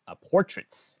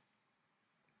portraits.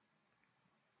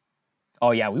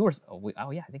 Oh yeah,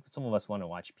 I think some of us want to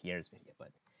watch Pierre's video,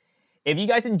 but if you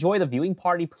guys enjoy the viewing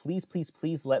party, please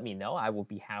let me know. I will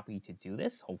be happy to do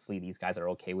this. Hopefully these guys are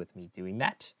okay with me doing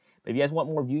that. But if you guys want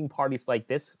more viewing parties like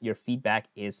this, your feedback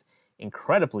is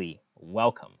incredibly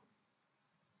welcome.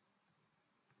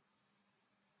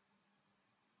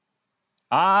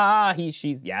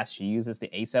 Yes, she uses the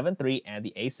A7 III and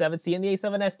the A7C and the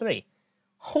A7S III.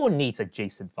 Who needs a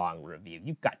Jason Vong review?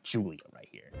 You've got Julia right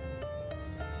here.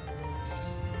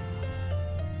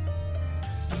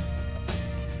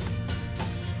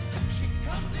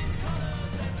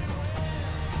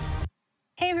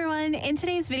 Hey everyone, in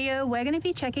today's video, we're going to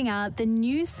be checking out the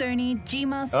new Sony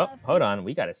G-Master. Oh, hold on.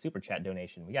 We got a super chat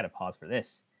donation. We got to pause for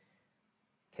this.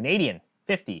 Canadian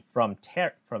 50 from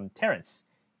Terrence.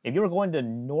 If you were going to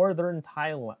northern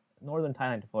Thailand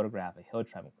to photograph a hill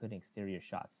tribe, including exterior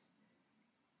shots.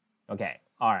 Okay,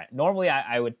 all right. Normally,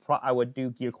 I would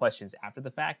do gear questions after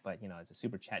the fact, but you know, it's a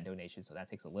super chat donation, so that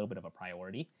takes a little bit of a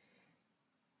priority.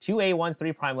 2 A1s,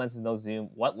 3 prime lenses, no zoom.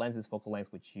 What lenses focal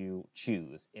length would you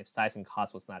choose if size and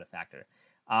cost was not a factor?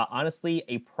 Honestly,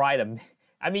 a prime.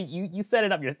 I mean, you set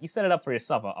it up. You set it up for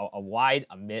yourself. A wide,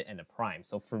 a mid, and a prime.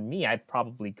 So for me, I'd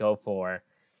probably go for.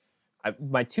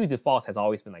 My two defaults has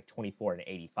always been like 24 and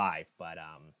 85, but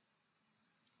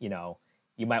you know,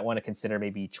 you might want to consider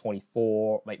maybe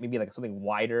 24, maybe like something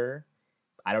wider.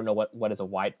 I don't know what is a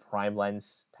wide prime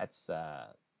lens. That's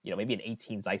maybe an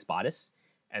 18 Zeiss bodice,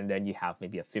 and then you have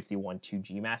maybe a 51.2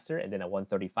 G Master, and then a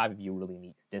 135 if you really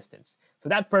need your distance. So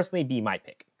that personally be my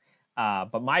pick.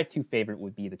 But my two favorite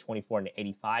would be the 24 and the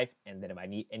 85, and then if I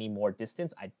need any more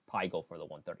distance, I'd probably go for the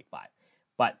 135.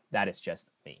 But that is just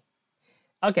me.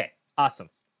 Okay, awesome.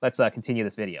 Let's continue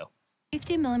this video.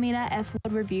 50mm f1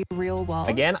 review real world.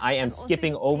 Again, I am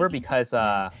skipping over because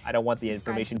I don't want the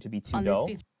information to be too dull,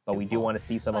 but we do want to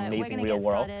see some amazing real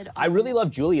world. I really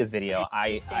love Julia's video.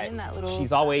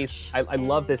 She's always, I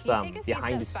love this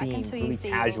behind the scenes, really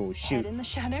casual shoot.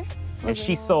 And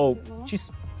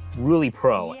she's really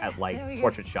pro at like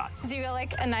portrait shots. So you got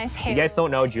like a nice If you guys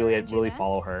don't know Julia, really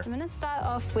follow her. I'm gonna start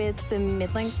off with some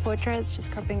mid-length portraits,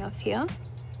 just cropping off here.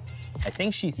 I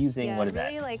think she's using, what is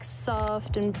really that? like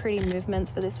soft and pretty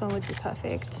movements for this one would be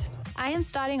perfect. I am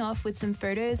starting off with some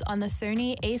photos on the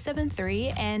Sony a7 III,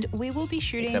 and we will be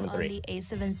shooting on the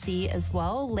a7C as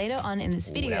well later on in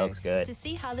this video. That looks good. To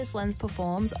see how this lens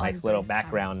performs on nice little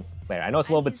background flare. I know it's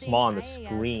a little bit small on the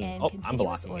screen. Oh, I'm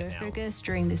blocking it now. Autofocus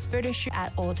during this photo shoot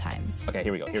at all times. Okay,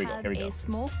 here we go. Here we go. Here we go. A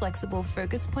small flexible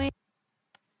focus point.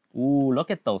 Ooh, look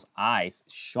at those eyes.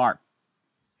 Sharp.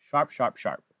 Sharp, sharp,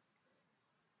 sharp.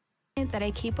 That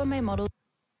I keep on my model's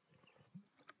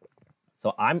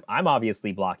So I'm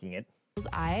obviously blocking it.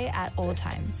 Eye at all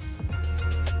times.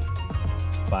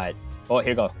 But oh,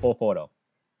 here we go, full photo.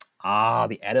 Ah,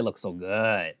 the edit looks so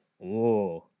good.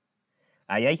 Ooh.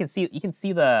 Yeah, you can see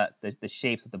the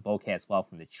shapes of the bokeh as well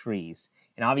from the trees.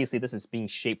 And obviously this is being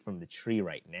shaped from the tree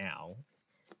right now.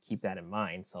 Keep that in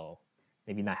mind. So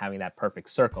maybe not having that perfect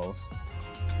circles.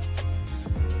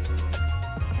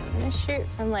 I'm gonna shoot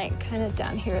from like kind of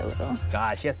down here a little.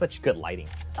 God, she has such good lighting.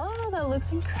 Oh, that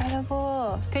looks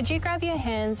incredible. Could you grab your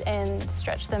hands and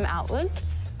stretch them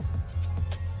outwards?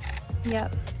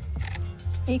 Yep.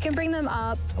 You can bring them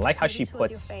up. I like how she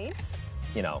puts, your face.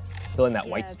 Filling that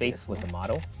white space with the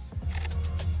model.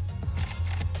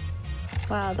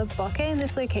 Wow, the bokeh in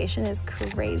this location is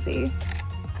crazy.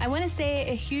 I want to say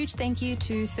a huge thank you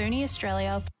to Sony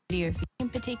Australia for video feed in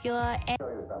particular, and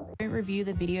don't review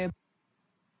the video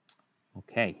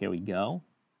Okay, here we go.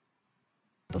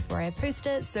 Before I post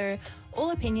it, so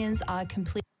all opinions are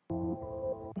complete.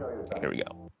 Okay, here we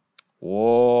go.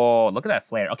 Whoa, look at that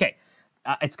flare. Okay,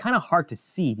 it's kind of hard to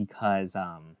see because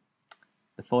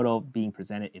the photo being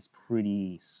presented is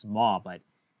pretty small, but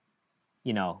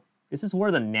this is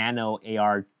where the nano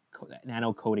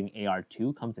coating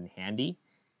AR2 comes in handy.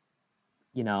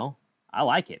 I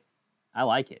like it. I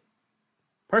like it.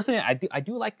 Personally, I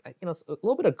do like, a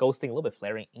little bit of ghosting, a little bit of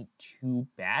flaring ain't too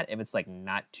bad if it's like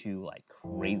not too like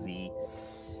crazy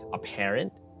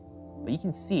apparent. But you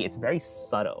can see it's very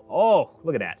subtle. Oh,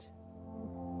 look at that.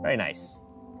 Very nice.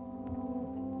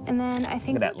 And then I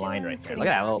think look at that line right there. Look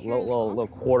at that little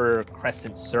quarter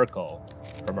crescent circle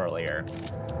from earlier.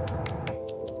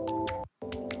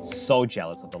 So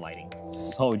jealous of the lighting.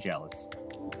 So jealous.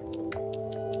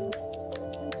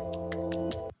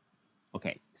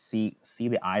 Okay, see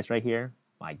the eyes right here?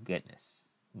 My goodness.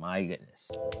 My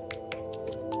goodness.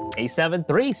 A7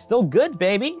 III, still good,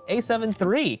 baby. A7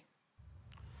 III.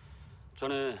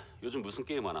 전에 요즘 무슨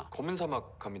게임 하나? 검은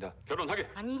사막 갑니다. 결혼하게.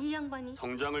 아니 이 양반이.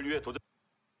 성장을 위해 도전.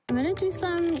 I'm going to do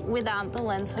some without the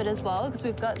lens hood as well, because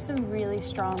we've got some really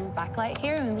strong backlight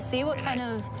here, and we'll see what kind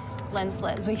of lens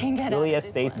flares we can get out of Julia this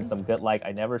stays in lens. some good light.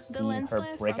 I never seen her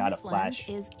break out a flash,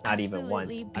 not even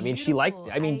once. I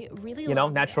mean,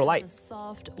 natural light.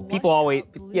 People always,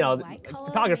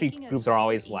 photography groups are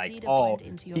always like, oh,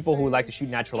 people who like to shoot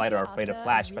natural light are afraid of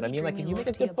flash. But I mean, like, if you make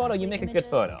a good photo, you make a good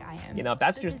photo. If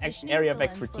that's your area of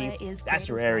expertise, that's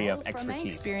your area of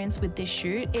expertise. Experience with this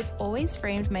shoot, it always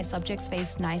framed my subject's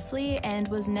face nicely and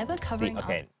was never covering up.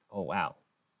 Oh, wow.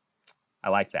 I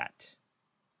like that.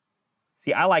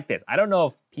 See, I like this. I don't know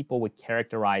if people would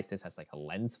characterize this as like a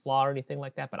lens flaw or anything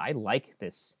like that, but I like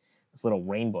this little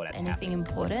rainbow that's happening.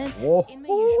 Important Whoa. in my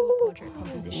usual portrait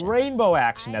composition. Rainbow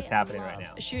action that's happening right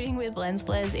now. Shooting with lens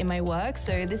flares in my work,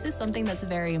 so this is something that's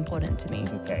very important to me.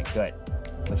 Okay, good.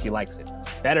 So she likes it.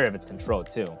 Better if it's controlled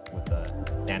too, with the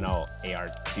nano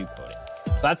AR2 coating.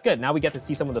 So that's good. Now we get to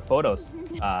see some of the photos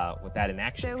with that in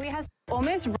action. So we have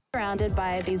almost surrounded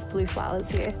by these blue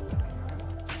flowers here.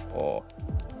 Oh.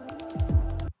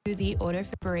 The auto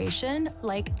separation,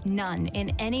 like none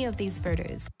in any of these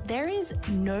photos. There is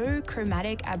no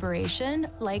chromatic aberration,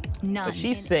 like none. So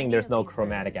she's saying there's no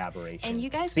chromatic aberration. And you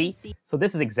guys see? So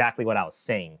this is exactly what I was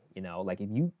saying. Like if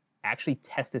you actually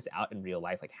test this out in real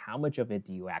life, like how much of it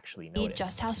do you actually notice?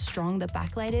 Just how strong the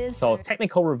backlight is. So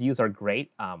technical reviews are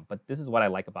great, but this is what I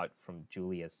like about from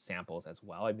Julia's samples as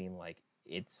well. I mean, like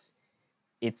it's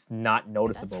not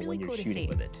noticeable really when you're cool to shooting see.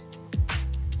 with it.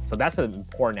 So that's an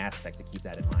important aspect to keep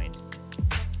that in mind.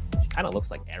 She kind of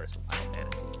looks like Eris from Final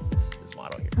Fantasy, this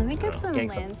model here. Let me I don't get know, some getting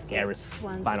landscape Eris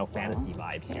ones Final as well. Fantasy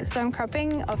vibes Okay, here. so I'm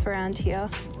cropping off around here.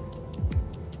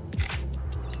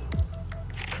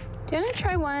 Do you want to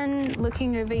try one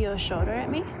looking over your shoulder at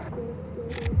me?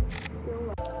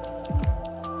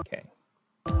 Okay,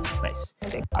 nice.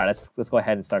 All right, let's go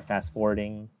ahead and start fast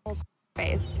forwarding.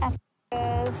 Face.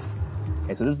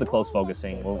 Okay, so this is the close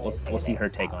focusing. We'll see her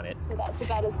take on it. So that's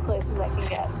about as close as I can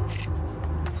get.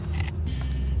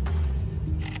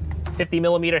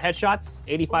 50mm headshots,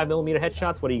 85mm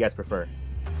headshots. What do you guys prefer?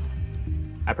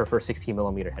 I prefer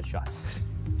 16mm headshots.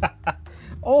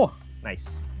 Oh,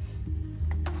 nice.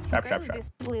 Sharp, sharp, sharp.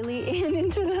 Lily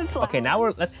into the flowers. Okay, now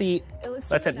let's see.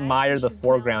 Let's really admire nice. the She's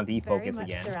foreground very defocus much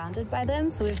again. surrounded by them.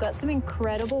 So we've got some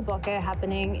incredible bokeh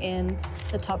happening in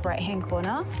the top right-hand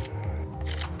corner.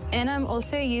 And I'm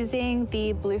also using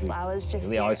the blue flowers just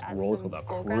Julia here always as rolls some with a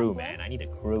foreground crew, work. man. I need a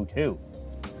crew too.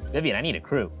 Vivian, I need a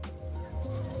crew.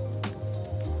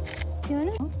 Do you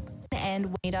want to?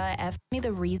 And F me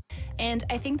the reason. And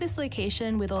I think this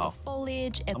location with all the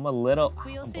foliage and I'm a little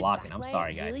We I'm also blocking. I'm backlight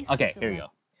sorry, guys. really Okay, suits here a we lot.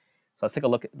 go. So let's take a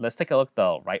look. Let's take a look at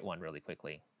the right one really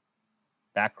quickly.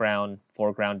 Background,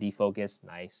 foreground defocus.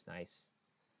 Nice, nice.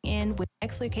 and with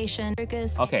next location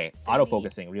focus. Okay, Sony.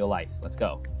 autofocusing, real life. Let's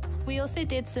go. We also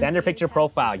did some Standard video picture tests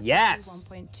profile. with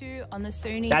Yes. 1.2 on the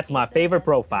Sony. That's my A7S favorite III.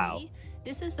 profile.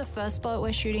 This is the first spot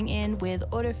we're shooting in with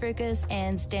autofocus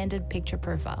and standard picture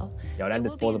profile. Yo, that There will be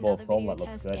disposable another film video that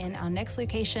looks test good. in our next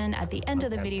location at the end of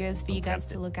the tempted. videos for you I'm guys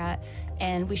to tempted. look at,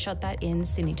 and we shot that in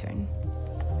Cinetone.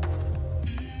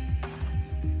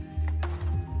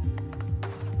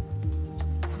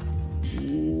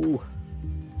 Ooh.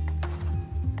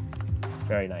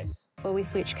 Very nice. Before we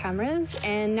switch cameras,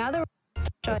 and now that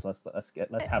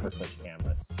Let's have her switch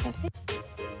cameras.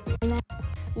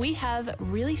 We have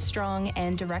really strong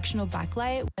and directional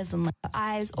backlight, whereas on the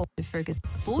eyes or the focus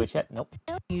full Switch it? Nope.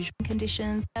 usual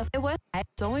conditions. If they were, I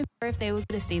don't remember if they were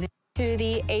going to see the to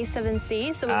the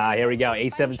A7C. So Here we go. 5 A7C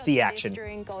shots of this action.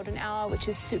 during golden hour, which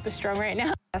is super strong right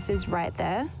now. F is right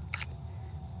there.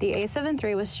 The A7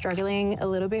 III was struggling a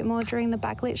little bit more during the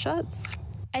backlit shots.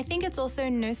 I think it's also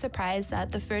no surprise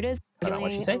that the photos Hold on,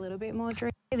 what'd she say? A little bit more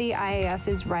during the IAF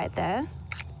is right there.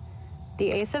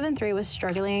 The A7 III was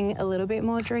struggling a little bit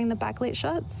more during the backlit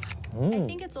shots. I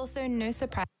think it's also no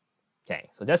surprise. Okay,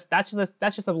 so that's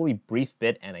just a really brief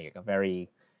bit and a very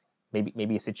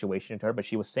maybe a situation to her, but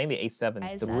she was saying the A7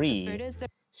 III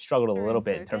struggled a little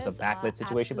bit in terms of backlit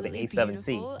situation, but the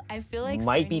A7C I feel like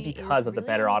might be Sony because is of the really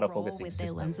better on a roll autofocusing with their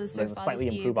system. lenses so There's a far slightly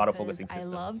this year improved because autofocusing I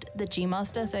system. loved the G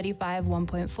Master 35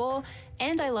 1.4,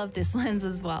 and I love this lens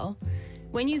as well.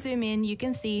 When you zoom in, you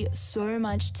can see so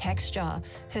much texture.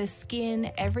 Her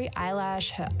skin, every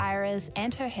eyelash, her iris,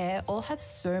 and her hair all have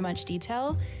so much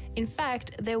detail. In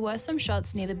fact, there were some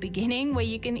shots near the beginning where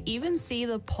you can even see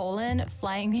the pollen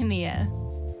flying in the air.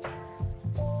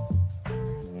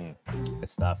 Good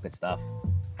stuff, good stuff.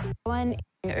 One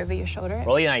over your shoulder.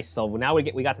 Really nice. So now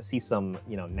we got to see some,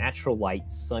 natural light,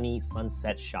 sunny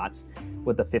sunset shots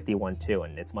with the 51.2,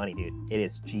 and it's money, dude. It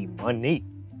is G money.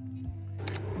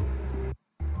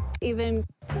 Even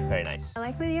Very nice. I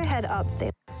like with your head up there.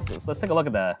 So let's take a look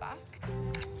at the.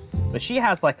 So she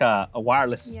has like a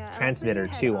wireless Yeah, I like transmitter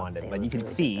with your head too up on it, there, but you can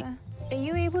really see good there. Are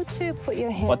you able to put your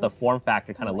hands what the form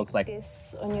factor kind of looks like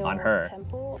this on your on her.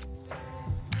 temple?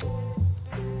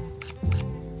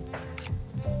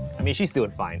 I mean, she's doing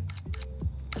fine.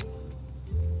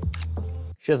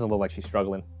 She doesn't look like she's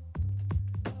struggling.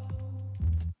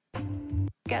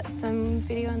 Get some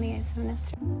video on the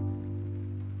A7S III.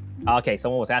 Okay,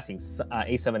 someone was asking You want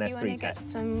A7S to III get test.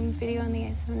 some video on the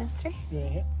A7S III?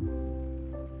 Yeah.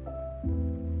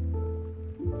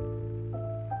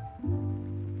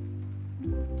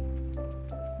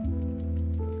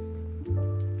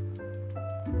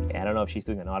 Okay, I don't know if she's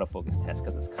doing an autofocus test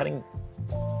because it's cutting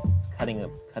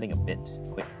a bit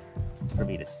quick for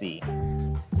me to see.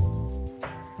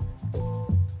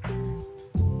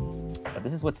 But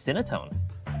this is with Cinetone,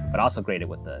 but also graded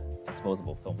with the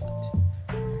disposable film lens.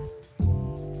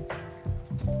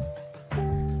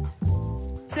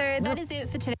 So that is it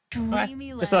for today.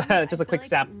 Dreamy Just lens. I a feel quick like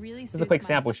sample. it really Just a suits quick my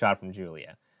sample shot from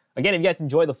Julia. Again, if you guys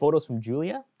enjoy the photos from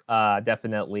Julia,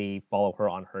 definitely follow her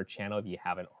on her channel if you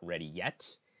haven't already yet.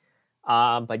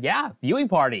 But yeah, viewing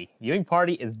party. Viewing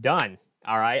party is done.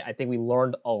 All right. I think we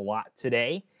learned a lot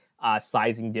today.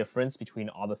 sizing difference between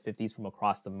all the 50s from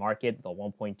across the market. The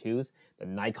 1.2s, the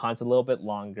Nikon's a little bit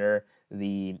longer,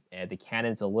 the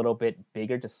Canon's a little bit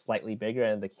bigger, just slightly bigger,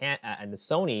 and the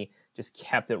Sony just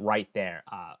kept it right there,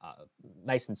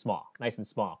 nice and small, nice and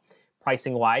small.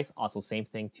 Pricing wise, also same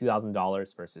thing,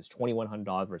 $2,000 versus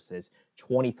 $2,100 versus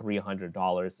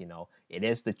 $2,300. You know, it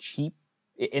is the cheap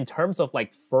in terms of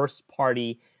like first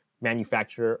party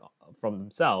manufacturer from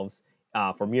themselves.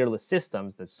 For mirrorless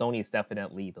systems, the Sony is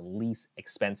definitely the least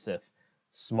expensive,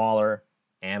 smaller,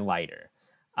 and lighter.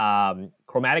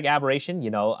 Chromatic aberration,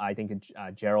 you know, I think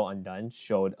Gerald Undone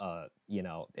showed, you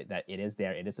know, that it is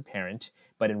there, it is apparent.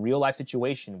 But in real life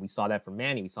situation, we saw that from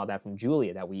Manny, we saw that from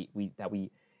Julia, that we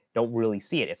don't really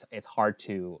see it. It's hard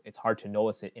to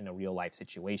notice it in a real life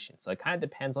situation. So it kind of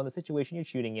depends on the situation you're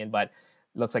shooting in, but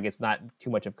looks like it's not too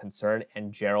much of concern.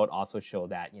 And Gerald also showed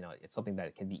that, you know, it's something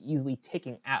that can be easily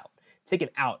taken out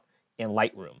in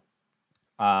Lightroom.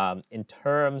 In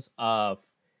terms of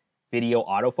video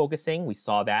autofocusing, we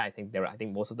saw that. I think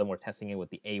most of them were testing it with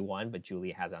the A1, but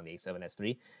Julia has it on the A7S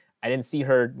III. I didn't see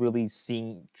her really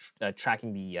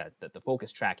tracking the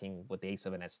focus tracking with the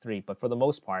A7S III, but for the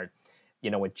most part, you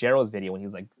know, with Gerald's video when he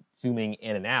was like zooming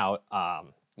in and out,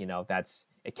 you know,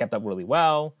 it kept up really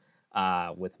well.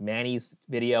 With Manny's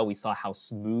video, we saw how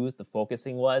smooth the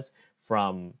focusing was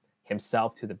from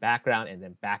himself to the background and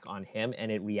then back on him,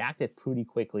 and it reacted pretty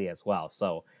quickly as well.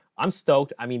 So I'm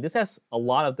stoked. I mean, this has a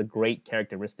lot of the great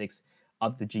characteristics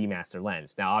of the G Master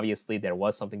lens. Now, obviously, there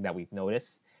was something that we've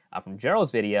noticed from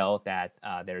Gerald's video that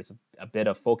there's a bit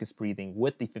of focus breathing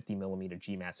with the 50mm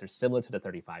G Master, similar to the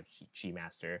 35 G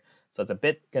Master. So it's a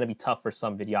bit going to be tough for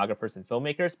some videographers and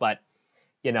filmmakers, but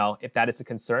you know, if that is a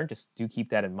concern, just do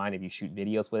keep that in mind if you shoot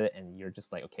videos with it and you're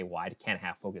just like, okay, well, I can't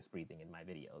have focus breathing in my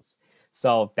videos.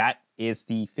 So that is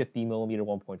the 50mm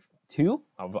 1.2.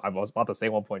 I was about to say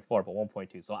 1.4, but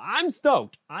 1.2. So I'm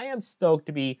stoked. I am stoked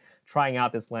to be trying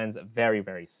out this lens very,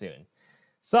 very soon.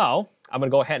 So I'm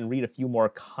going to go ahead and read a few more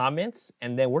comments,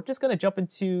 and then we're just going to jump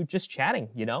into just chatting,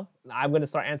 you know. I'm going to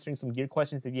start answering some gear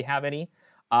questions if you have any.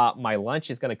 My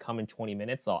lunch is going to come in 20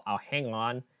 minutes, so I'll hang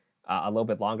on a little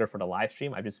bit longer for the live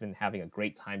stream. I've just been having a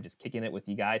great time just kicking it with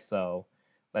you guys. So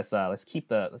let's keep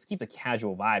the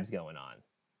casual vibes going on.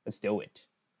 Let's do it.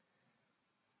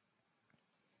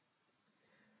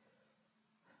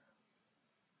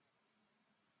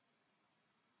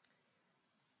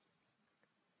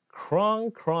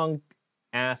 Krong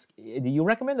asks, do you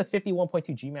recommend the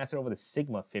 51.2 G Master over the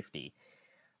Sigma 50?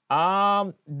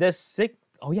 Does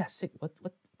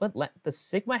the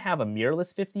Sigma have a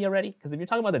mirrorless 50 already? Because if you're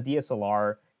talking about the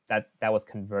DSLR that was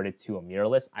converted to a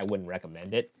mirrorless, I wouldn't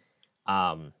recommend it.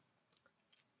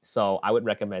 So I would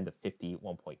recommend the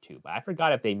 51.2, but I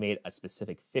forgot if they made a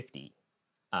specific 50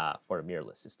 for a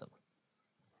mirrorless system.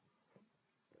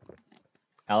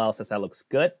 LL says that looks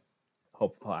good.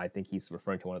 I think he's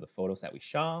referring to one of the photos that we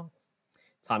saw.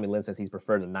 Tommy Lin says he's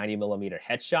preferred the 90mm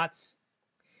headshots.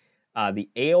 The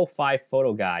A05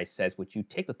 photo guy says, would you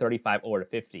take the 35 over the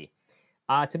 50?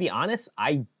 To be honest,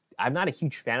 I'm not a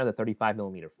huge fan of the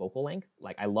 35mm focal length.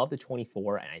 Like, I love the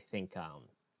 24, and I think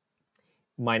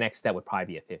my next step would probably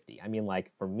be a 50. I mean,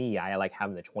 like, for me, I like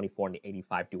having the 24 and the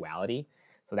 85 duality.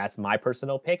 So that's my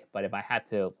personal pick. But if I had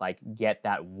to, like, get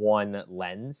that one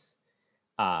lens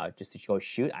just to go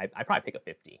shoot, I'd probably pick a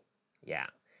 50. Yeah.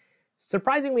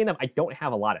 Surprisingly enough, I don't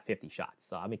have a lot of 50 shots,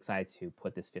 so I'm excited to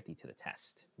put this 50 to the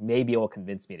test. Maybe it will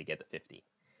convince me to get the 50,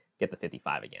 get the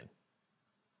 55 again.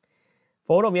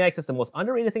 Photo Miak says the most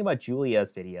underrated thing about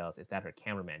Julia's videos is that her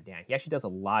cameraman, Dan, he actually does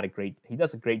he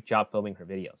does a great job filming her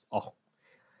videos. Oh,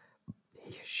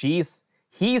 he's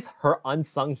her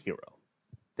unsung hero,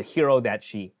 the hero that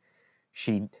she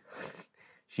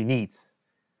needs,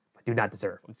 but do not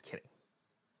deserve. I'm just kidding.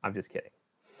 I'm just kidding.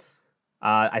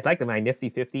 I'd like my Nifty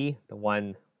 50, the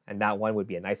one, and that one would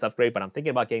be a nice upgrade, but I'm thinking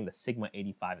about getting the Sigma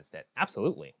 85 instead.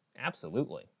 Absolutely.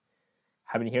 Absolutely.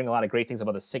 I've been hearing a lot of great things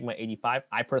about the Sigma 85.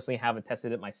 I personally haven't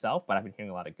tested it myself, but I've been hearing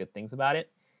a lot of good things about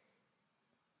it.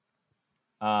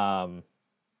 Alex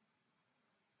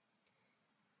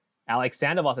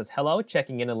Sandoval says, hello,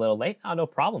 checking in a little late. Oh, no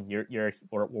problem.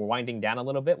 We're winding down a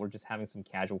little bit. We're just having some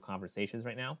casual conversations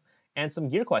right now. And some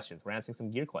gear questions. We're answering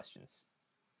some gear questions.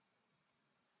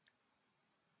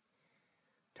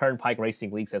 Turnpike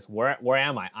Racing League says, where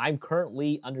am I? I'm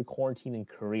currently under quarantine in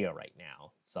Korea right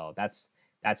now. So that's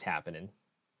happening.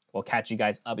 We'll catch you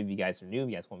guys up if you guys are new. If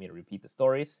you guys want me to repeat the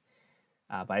stories.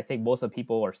 But I think most of the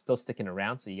people are still sticking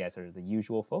around, so you guys are the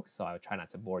usual folks, so I would try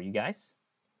not to bore you guys.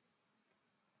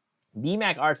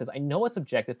 BMAC Art says, I know it's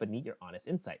subjective, but need your honest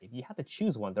insight. If you had to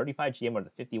choose one, 35GM or the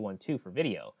 51.2 for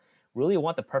video, Really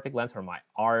want the perfect lens for my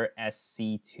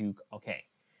RSC2. Okay.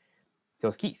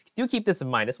 So do keep this in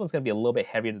mind. This one's going to be a little bit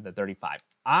heavier than the 35.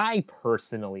 I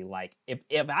personally like,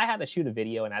 if I had to shoot a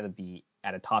video and I had to be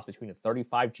at a toss between the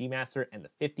 35 G Master and the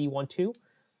 50 1.2,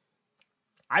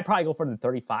 I'd probably go for the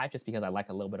 35 just because I like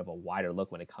a little bit of a wider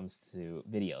look when it comes to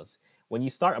videos. When you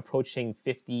start approaching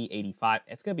 50, 85,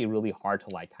 it's going to be really hard to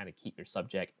like kind of keep your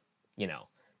subject, you know,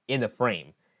 in the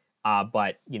frame.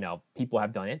 But, you know, people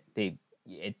have done it.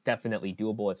 It's definitely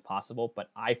doable. It's possible. But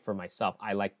for myself,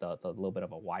 I like the little bit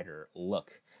of a wider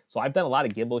look. So I've done a lot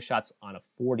of gimbal shots on a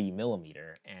 40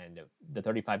 millimeter and the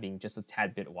 35 being just a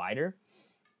tad bit wider.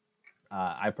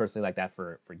 I personally like that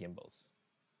for gimbals.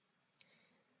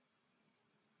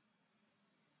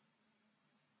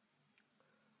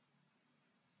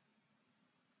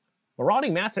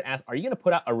 Marauding Master asks, are you going to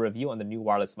put out a review on the new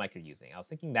wireless mic you're using? I was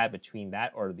thinking that between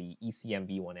that or the ECM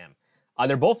V1M.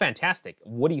 They're both fantastic.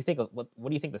 What do you think? What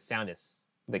do you think the sound is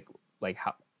like?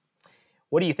 How?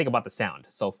 What do you think about the sound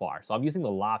so far? So I'm using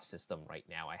the Loft system right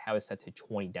now. I have it set to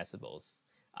 20 decibels.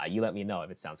 You let me know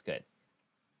if it sounds good.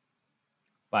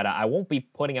 But I won't be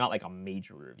putting out like a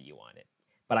major review on it.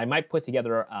 But I might put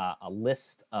together a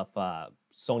list of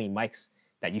Sony mics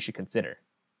that you should consider.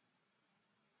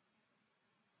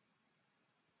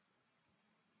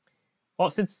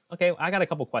 Well, okay, I got a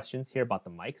couple questions here about the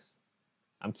mics.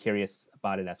 I'm curious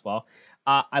about it as well.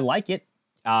 I like it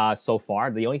so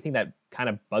far. The only thing that kind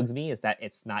of bugs me is that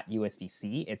it's not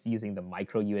USB-C. It's using the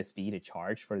micro USB to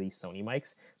charge for these Sony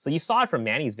mics. So you saw it from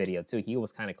Manny's video too. He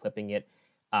was kind of clipping it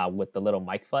with the little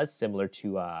mic fuzz, similar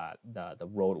to the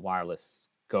Rode Wireless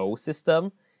Go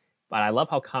system. But I love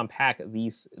how compact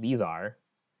these are.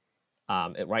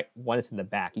 One is in the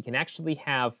back. You can actually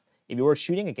have, if you were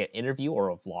shooting like an interview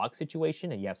or a vlog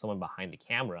situation and you have someone behind the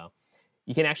camera,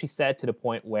 you can actually set it to the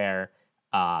point where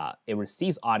it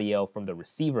receives audio from the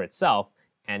receiver itself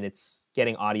and it's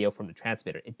getting audio from the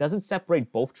transmitter. It doesn't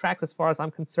separate both tracks as far as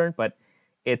I'm concerned, but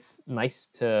it's nice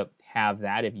to have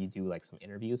that if you do like some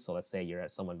interviews. So let's say you're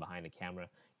at someone behind the camera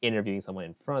interviewing someone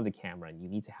in front of the camera and you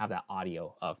need to have that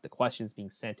audio of the questions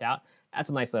being sent out. That's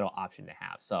a nice little option to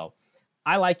have. So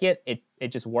I like it. It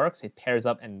just works. It pairs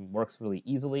up and works really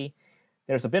easily.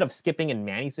 There's a bit of skipping in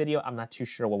Manny's video. I'm not too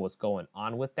sure what was going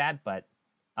on with that, but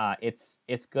it's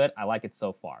good. I like it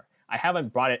so far. I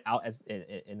haven't brought it out as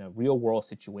in a real world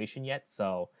situation yet.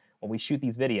 So when we shoot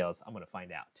these videos, I'm going to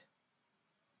find out.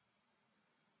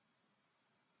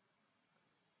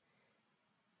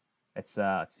 Let's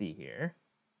see here.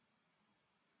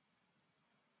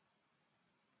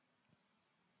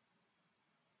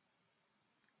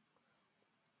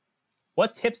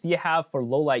 What tips do you have for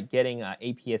low light getting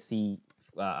APS-C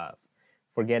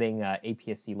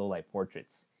APS-C low light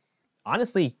portraits?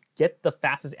 Honestly, get the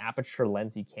fastest aperture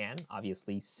lens you can.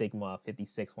 Obviously, Sigma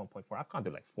 56 1.4. I've gone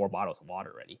through like 4 bottles of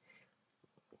water already.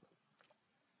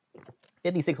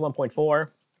 56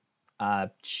 1.4.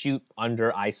 Shoot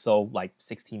under ISO like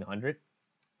 1600.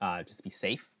 Just be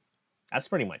safe. That's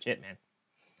pretty much it, man.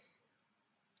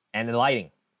 And the lighting.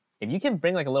 If you can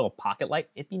bring like a little pocket light,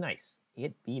 it'd be nice.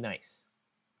 It'd be nice.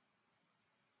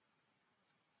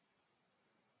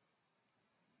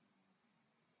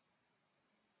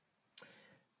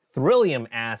 Thrillium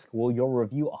asks, will your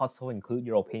review also include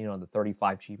your opinion on the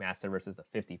 35 G Master versus the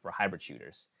 50 for hybrid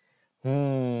shooters?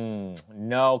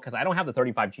 No, because I don't have the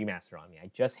 35 G Master on me.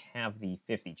 I just have the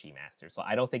 50 G Master, so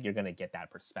I don't think you're going to get that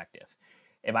perspective.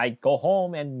 If I go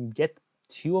home and get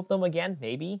 2 of them again,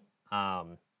 maybe.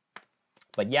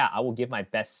 But yeah, I will give my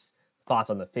best thoughts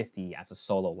on the 50 as a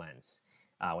solo lens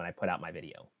when I put out my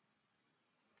video.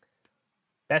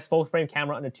 Best full frame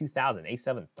camera under 2000,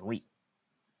 A7 III.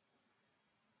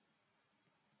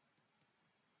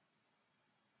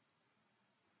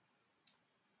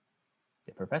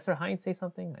 Did Professor Hines say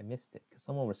something? I missed it because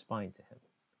someone responded to him.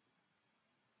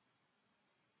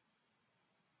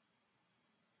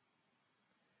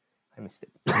 I missed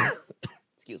it.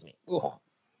 Excuse me. Ugh.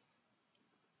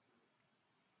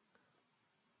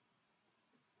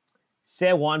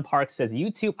 Sewan Park says,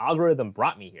 YouTube algorithm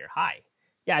brought me here. Hi.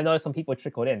 Yeah, I noticed some people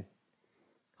trickled in.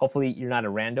 Hopefully you're not a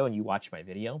rando and you watch my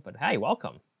video, but hey,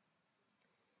 welcome.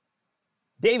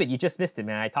 David, you just missed it,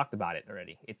 man. I talked about it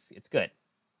already. It's good.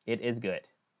 It is good.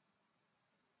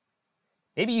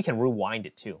 Maybe you can rewind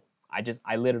it too.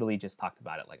 I literally just talked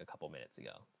about it like a couple minutes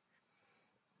ago.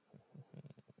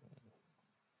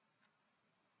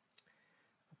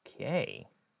 Okay.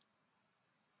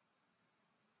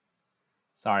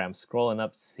 Sorry, I'm scrolling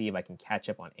up to see if I can catch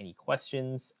up on any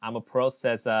questions. I'm a Pro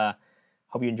says,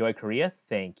 hope you enjoy Korea.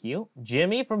 Thank you.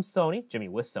 Jimmy from Sony. Jimmy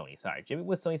with Sony, sorry. Jimmy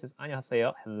with Sony says,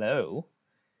 안녕하세요. Hello.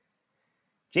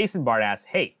 Jason Bart asks,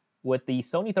 hey, would the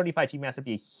Sony 35G Master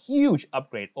be a huge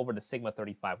upgrade over the Sigma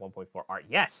 35 1.4R?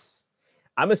 Yes.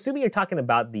 I'm assuming you're talking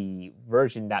about the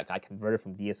version that got converted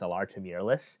from DSLR to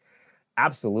mirrorless.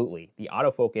 Absolutely. The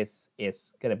autofocus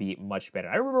is going to be much better.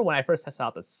 I remember when I first tested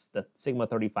out the Sigma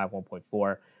 35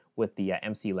 1.4 with the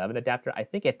MC11 adapter, I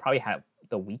think it probably had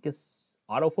the weakest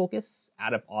autofocus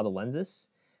out of all the lenses.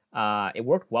 It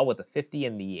worked well with the 50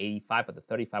 and the 85, but the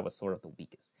 35 was sort of the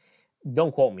weakest.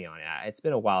 Don't quote me on it. It's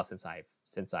been a while since I've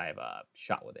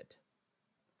shot with it.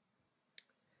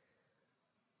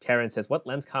 Terrence says, what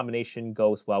lens combination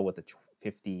goes well with the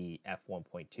 50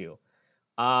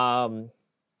 f1.2?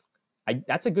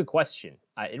 That's a good question.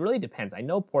 It really depends. I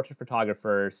know portrait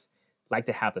photographers like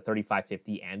to have the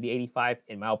 35-50 and the 85.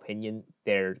 In my opinion,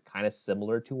 they're kind of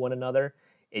similar to one another.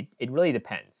 It really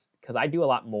depends, because I do a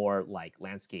lot more like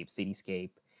landscape,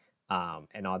 cityscape,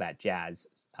 and all that jazz,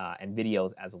 and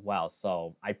videos as well.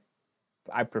 So I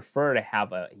prefer to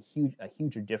have a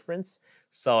huger difference.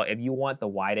 So if you want the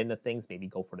wide end of things, maybe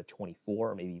go for the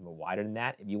 24, or maybe even wider than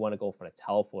that. If you want to go for the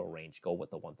telephoto range, go with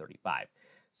the 135.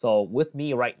 So with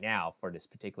me right now for this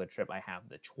particular trip, I have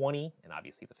the 20 and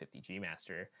obviously the 50G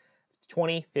Master,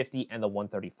 20, 50, and the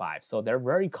 135. So they're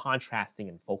very contrasting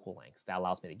in focal lengths. That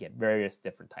allows me to get various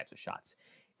different types of shots.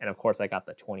 And of course, I got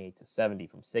the 28 to 70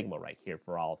 from Sigma right here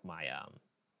for all of my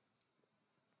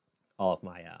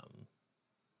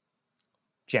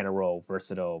general,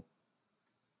 versatile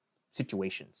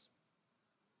situations.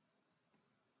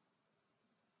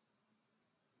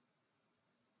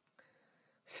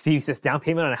 Steve says, down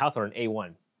payment on a house or an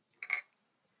A1?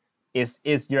 Is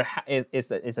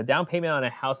a down payment on a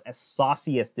house as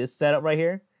saucy as this setup right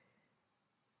here?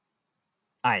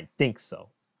 I think so.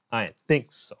 I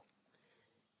think so.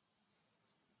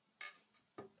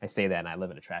 I say that and I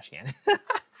live in a trash can.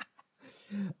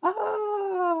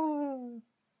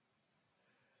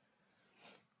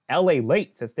 LA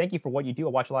Late says, thank you for what you do.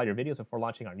 I watch a lot of your videos before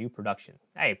launching our new production.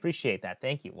 I appreciate that.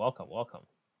 Thank you. Welcome, welcome.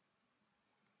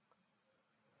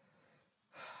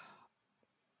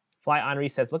 Fly Henri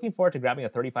says, looking forward to grabbing a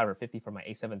 35 or 50 for my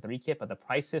A7 III kit, but the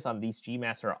prices on these G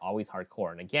Master are always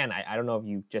hardcore. And again, I don't know if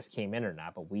you just came in or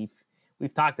not, but we've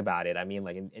talked about it. I mean,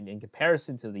 like in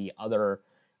comparison to the other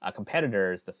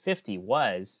competitors, the 50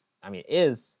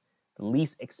 is the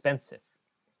least expensive,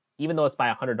 even though it's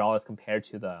by $100 compared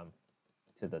to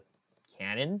the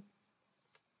Canon.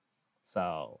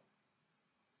 So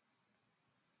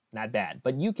not bad,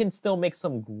 but you can still make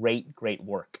some great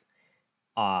work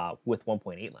with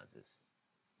 1.8 lenses.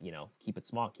 You know, keep it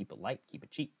small, keep it light, keep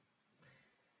it cheap.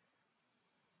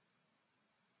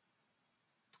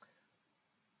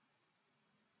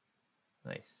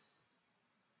 Nice.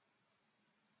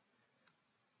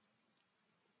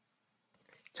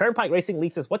 Turnpike Racing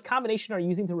League says, what combination are you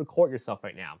using to record yourself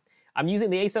right now? I'm using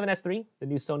the A7S III, the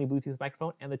new Sony Bluetooth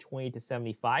microphone, and the 20 to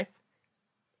 75.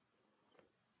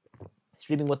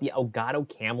 Streaming with the Elgato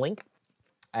Cam Link.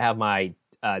 I have my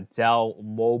Dell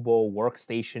Mobile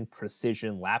Workstation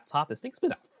Precision laptop. This thing's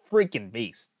been a freaking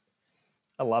beast.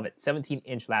 I love it.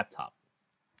 17-inch laptop.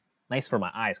 Nice for my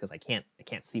eyes because I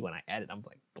can't see when I edit. I'm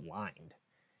like blind.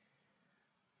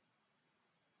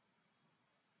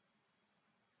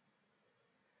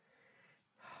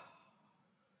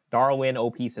 Darwin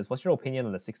OP says, what's your opinion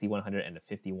on the 6100 and the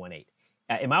 51.8?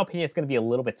 In my opinion, it's going to be a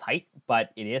little bit tight,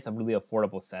 but it is a really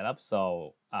affordable setup.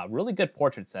 So really good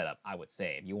portrait setup, I would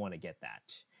say, if you want to get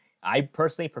that. I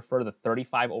personally prefer the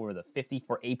 35 over the 50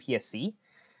 for APS-C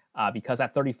because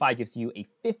that 35 gives you a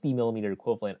 50 millimeter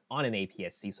equivalent on an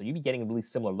APS-C. So you'd be getting really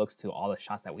similar looks to all the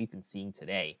shots that we've been seeing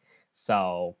today.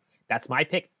 So that's my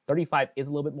pick. 35 is a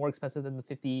little bit more expensive than the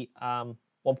 50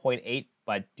 1.8,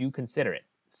 but do consider it.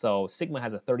 So Sigma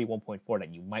has a 31.4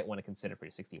 that you might want to consider for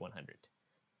your 6100.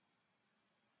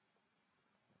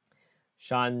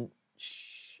 Sean,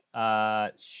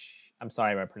 I'm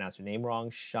sorry if I pronounced your name wrong.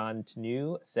 Sean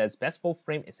Tanu says, best full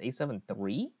frame is A7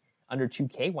 III under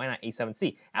 2K. Why not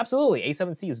A7C? Absolutely,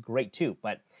 A7C is great too,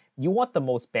 but you want the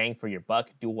most bang for your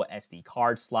buck. Dual SD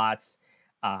card slots.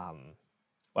 What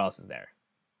else is there?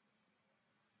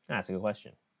 That's a good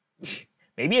question.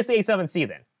 Maybe it's the A7C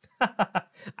then.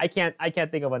 I can't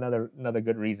think of another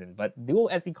good reason, but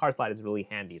dual SD card slot is really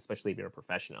handy, especially if you're a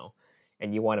professional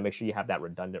and you want to make sure you have that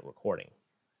redundant recording.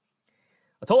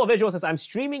 Atola Visual says, I'm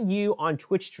streaming you on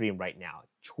Twitch stream right now.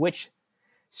 Twitch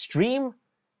stream,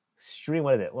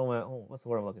 what is it? What's the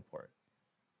word I'm looking for?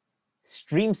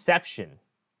 Streamception.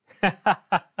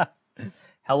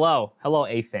 Hello,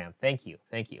 AFAM. Thank you.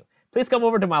 Please come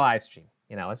over to my live stream.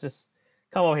 You know, let's just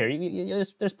come over here.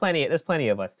 There's plenty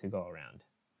of us to go around.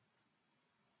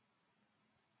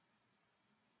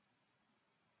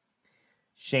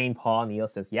 Shane Paul Neal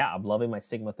says, yeah, I'm loving my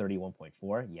Sigma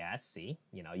 31.4. Yeah, see,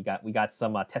 you know, we got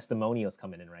some testimonials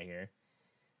coming in right here.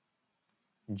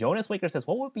 Jonas Waker says,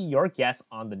 what would be your guess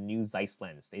on the new Zeiss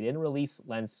lens? They didn't release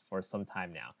lens for some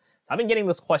time now. So I've been getting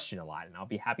this question a lot, and I'll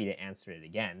be happy to answer it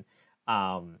again.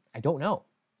 I don't know.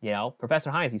 You know,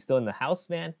 Professor Hines, you still in the house,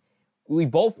 man? We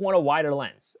both want a wider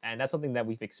lens, and that's something that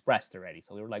we've expressed already.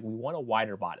 So we were like, we want a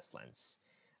wider bodice lens.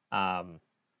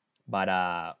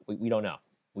 But we don't know.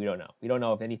 We don't know. We don't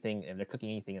know if they're cooking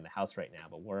anything in the house right now,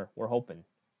 but we're hoping.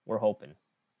 We're hoping.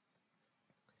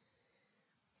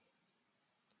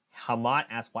 Hamad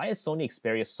asks, why is Sony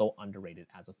Xperia so underrated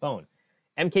as a phone?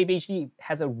 MKBHD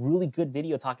has a really good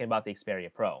video talking about the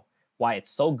Xperia Pro. Why it's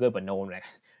so good, but no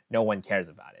one cares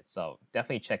about it. So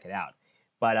definitely check it out.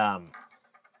 But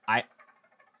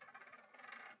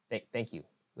thank you,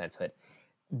 Lens Hood.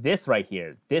 This right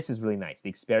here, this is really nice. The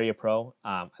Xperia Pro,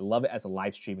 I love it as a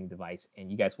live streaming device,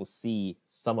 and you guys will see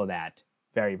some of that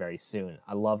very, very soon.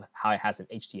 I love how it has an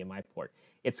HDMI port.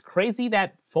 It's crazy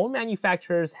that phone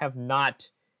manufacturers have not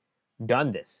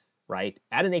done this, right?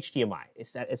 Add an HDMI.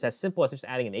 It's as simple as just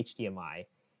adding an HDMI,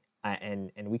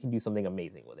 and we can do something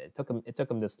amazing with it. It took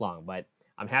them this long, but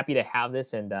I'm happy to have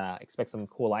this and expect some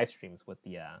cool live streams with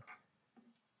the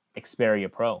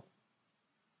Xperia Pro.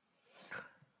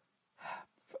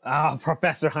 Oh,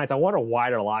 Professor Hines, I want a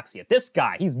wider Loxia. This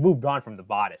guy, he's moved on from the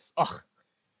bodice. Ugh.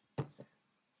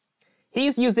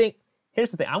 He's using, here's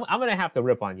the thing, I'm gonna have to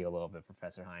rip on you a little bit,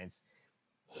 Professor Hines.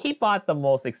 He bought the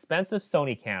most expensive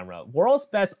Sony camera, world's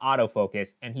best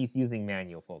autofocus, and he's using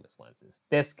manual focus lenses.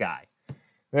 This guy.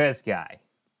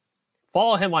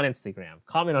 Follow him on Instagram.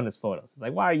 Comment on his photos. It's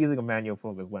like, why are you using a manual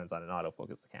focus lens on an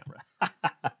autofocus camera?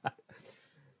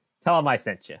 Tell him I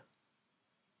sent you.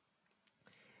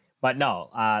 But no,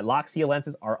 Loxia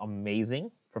lenses are amazing.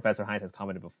 Professor Hines has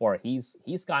commented before. He's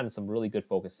gotten some really good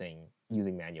focusing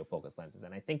using manual focus lenses,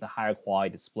 and I think the higher quality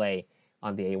display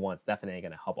on the A1 is definitely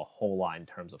going to help a whole lot in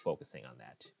terms of focusing on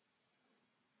that.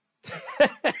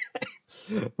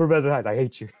 Professor Hines, I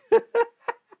hate you.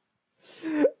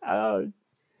 Oh,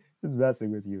 just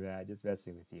messing with you, man. Just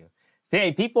messing with you.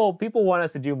 Hey, people want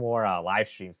us to do more live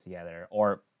streams together,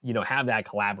 or have that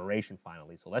collaboration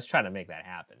finally. So let's try to make that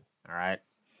happen. All right.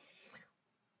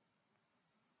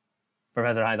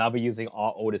 Professor Hines, I'll be using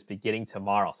all Otis beginning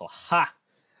tomorrow. So, ha!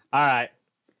 All right.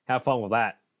 Have fun with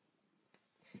that.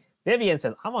 Vivian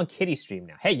says, I'm on Kitty stream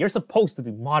now. Hey, you're supposed to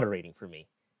be moderating for me.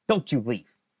 Don't you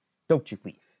leave. Don't you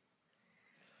leave.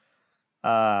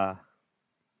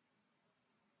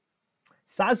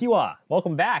 Sazua,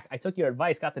 welcome back. I took your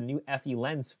advice, got the new FE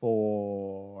lens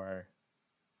for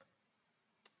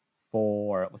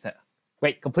what's that?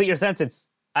 Wait, complete your sentence.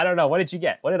 I don't know. What did you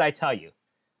get? What did I tell you?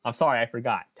 I'm sorry, I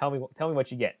forgot. Tell me what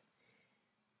you get.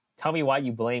 Tell me why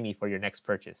you blame me for your next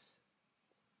purchase.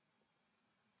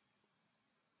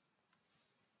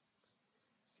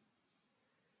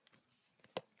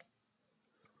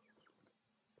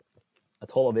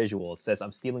 Atola Visuals says,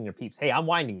 I'm stealing your peeps. Hey, I'm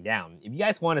winding down. If you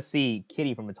guys want to see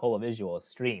Kitty from Atola Visuals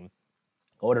stream,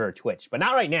 go to her Twitch. But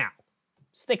not right now.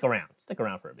 Stick around. Stick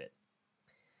around for a bit.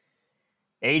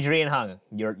 Adrian Hung,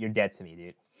 you're dead to me,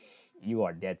 dude. You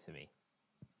are dead to me.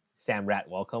 Sam Rat,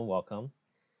 welcome, welcome.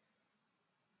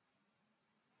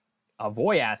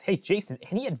 Avoy asks, hey, Jason,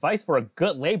 any advice for a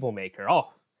good label maker?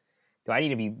 Oh, do I need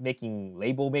to be making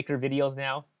label maker videos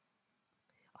now?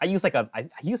 I use I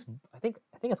think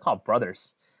it's called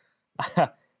Brothers.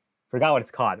 Forgot what it's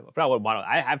called. Forgot what model.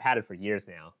 I've had it for years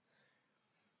now.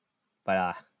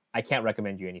 But I can't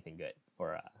recommend you anything good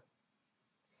for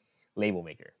label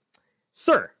maker.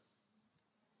 Sir,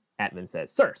 Atman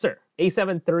says, sir,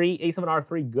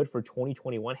 A7R3 good for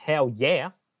 2021? Hell yeah.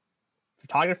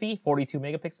 Photography, 42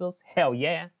 megapixels? Hell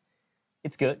yeah.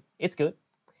 It's good. It's good.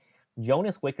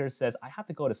 Jonas Wicker says, I have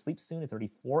to go to sleep soon. It's already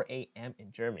 4 a.m.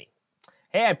 in Germany.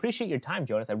 Hey, I appreciate your time,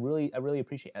 Jonas. I really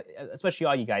appreciate it, especially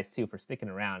all you guys, too, for sticking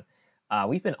around.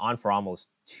 We've been on for almost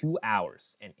 2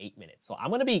 hours and 8 minutes, so I'm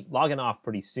going to be logging off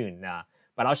pretty soon.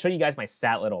 But I'll show you guys my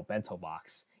sad little bento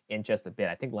box in just a bit.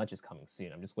 I think lunch is coming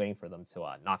soon. I'm just waiting for them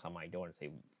to knock on my door and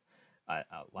say,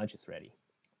 lunch is ready.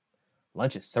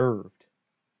 Lunch is served.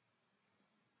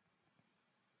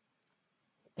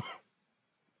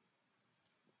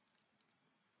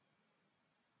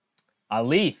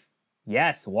 Alif.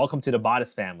 Yes, welcome to the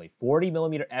Bodice family.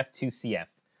 40mm f2 CF.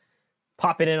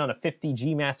 Popping in on a 50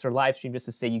 G Master live stream just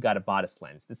to say you got a Bodice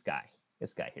lens. This guy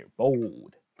here.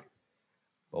 Bold.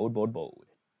 Bold.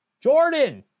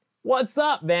 Jordan, what's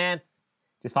up, man?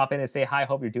 Just pop in and say hi.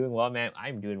 Hope you're doing well, man.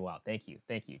 I'm doing well. Thank you.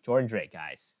 Jordan Drake,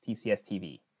 guys. TCS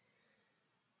TV.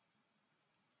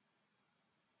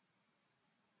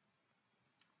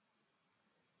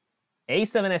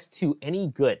 A7S II, any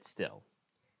good still?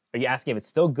 Are you asking if it's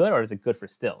still good or is it good for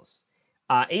stills?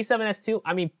 A7S II,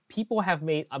 I mean, people have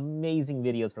made amazing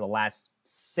videos for the last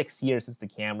 6 years since the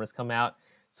cameras come out.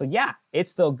 So yeah, it's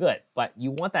still good, but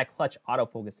you want that clutch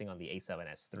autofocusing on the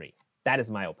A7S III. That is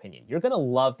my opinion. You're gonna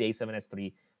love the A7S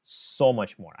III so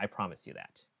much more, I promise you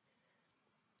that.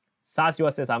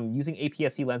 Sazua says, I'm using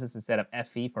APS-C lenses instead of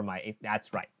FE for my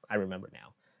That's right, I remember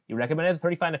now. You recommended the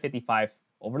 35 and the 55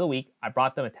 over the week. I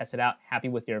brought them and tested out. Happy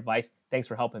with your advice. Thanks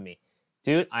for helping me.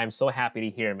 Dude, I'm so happy to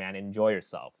hear, man. Enjoy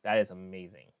yourself. That is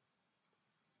amazing.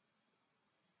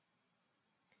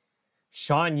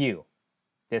 Sean Yu,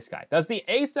 this guy. Does the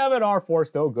A7R4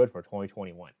 still good for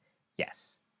 2021?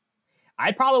 Yes.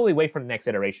 I'd probably wait for the next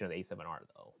iteration of the A7R,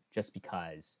 though, just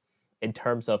because in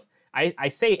terms of, I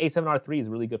say A7R3 is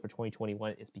really good for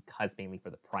 2021 is because mainly for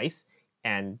the price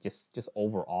and just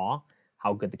overall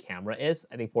how good the camera is.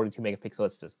 I think 42 megapixel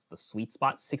is just the sweet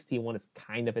spot. 61 is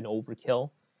kind of an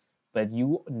overkill, but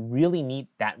you really need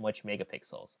that much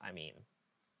megapixels. I mean,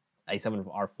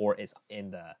 A7R4 is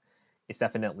it's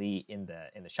definitely in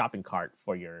the shopping cart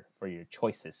for your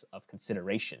choices of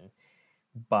consideration.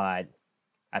 But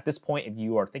at this point, if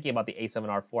you are thinking about the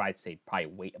A7R4, I'd say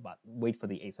probably wait for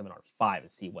the A7R5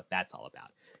 and see what that's all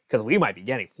about. Because we might be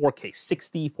getting 4K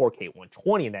 60, 4K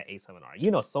 120 in that A7R. You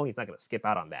know Sony's not going to skip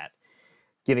out on that,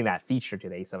 giving that feature to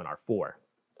the A7R4.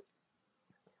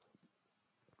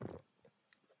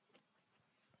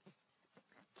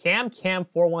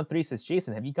 Cam413 says,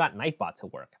 Jason, have you got Nightbot to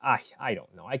work? I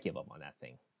don't know. I give up on that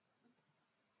thing.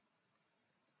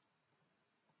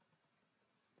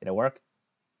 Did it work?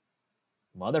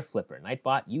 Mother flipper.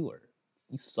 Nightbot, you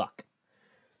suck.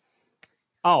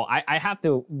 Oh, I have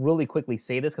to really quickly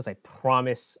say this because I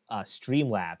promised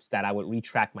Streamlabs that I would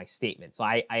retract my statement. So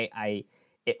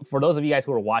for those of you guys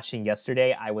who were watching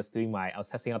yesterday, I was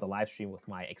testing out the live stream with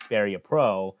my Xperia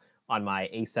Pro on my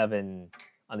A7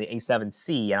 on the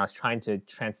A7C, and I was trying to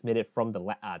transmit it from the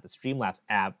Streamlabs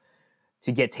app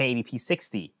to get 1080p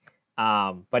 60.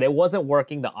 But it wasn't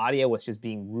working. The audio was just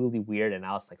being really weird, and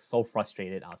I was like so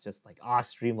frustrated. I was just like,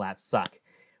 Streamlabs suck.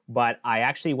 But I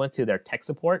actually went to their tech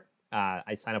support.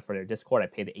 I signed up for their Discord. I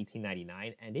paid the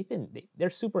 $18.99, and they're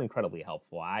super incredibly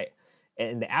helpful.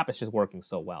 And the app is just working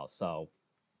so well. So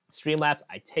Streamlabs,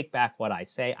 I take back what I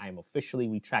say. I am officially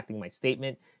retracting my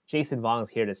statement. Jason Vong is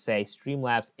here to say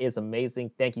Streamlabs is amazing.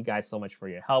 Thank you guys so much for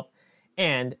your help.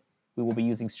 And we will be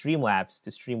using Streamlabs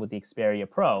to stream with the Xperia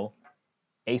Pro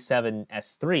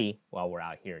A7S III while we're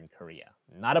out here in Korea.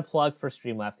 Not a plug for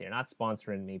Streamlabs. They're not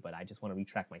sponsoring me, but I just want to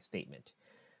retract my statement.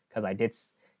 Because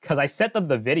I sent them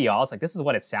the video. I was like, this is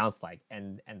what it sounds like.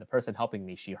 And the person helping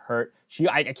me,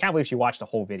 I can't believe she watched the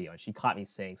whole video, and she caught me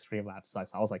saying Streamlabs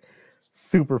sucks. I was like,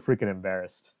 super freaking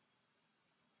embarrassed.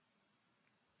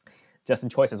 Justin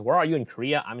Choi says, where are you in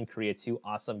Korea? I'm in Korea too.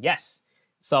 Awesome. Yes.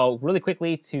 So really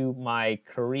quickly to my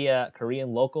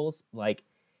Korean locals, like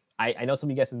I know some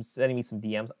of you guys have been sending me some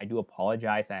DMs. I do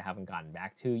apologize that I haven't gotten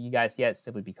back to you guys yet,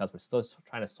 simply because we're still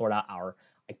trying to sort out our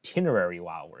itinerary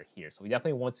while we're here. So we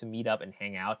definitely want to meet up and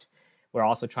hang out. We're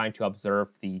also trying to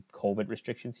observe the COVID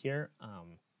restrictions here.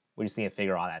 We just need to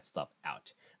figure all that stuff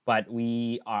out. But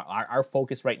our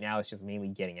focus right now is just mainly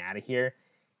getting out of here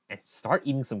and start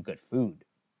eating some good food,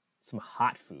 some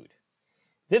hot food.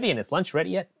 Vivian, is lunch ready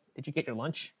yet? Did you get your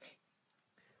lunch?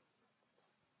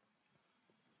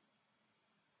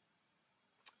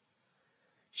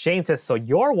 Shane says, so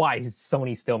you're why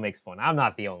Sony still makes phone. I'm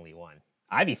not the only one.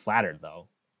 I'd be flattered though.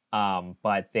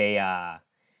 But they,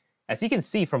 as you can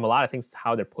see from a lot of things,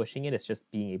 how they're pushing it, it's just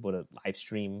being able to live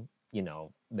stream,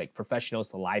 like professionals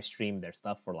to live stream their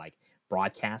stuff for like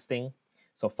broadcasting.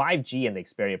 So 5G and the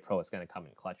Xperia Pro is going to come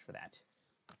in clutch for that.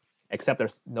 Except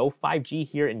there's no 5G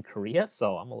here in Korea,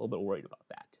 so I'm a little bit worried about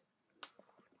that.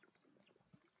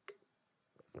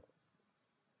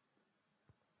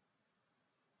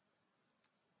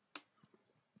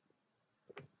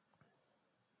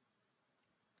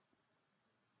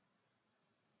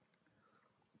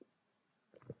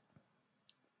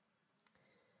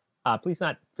 Please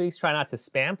try not to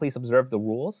spam. Please observe the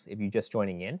rules if you're just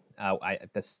joining in.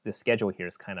 The schedule here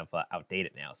is kind of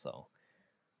outdated now, so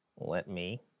let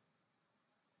me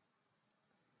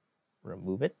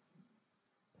remove it.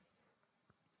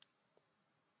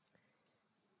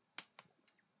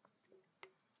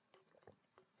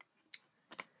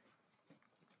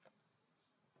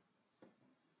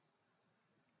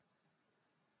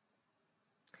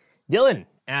 Dylan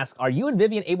asks, are you and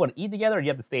Vivian able to eat together, or do you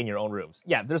have to stay in your own rooms?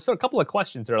 Yeah, there's a couple of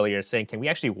questions earlier saying, can we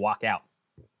actually walk out?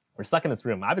 We're stuck in this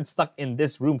room. I've been stuck in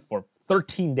this room for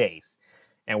 13 days,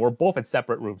 and we're both in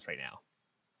separate rooms right now.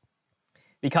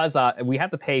 because we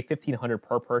have to pay $1,500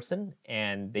 per person,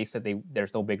 and they said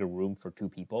there's no bigger room for 2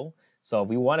 people. So if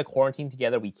we want to quarantine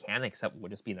together, we can, except we'll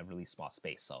just be in a really small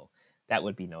space. So that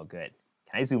would be no good.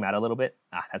 Can I zoom out a little bit?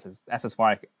 That's as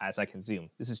far as I can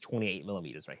zoom. This is 28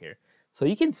 millimeters right here. So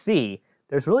you can see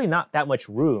there's really not that much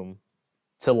room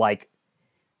to like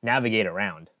navigate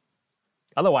around.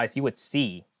 Otherwise, you would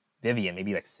see Vivian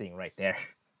maybe like sitting right there.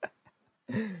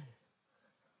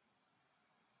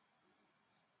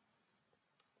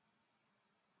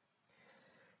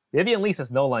 Vivian Lee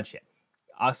says no lunch yet.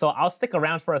 So I'll stick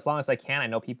around for as long as I can. I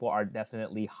know people are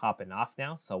definitely hopping off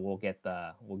now, so we'll get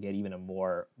even a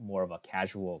more of a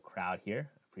casual crowd here.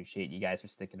 Appreciate you guys for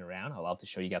sticking around. I'll love to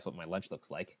show you guys what my lunch looks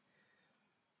like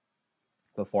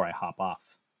before I hop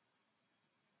off.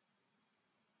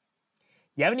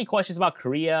 If you have any questions about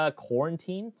Korea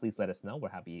quarantine, please let us know.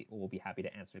 We'll be happy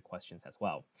to answer questions as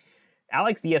well.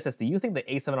 Alex Diaz says, do you think the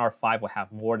A7R5 will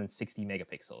have more than 60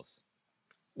 megapixels?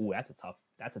 Ooh, that's a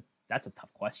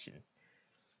tough question.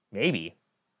 Maybe.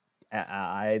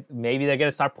 Maybe they're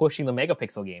gonna start pushing the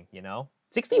megapixel game, you know?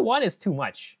 61 is too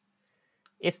much.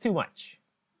 It's too much.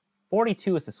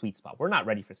 42 is the sweet spot. We're not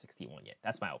ready for 61 yet.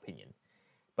 That's my opinion.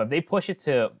 But if they push it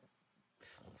to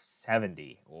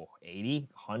 70 or 80,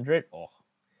 100, oh,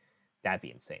 that'd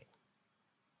be insane.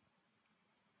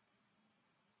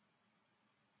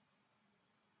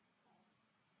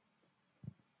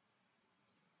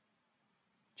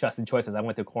 Justin Choi says, I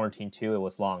went through quarantine too. It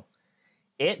was long.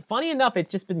 Funny enough, it's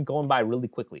just been going by really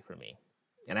quickly for me.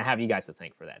 And I have you guys to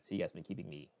thank for that. So you guys have been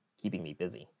keeping me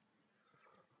busy.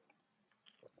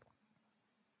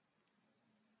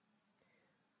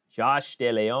 Josh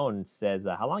De Leon says,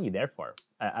 how long are you there for?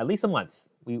 At least a month.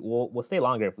 We'll stay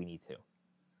longer if we need to.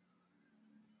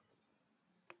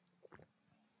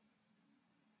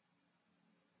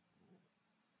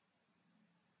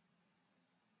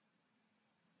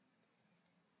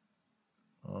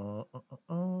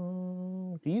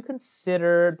 Do you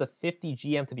consider the 50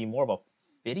 GM to be more of a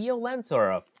video lens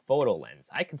or a photo lens?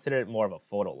 I consider it more of a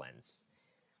photo lens.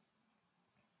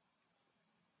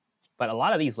 But a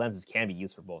lot of these lenses can be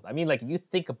used for both. I mean, like, if you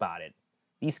think about it,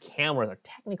 these cameras are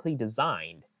technically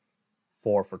designed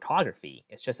for photography.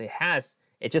 It's just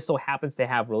it just so happens to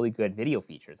have really good video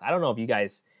features. I don't know if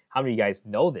how many of you guys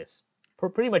know this.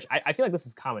 Pretty much, I feel like this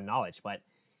is common knowledge, but,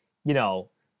 you know,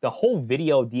 the whole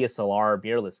video DSLR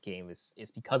mirrorless game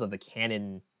is because of the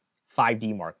Canon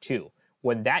 5D Mark II.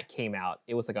 When that came out,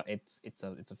 it was like it's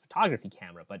a photography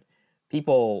camera, but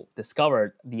people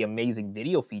discovered the amazing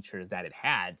video features that it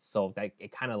had, so that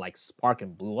it kind of like sparked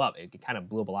and blew up. It kind of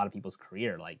blew up a lot of people's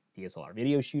career, like DSLR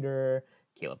video shooter,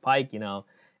 Caleb Pike, you know.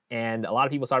 And a lot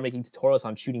of people started making tutorials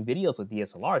on shooting videos with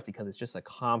DSLRs because it's just a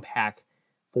compact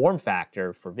form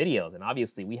factor for videos. And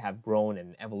obviously we have grown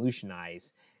and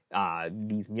evolutionized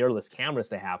these mirrorless cameras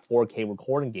to have 4K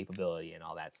recording capability and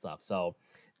all that stuff. So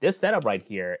this setup right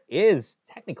here is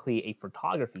technically a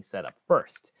photography setup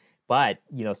first, but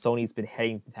you know, Sony's been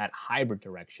heading that hybrid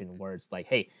direction where it's like,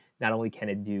 hey, not only can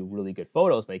it do really good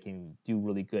photos, but it can do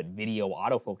really good video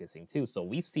autofocusing too. So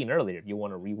we've seen earlier, if you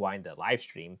want to rewind the live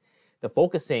stream, the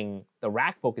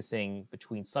rack focusing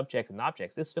between subjects and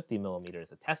objects, this 50mm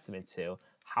is a testament to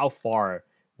how far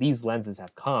these lenses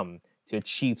have come to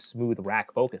achieve smooth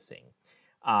rack focusing.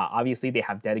 Obviously, they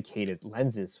have dedicated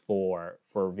lenses for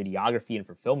videography and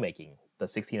for filmmaking. The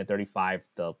 16-35,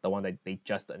 the one that they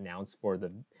just announced for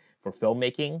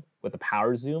filmmaking with the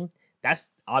power zoom, that's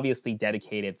obviously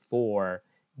dedicated for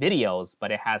videos,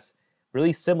 but it has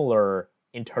really similar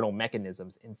internal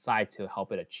mechanisms inside to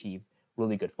help it achieve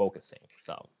really good focusing.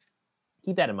 So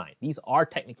keep that in mind. These are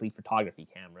technically photography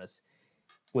cameras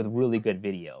with really good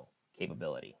video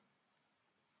capability.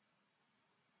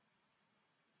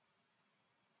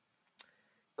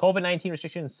 COVID-19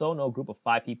 restrictions, so no group of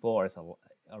 5 people or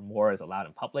more is allowed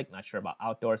in public. Not sure about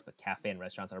outdoors, but cafe and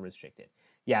restaurants are restricted.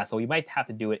 Yeah, so we might have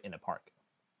to do it in a park.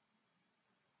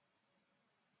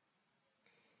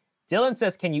 Dylan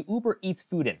says, can you Uber Eats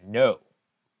food in? No.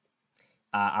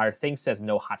 Our thing says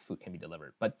no hot food can be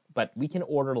delivered, but we can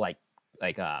order like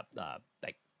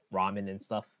ramen and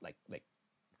stuff, like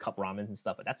cup ramens and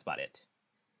stuff, but that's about it.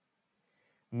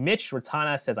 Mitch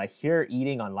Ratana says, I hear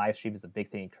eating on live stream is a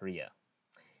big thing in Korea.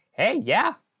 Hey,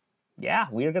 yeah,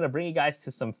 we are going to bring you guys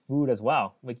to some food as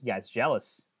well. Make you guys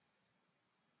jealous.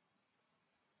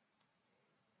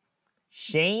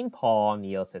 Shane Paul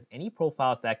Neal says, any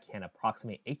profiles that can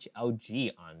approximate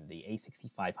HLG on the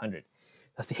A6500?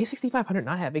 Does the A6500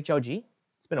 not have HLG?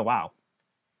 It's been a while.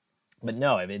 But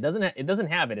no, if it doesn't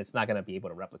have it, it's not going to be able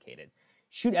to replicate it.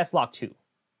 Shoot S-Log 2.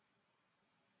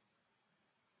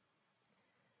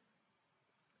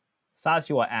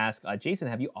 Sashua asks, Jason,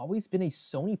 have you always been a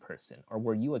Sony person, or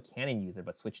were you a Canon user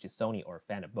but switched to Sony, or a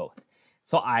fan of both?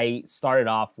 So I started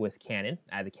off with Canon.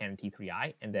 I had the Canon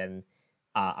T3i, and then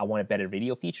I wanted better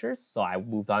video features, so I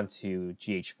moved on to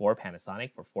GH4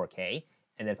 Panasonic for 4K.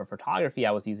 And then for photography,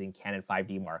 I was using Canon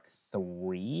 5D Mark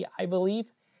III, I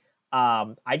believe.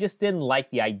 I just didn't like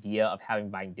the idea of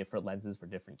buying different lenses for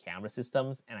different camera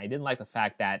systems, and I didn't like the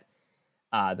fact that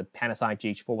the Panasonic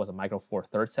GH4 was a micro four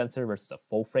thirds sensor versus a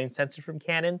full frame sensor from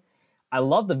Canon. I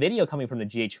love the video coming from the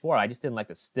GH4, I just didn't like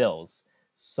the stills.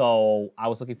 So I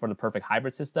was looking for the perfect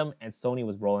hybrid system, and Sony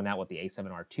was rolling out with the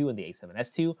A7R II and the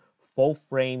A7S II, full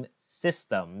frame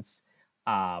systems,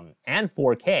 and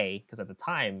 4K, because at the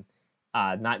time,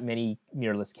 not many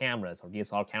mirrorless cameras or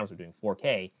DSLR cameras were doing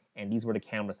 4K, and these were the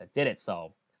cameras that did it.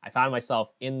 So I found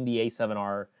myself in the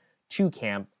A7R II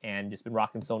camp and just been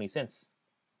rocking Sony since.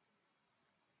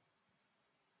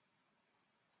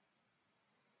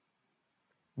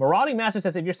 Marauding Master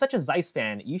says, if you're such a Zeiss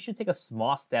fan, you should take a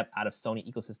small step out of Sony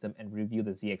ecosystem and review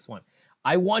the ZX-1.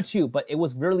 I want to, but it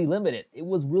was really limited. It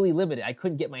was really limited. I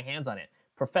couldn't get my hands on it.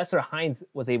 Professor Hines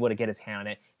was able to get his hand on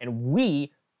it, and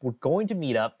we were going to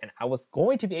meet up, and I was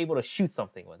going to be able to shoot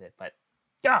something with it, but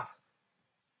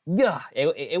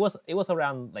it was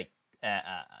around like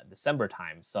December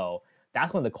time, so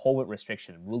that's when the COVID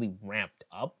restriction really ramped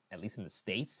up, at least in the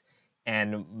States.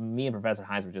 And me and Professor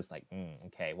Hines were just like,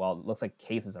 okay, well, it looks like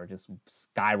cases are just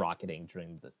skyrocketing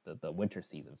during the winter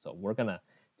season, so we're gonna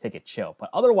take it chill.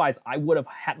 But otherwise, I would have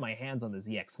had my hands on the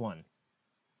ZX-1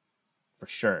 for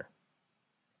sure.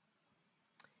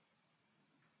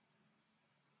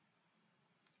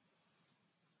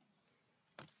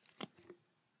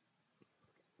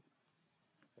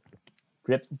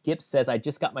 Gibbs says, I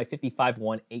just got my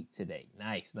 55-1.8 today.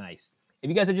 Nice, nice. If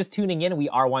you guys are just tuning in, we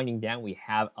are winding down. We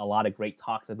have a lot of great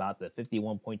talks about the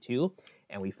 51.2,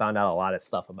 and we found out a lot of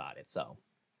stuff about it. So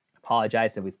I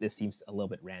apologize if this seems a little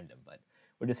bit random, but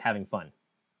we're just having fun.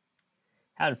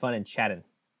 Having fun and chatting.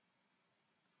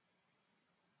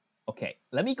 Okay,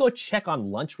 let me go check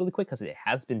on lunch really quick because it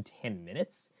has been 10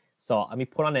 minutes. So let me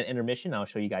put on an intermission. I'll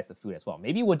show you guys the food as well.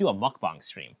 Maybe we'll do a mukbang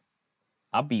stream.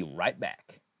 I'll be right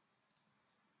back.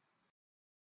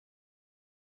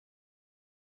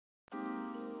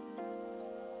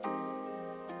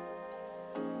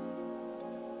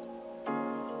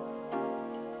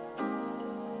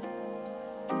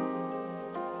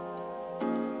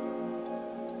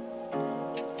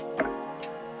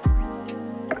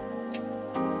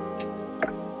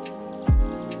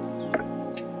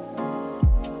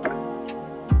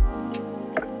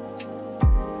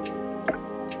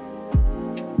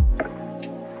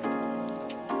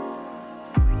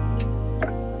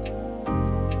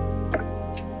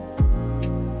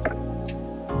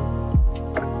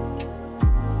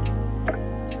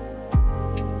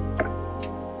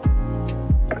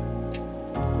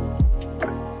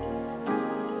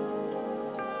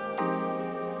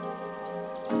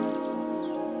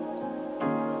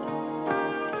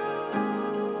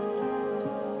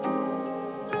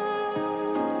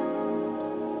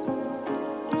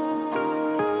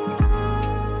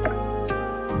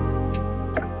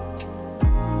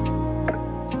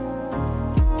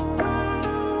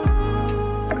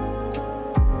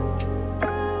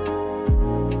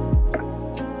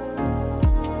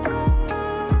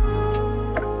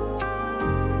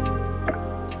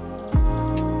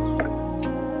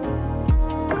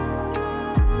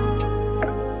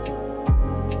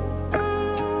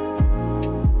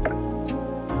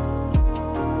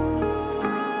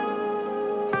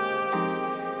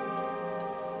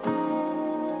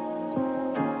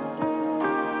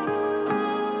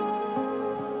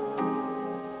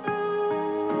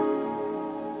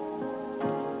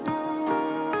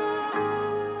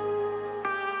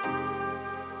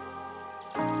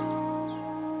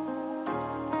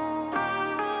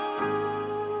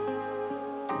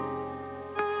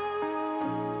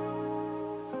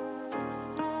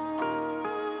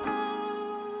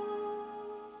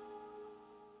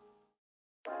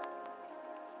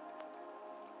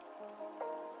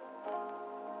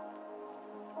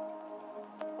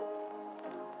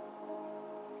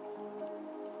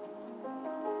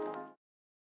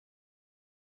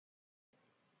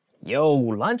 Yo,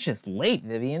 lunch is late,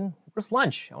 Vivian. Where's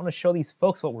lunch? I want to show these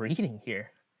folks what we're eating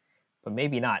here. But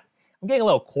maybe not. I'm getting a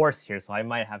little coarse here, so I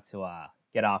might have to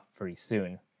get off pretty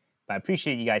soon. But I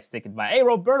appreciate you guys sticking by. Hey,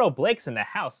 Roberto Blake's in the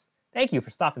house. Thank you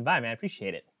for stopping by, man. I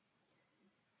appreciate it.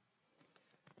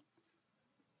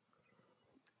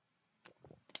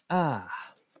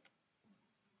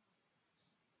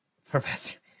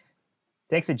 Professor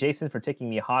Thanks to Jason for taking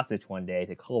me hostage one day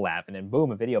to collab, and then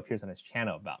boom, a video appears on his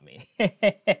channel about me.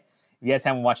 If you guys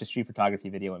haven't watched a street photography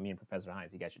video with me and Professor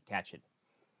Hines, you guys should catch it.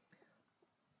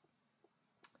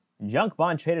 Junk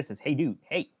Bond Trader says, hey dude,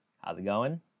 hey, how's it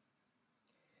going?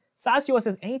 Sasio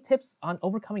says, any tips on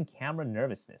overcoming camera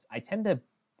nervousness? I tend to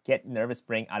get nervous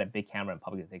bringing out a big camera in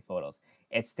public to take photos.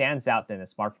 It stands out than a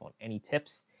smartphone. Any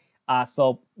tips?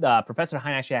 Professor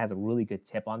Hein actually has a really good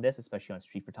tip on this, especially on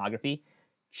street photography.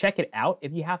 Check it out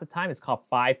if you have the time. It's called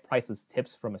 5 Priceless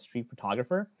Tips from a Street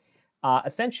Photographer.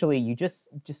 Essentially, you just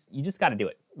got to do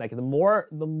it. Like the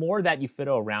more that you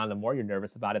fiddle around, the more you're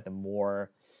nervous about it, the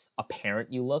more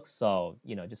apparent you look. So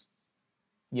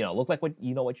look like what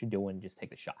you're doing. Just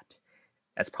take the shot.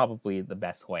 That's probably the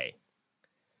best way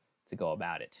to go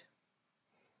about it.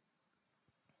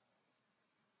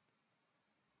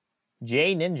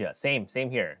 J Ninja, same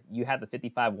here. You had the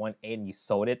 55-1.8 and you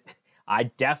sold it. I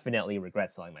definitely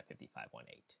regret selling my 55-1.8.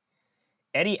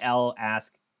 Eddie L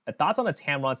asks, thoughts on the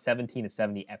Tamron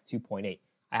 17-70 f2.8?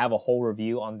 I have a whole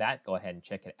review on that. Go ahead and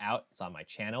check it out. It's on my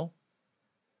channel.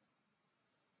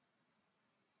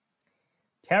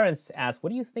 Terrence asks, what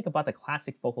do you think about the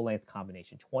classic focal length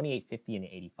combination, 28, 50, and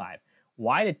 85?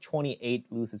 Why did 28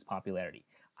 lose its popularity?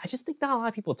 I just think not a lot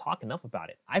of people talk enough about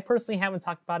it. I personally haven't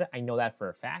talked about it. I know that for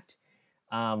a fact.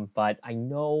 But I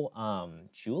know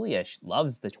Julia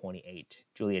loves the 28.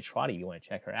 Julia Trotty, if you want to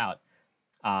check her out.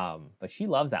 But she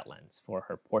loves that lens for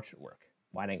her portrait work.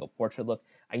 Wide angle portrait look.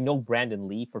 I know Brandon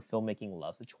Lee for filmmaking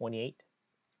loves the 28.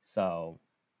 So,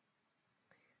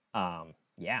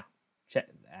 yeah.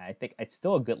 I think it's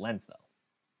still a good lens, though.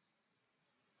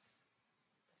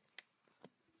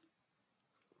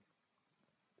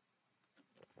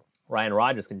 Ryan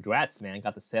Rogers, congrats, man.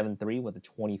 Got the 7.3 with the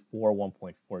 24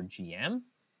 1.4 GM.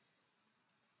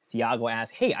 Thiago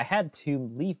asks, hey, I had to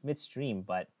leave midstream,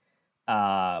 but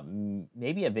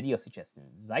maybe a video suggestion.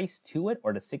 Zeiss 2-it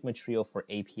or the Sigma Trio for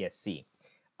APS-C?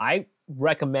 I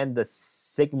recommend the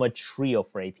Sigma Trio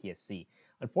for APS-C.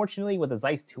 Unfortunately, with the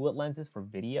Zeiss 2-it lenses for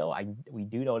video, we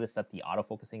do notice that the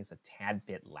autofocusing is a tad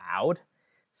bit loud.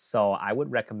 So I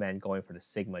would recommend going for the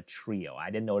Sigma Trio. I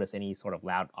didn't notice any sort of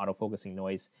loud autofocusing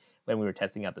noise when we were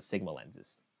testing out the Sigma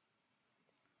lenses.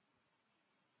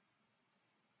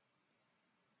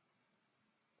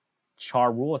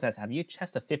 Char Rule says, have you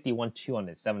tested the 51.2 on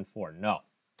the 7.4? No,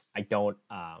 I don't.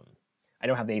 I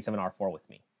don't have the A7R4 with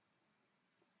me.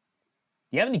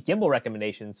 Do you have any gimbal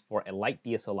recommendations for a light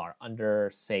DSLR under,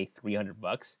 say,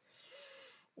 $300?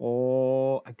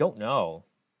 Oh, I don't know.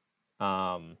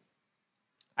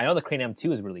 I know the Crane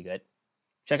M2 is really good.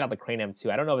 Check out the Crane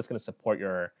M2. I don't know if it's going to support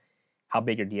how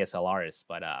big your DSLR is,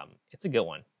 but it's a good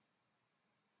one.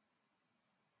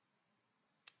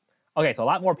 Okay, so a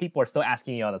lot more people are still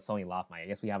asking me about the Sony Loft mic. I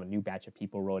guess we have a new batch of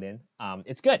people wrote in.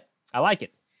 It's good. I like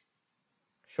it.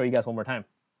 Show you guys one more time.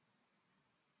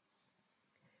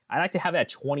 I like to have it at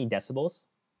 20 decibels,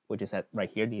 which is at right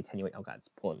here, the attenuate. Oh God, it's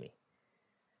pulling me.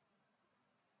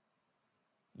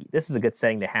 This is a good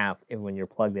setting to have when you're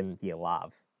plugged in via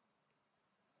lav.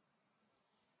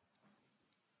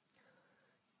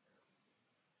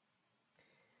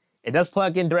 It does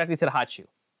plug in directly to the hot shoe.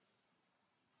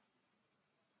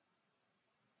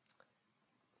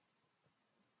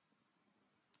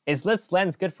 Is this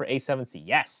lens good for A7C?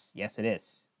 Yes, yes it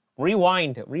is.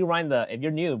 Rewind the, if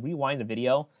you're new, rewind the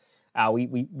video.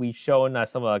 We've shown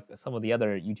some of the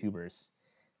other YouTubers,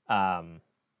 that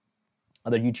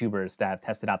have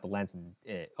tested out the lens.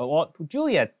 And well,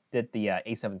 Julia did the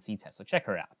A7C test, so check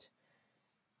her out.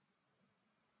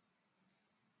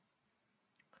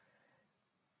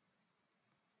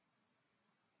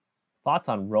 Thoughts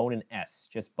on Ronin S?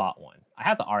 Just bought one. I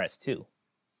have the RS2.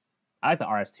 I like the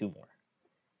RS2 more.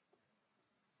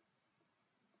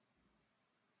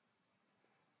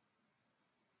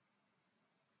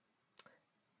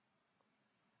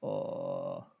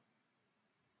 Oh.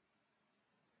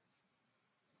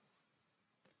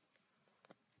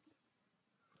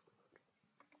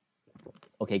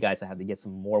 Okay, guys, I have to get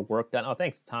some more work done. Oh,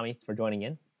 thanks, Tommy, for joining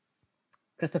in.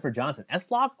 Christopher Johnson,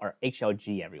 S-Log or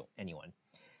HLG, anyone?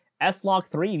 S-Log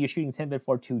 3 if you're shooting 10-bit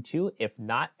 422. If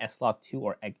not, S-Log 2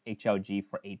 or HLG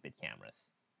for 8-bit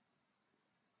cameras.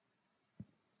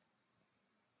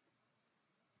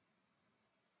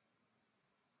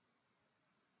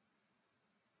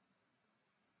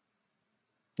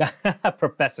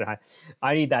 Professor,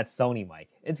 I need that Sony mic.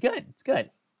 It's good. It's good.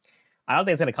 I don't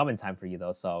think it's going to come in time for you,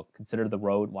 though, so consider the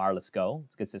Rode Wireless Go.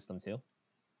 It's a good system, too.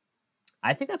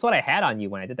 I think that's what I had on you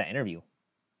when I did that interview.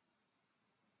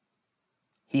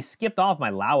 He skipped off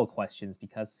my Laowa questions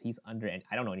because he's under...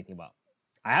 I don't know anything about...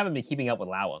 I haven't been keeping up with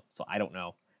Laowa, so I don't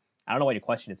know. I don't know what your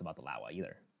question is about the Laowa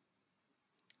either.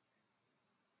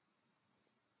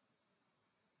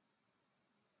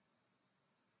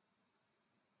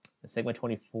 The Sigma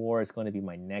 24 is going to be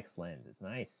my next lens. It's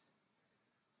nice.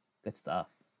 Good stuff.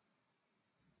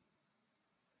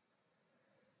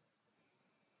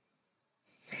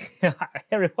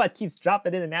 Everyone keeps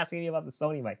dropping in and asking me about the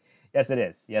Sony mic. Yes, it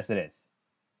is. Yes, it is.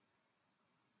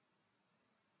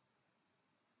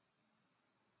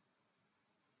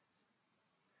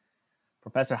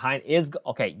 Professor Hines is...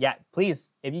 Okay, yeah,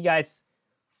 please, if you guys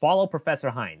follow Professor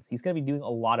Hines, he's going to be doing a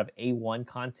lot of A1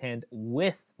 content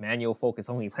with manual focus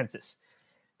only lenses.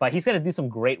 But he's going to do some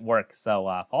great work.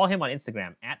 So follow him on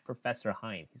Instagram, at Professor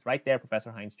Hines. He's right there,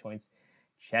 Professor Hines Choice.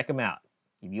 Check him out.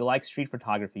 If you like street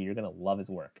photography, you're going to love his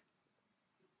work.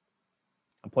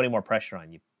 I'm putting more pressure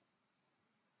on you.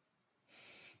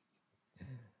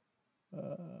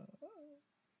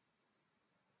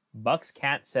 Bucks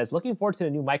Cat says, looking forward to the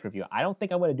new mic review. I don't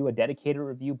think I'm going to do a dedicated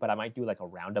review, but I might do like a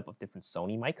roundup of different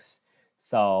Sony mics.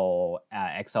 So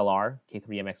XLR,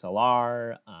 K3M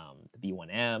XLR, the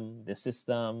B1M, this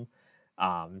system,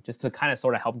 just to kind of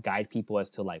sort of help guide people as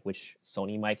to like which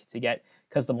Sony mic to get.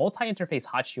 Because the multi-interface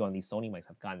hot shoe on these Sony mics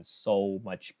have gotten so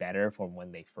much better from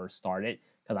when they first started.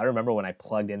 Because I remember when I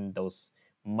plugged in those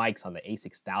mics on the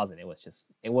A6000,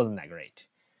 it wasn't that great.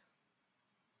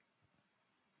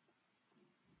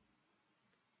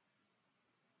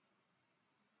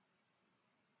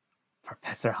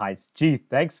 Professor Hines, gee,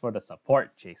 thanks for the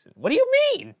support, Jason. What do you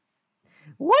mean?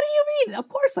 What do you mean? Of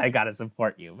course I gotta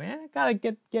support you, man. I gotta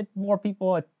get more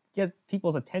people, get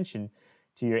people's attention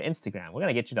to your Instagram. We're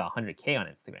gonna get you to 100K on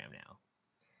Instagram now.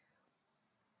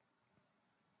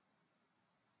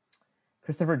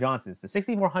 Christopher Johnson's the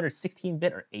 6400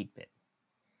 16-bit or 8-bit?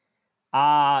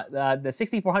 The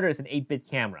 6400 is an 8-bit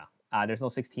camera. There's no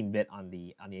 16-bit on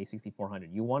the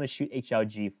A6400. You want to shoot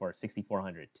HLG for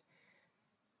 6400.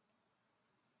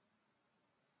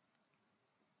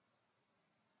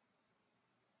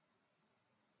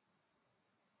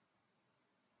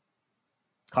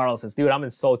 Carl says, dude, I'm in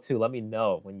Seoul too. Let me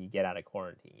know when you get out of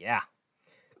quarantine. Yeah.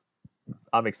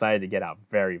 I'm excited to get out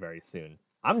very, very soon.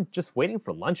 I'm just waiting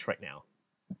for lunch right now.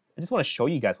 I just want to show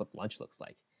you guys what lunch looks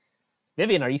like.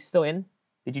 Vivian, are you still in?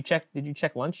 Did you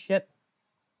check lunch yet?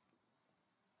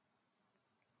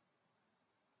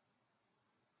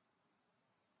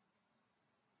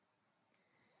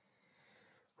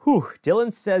 Whew.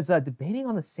 Dylan says, debating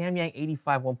on the Samyang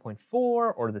 85 1.4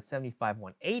 or the 75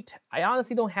 1.8. I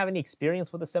honestly don't have any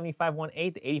experience with the 75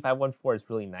 1.8. The 85 1.4 is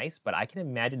really nice, but I can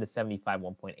imagine the 75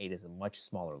 1.8 is a much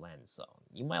smaller lens, so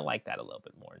you might like that a little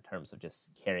bit more in terms of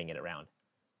just carrying it around.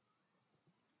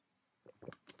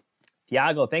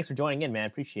 Thiago, thanks for joining in, man.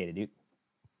 Appreciate it, dude.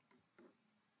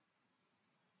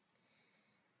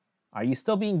 Are you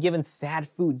still being given sad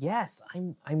food? Yes,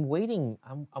 I'm waiting.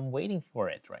 I'm waiting for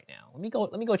it right now. Let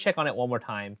me go check on it one more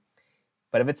time.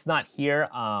 But if it's not here,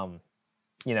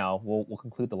 you know, we'll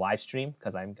conclude the live stream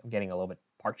because I'm getting a little bit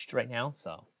parched right now.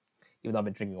 So even though I've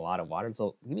been drinking a lot of water,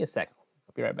 so give me a sec.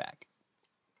 I'll be right back.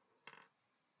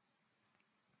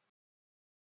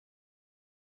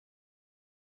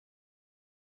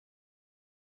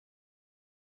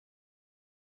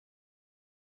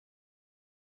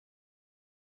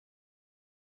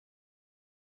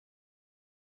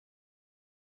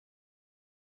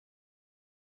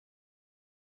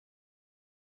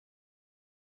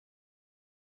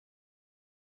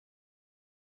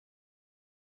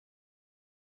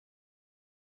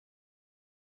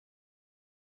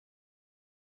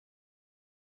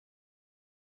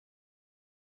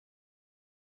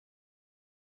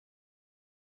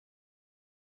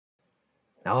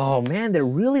 Oh man, they're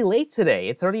really late today.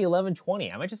 It's already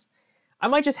 11:20. I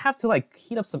might just have to like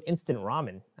heat up some instant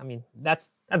ramen. I mean, that's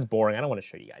boring. I don't want to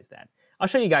show you guys that. I'll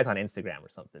show you guys on Instagram or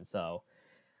something. So,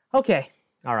 okay,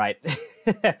 all right.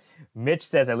 Mitch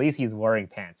says at least he's wearing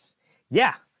pants.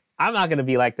 Yeah, I'm not gonna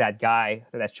be like that guy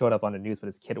that showed up on the news with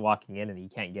his kid walking in and he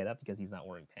can't get up because he's not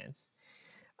wearing pants.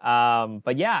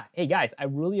 But yeah, hey guys, I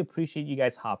really appreciate you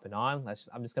guys hopping on.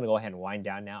 I'm just gonna go ahead and wind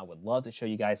down now. I would love to show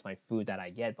you guys my food that I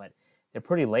get, but they're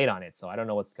pretty late on it, so I don't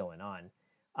know what's going on.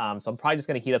 So I'm probably just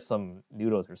gonna heat up some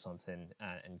noodles or something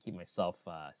and keep myself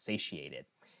satiated.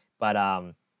 But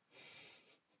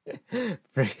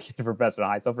Professor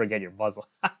Hines, don't forget your muzzle.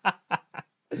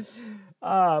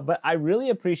 But I really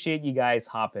appreciate you guys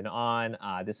hopping on.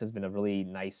 This has been a really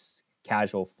nice,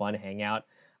 casual, fun hangout.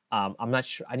 I'm not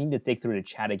sure. I need to dig through the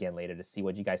chat again later to see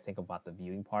what you guys think about the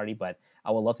viewing party, but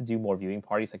I would love to do more viewing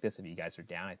parties like this if you guys are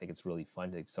down. I think it's really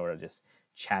fun to sort of just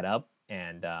chat up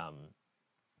and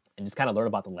and just kind of learn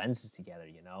about the lenses together,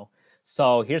 you know?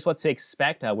 So here's what to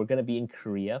expect. We're going to be in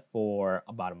Korea for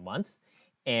about a month,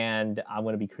 and I'm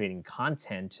going to be creating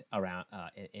content around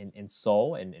in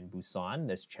Seoul and in Busan.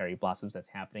 There's cherry blossoms that's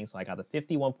happening. So I got the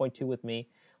 51.2 with me.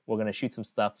 We're going to shoot some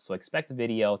stuff. So expect a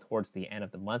video towards the end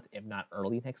of the month, if not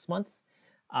early next month.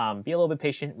 Be a little bit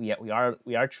patient. We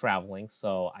are traveling,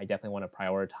 so I definitely want to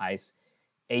prioritize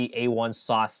A1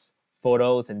 sauce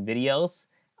photos and videos.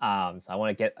 So I want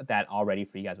to get that all ready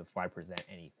for you guys before I present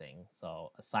anything.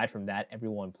 So aside from that,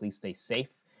 everyone, please stay safe,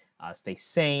 stay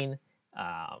sane,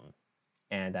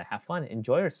 and have fun.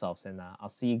 Enjoy yourselves. And I'll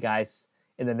see you guys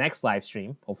in the next live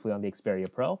stream, hopefully on the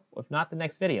Xperia Pro, or if not, the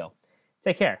next video.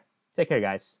 Take care. Take care,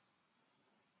 guys.